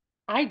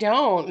 I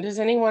don't. Does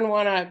anyone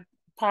want to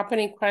pop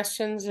any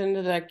questions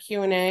into the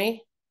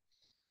Q&A?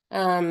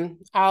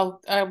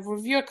 I'll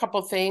review a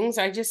couple things.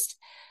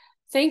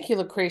 Thank you,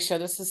 Lucretia.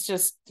 This is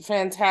just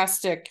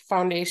fantastic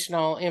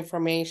foundational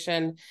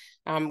information.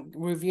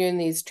 Reviewing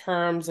these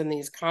terms and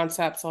these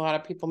concepts a lot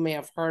of people may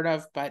have heard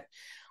of, but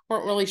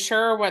weren't really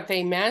sure what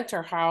they meant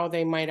or how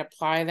they might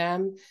apply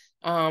them.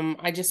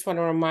 I just want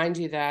to remind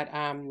you that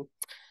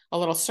a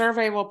little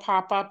survey will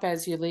pop up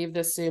as you leave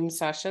this Zoom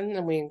session,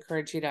 and we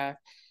encourage you to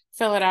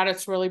fill it out.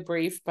 It's really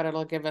brief, but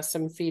it'll give us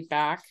some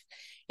feedback.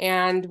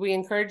 And we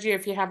encourage you,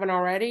 if you haven't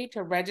already,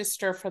 to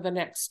register for the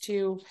next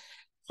two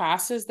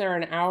classes. They're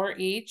an hour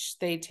each.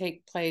 They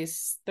take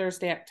place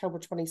Thursday, October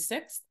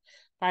 26th,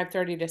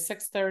 5:30 to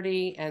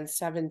 6:30 and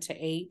 7 to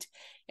 8.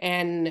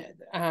 And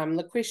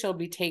Lucretia will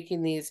be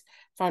taking these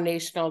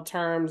foundational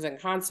terms and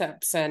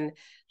concepts and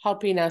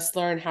helping us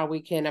learn how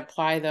we can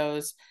apply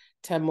those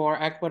to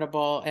more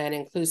equitable and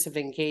inclusive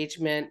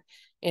engagement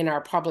in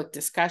our public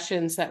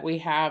discussions that we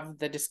have,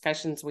 the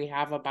discussions we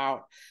have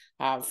about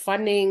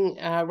funding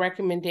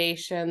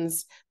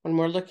recommendations when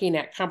we're looking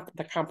at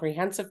the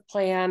comprehensive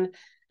plan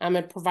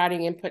and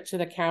providing input to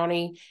the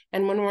county,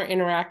 and when we're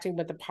interacting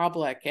with the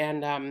public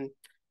and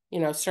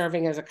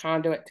serving as a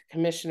conduit to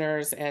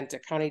commissioners and to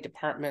county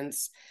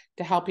departments,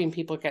 to helping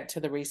people get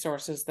to the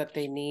resources that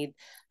they need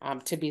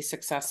to be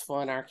successful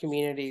in our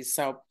communities.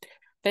 So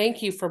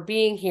thank you for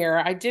being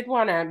here. I did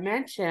want to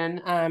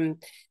mention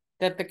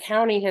that the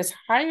county has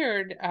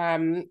hired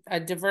a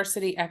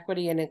diversity,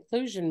 equity, and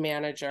inclusion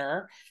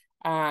manager.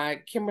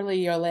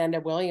 Kimberly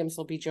Yolanda Williams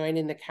will be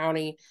joining the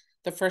county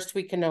the first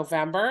week in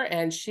November,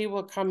 and she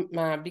will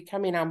be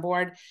coming on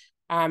board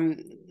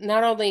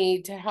not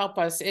only to help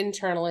us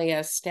internally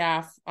as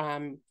staff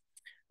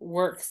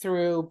work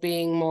through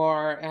being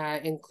more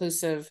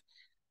inclusive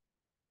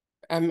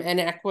and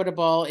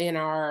equitable in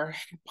our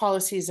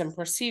policies and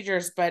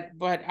procedures, but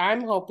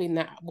I'm hoping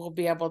that we'll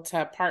be able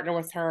to partner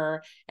with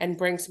her and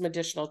bring some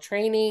additional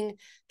training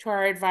to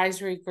our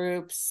advisory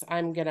groups.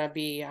 I'm going to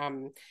be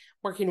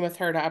working with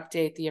her to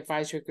update the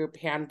advisory group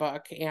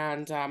handbook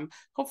and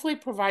hopefully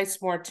provide some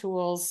more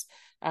tools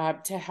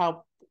to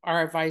help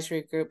our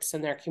advisory groups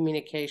and their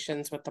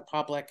communications with the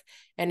public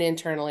and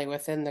internally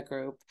within the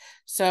group.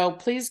 So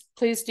please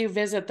do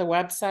visit the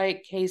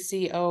website,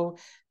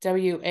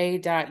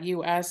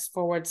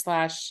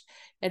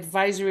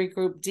 kcowa.us/advisory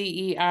group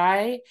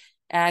DEI.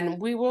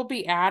 And we will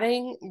be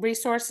adding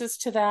resources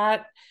to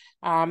that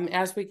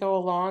as we go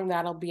along.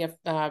 That'll be a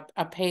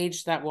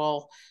page that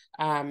will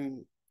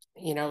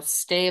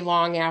stay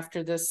long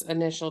after this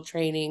initial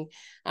training,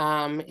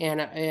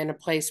 and a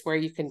place where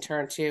you can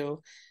turn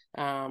to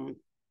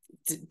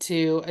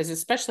to as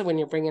especially when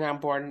you're bringing on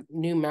board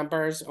new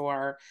members,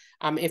 or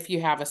if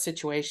you have a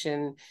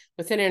situation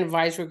within an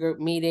advisory group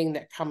meeting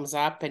that comes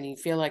up and you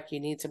feel like you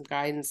need some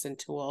guidance and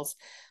tools,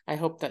 I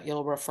hope that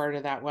you'll refer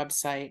to that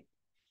website.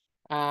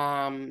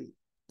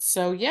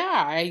 So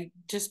yeah, I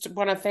just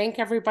want to thank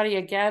everybody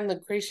again.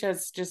 Lucretia,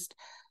 it's just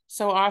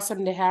so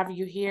awesome to have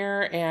you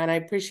here, and I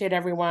appreciate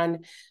everyone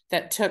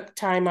that took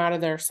time out of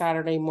their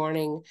Saturday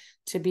morning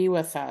to be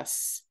with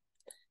us.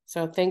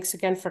 So thanks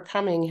again for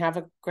coming. Have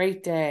a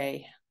great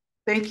day.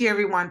 Thank you,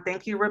 everyone.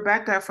 Thank you,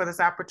 Rebecca, for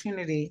this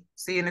opportunity.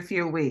 See you in a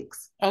few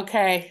weeks.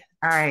 Okay.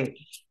 All right.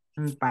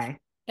 Bye.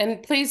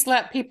 And please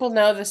let people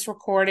know this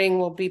recording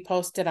will be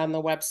posted on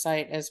the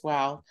website as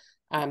well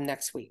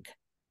next week.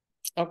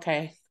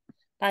 Okay.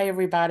 Bye,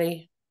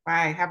 everybody.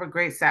 Bye. Have a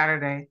great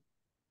Saturday.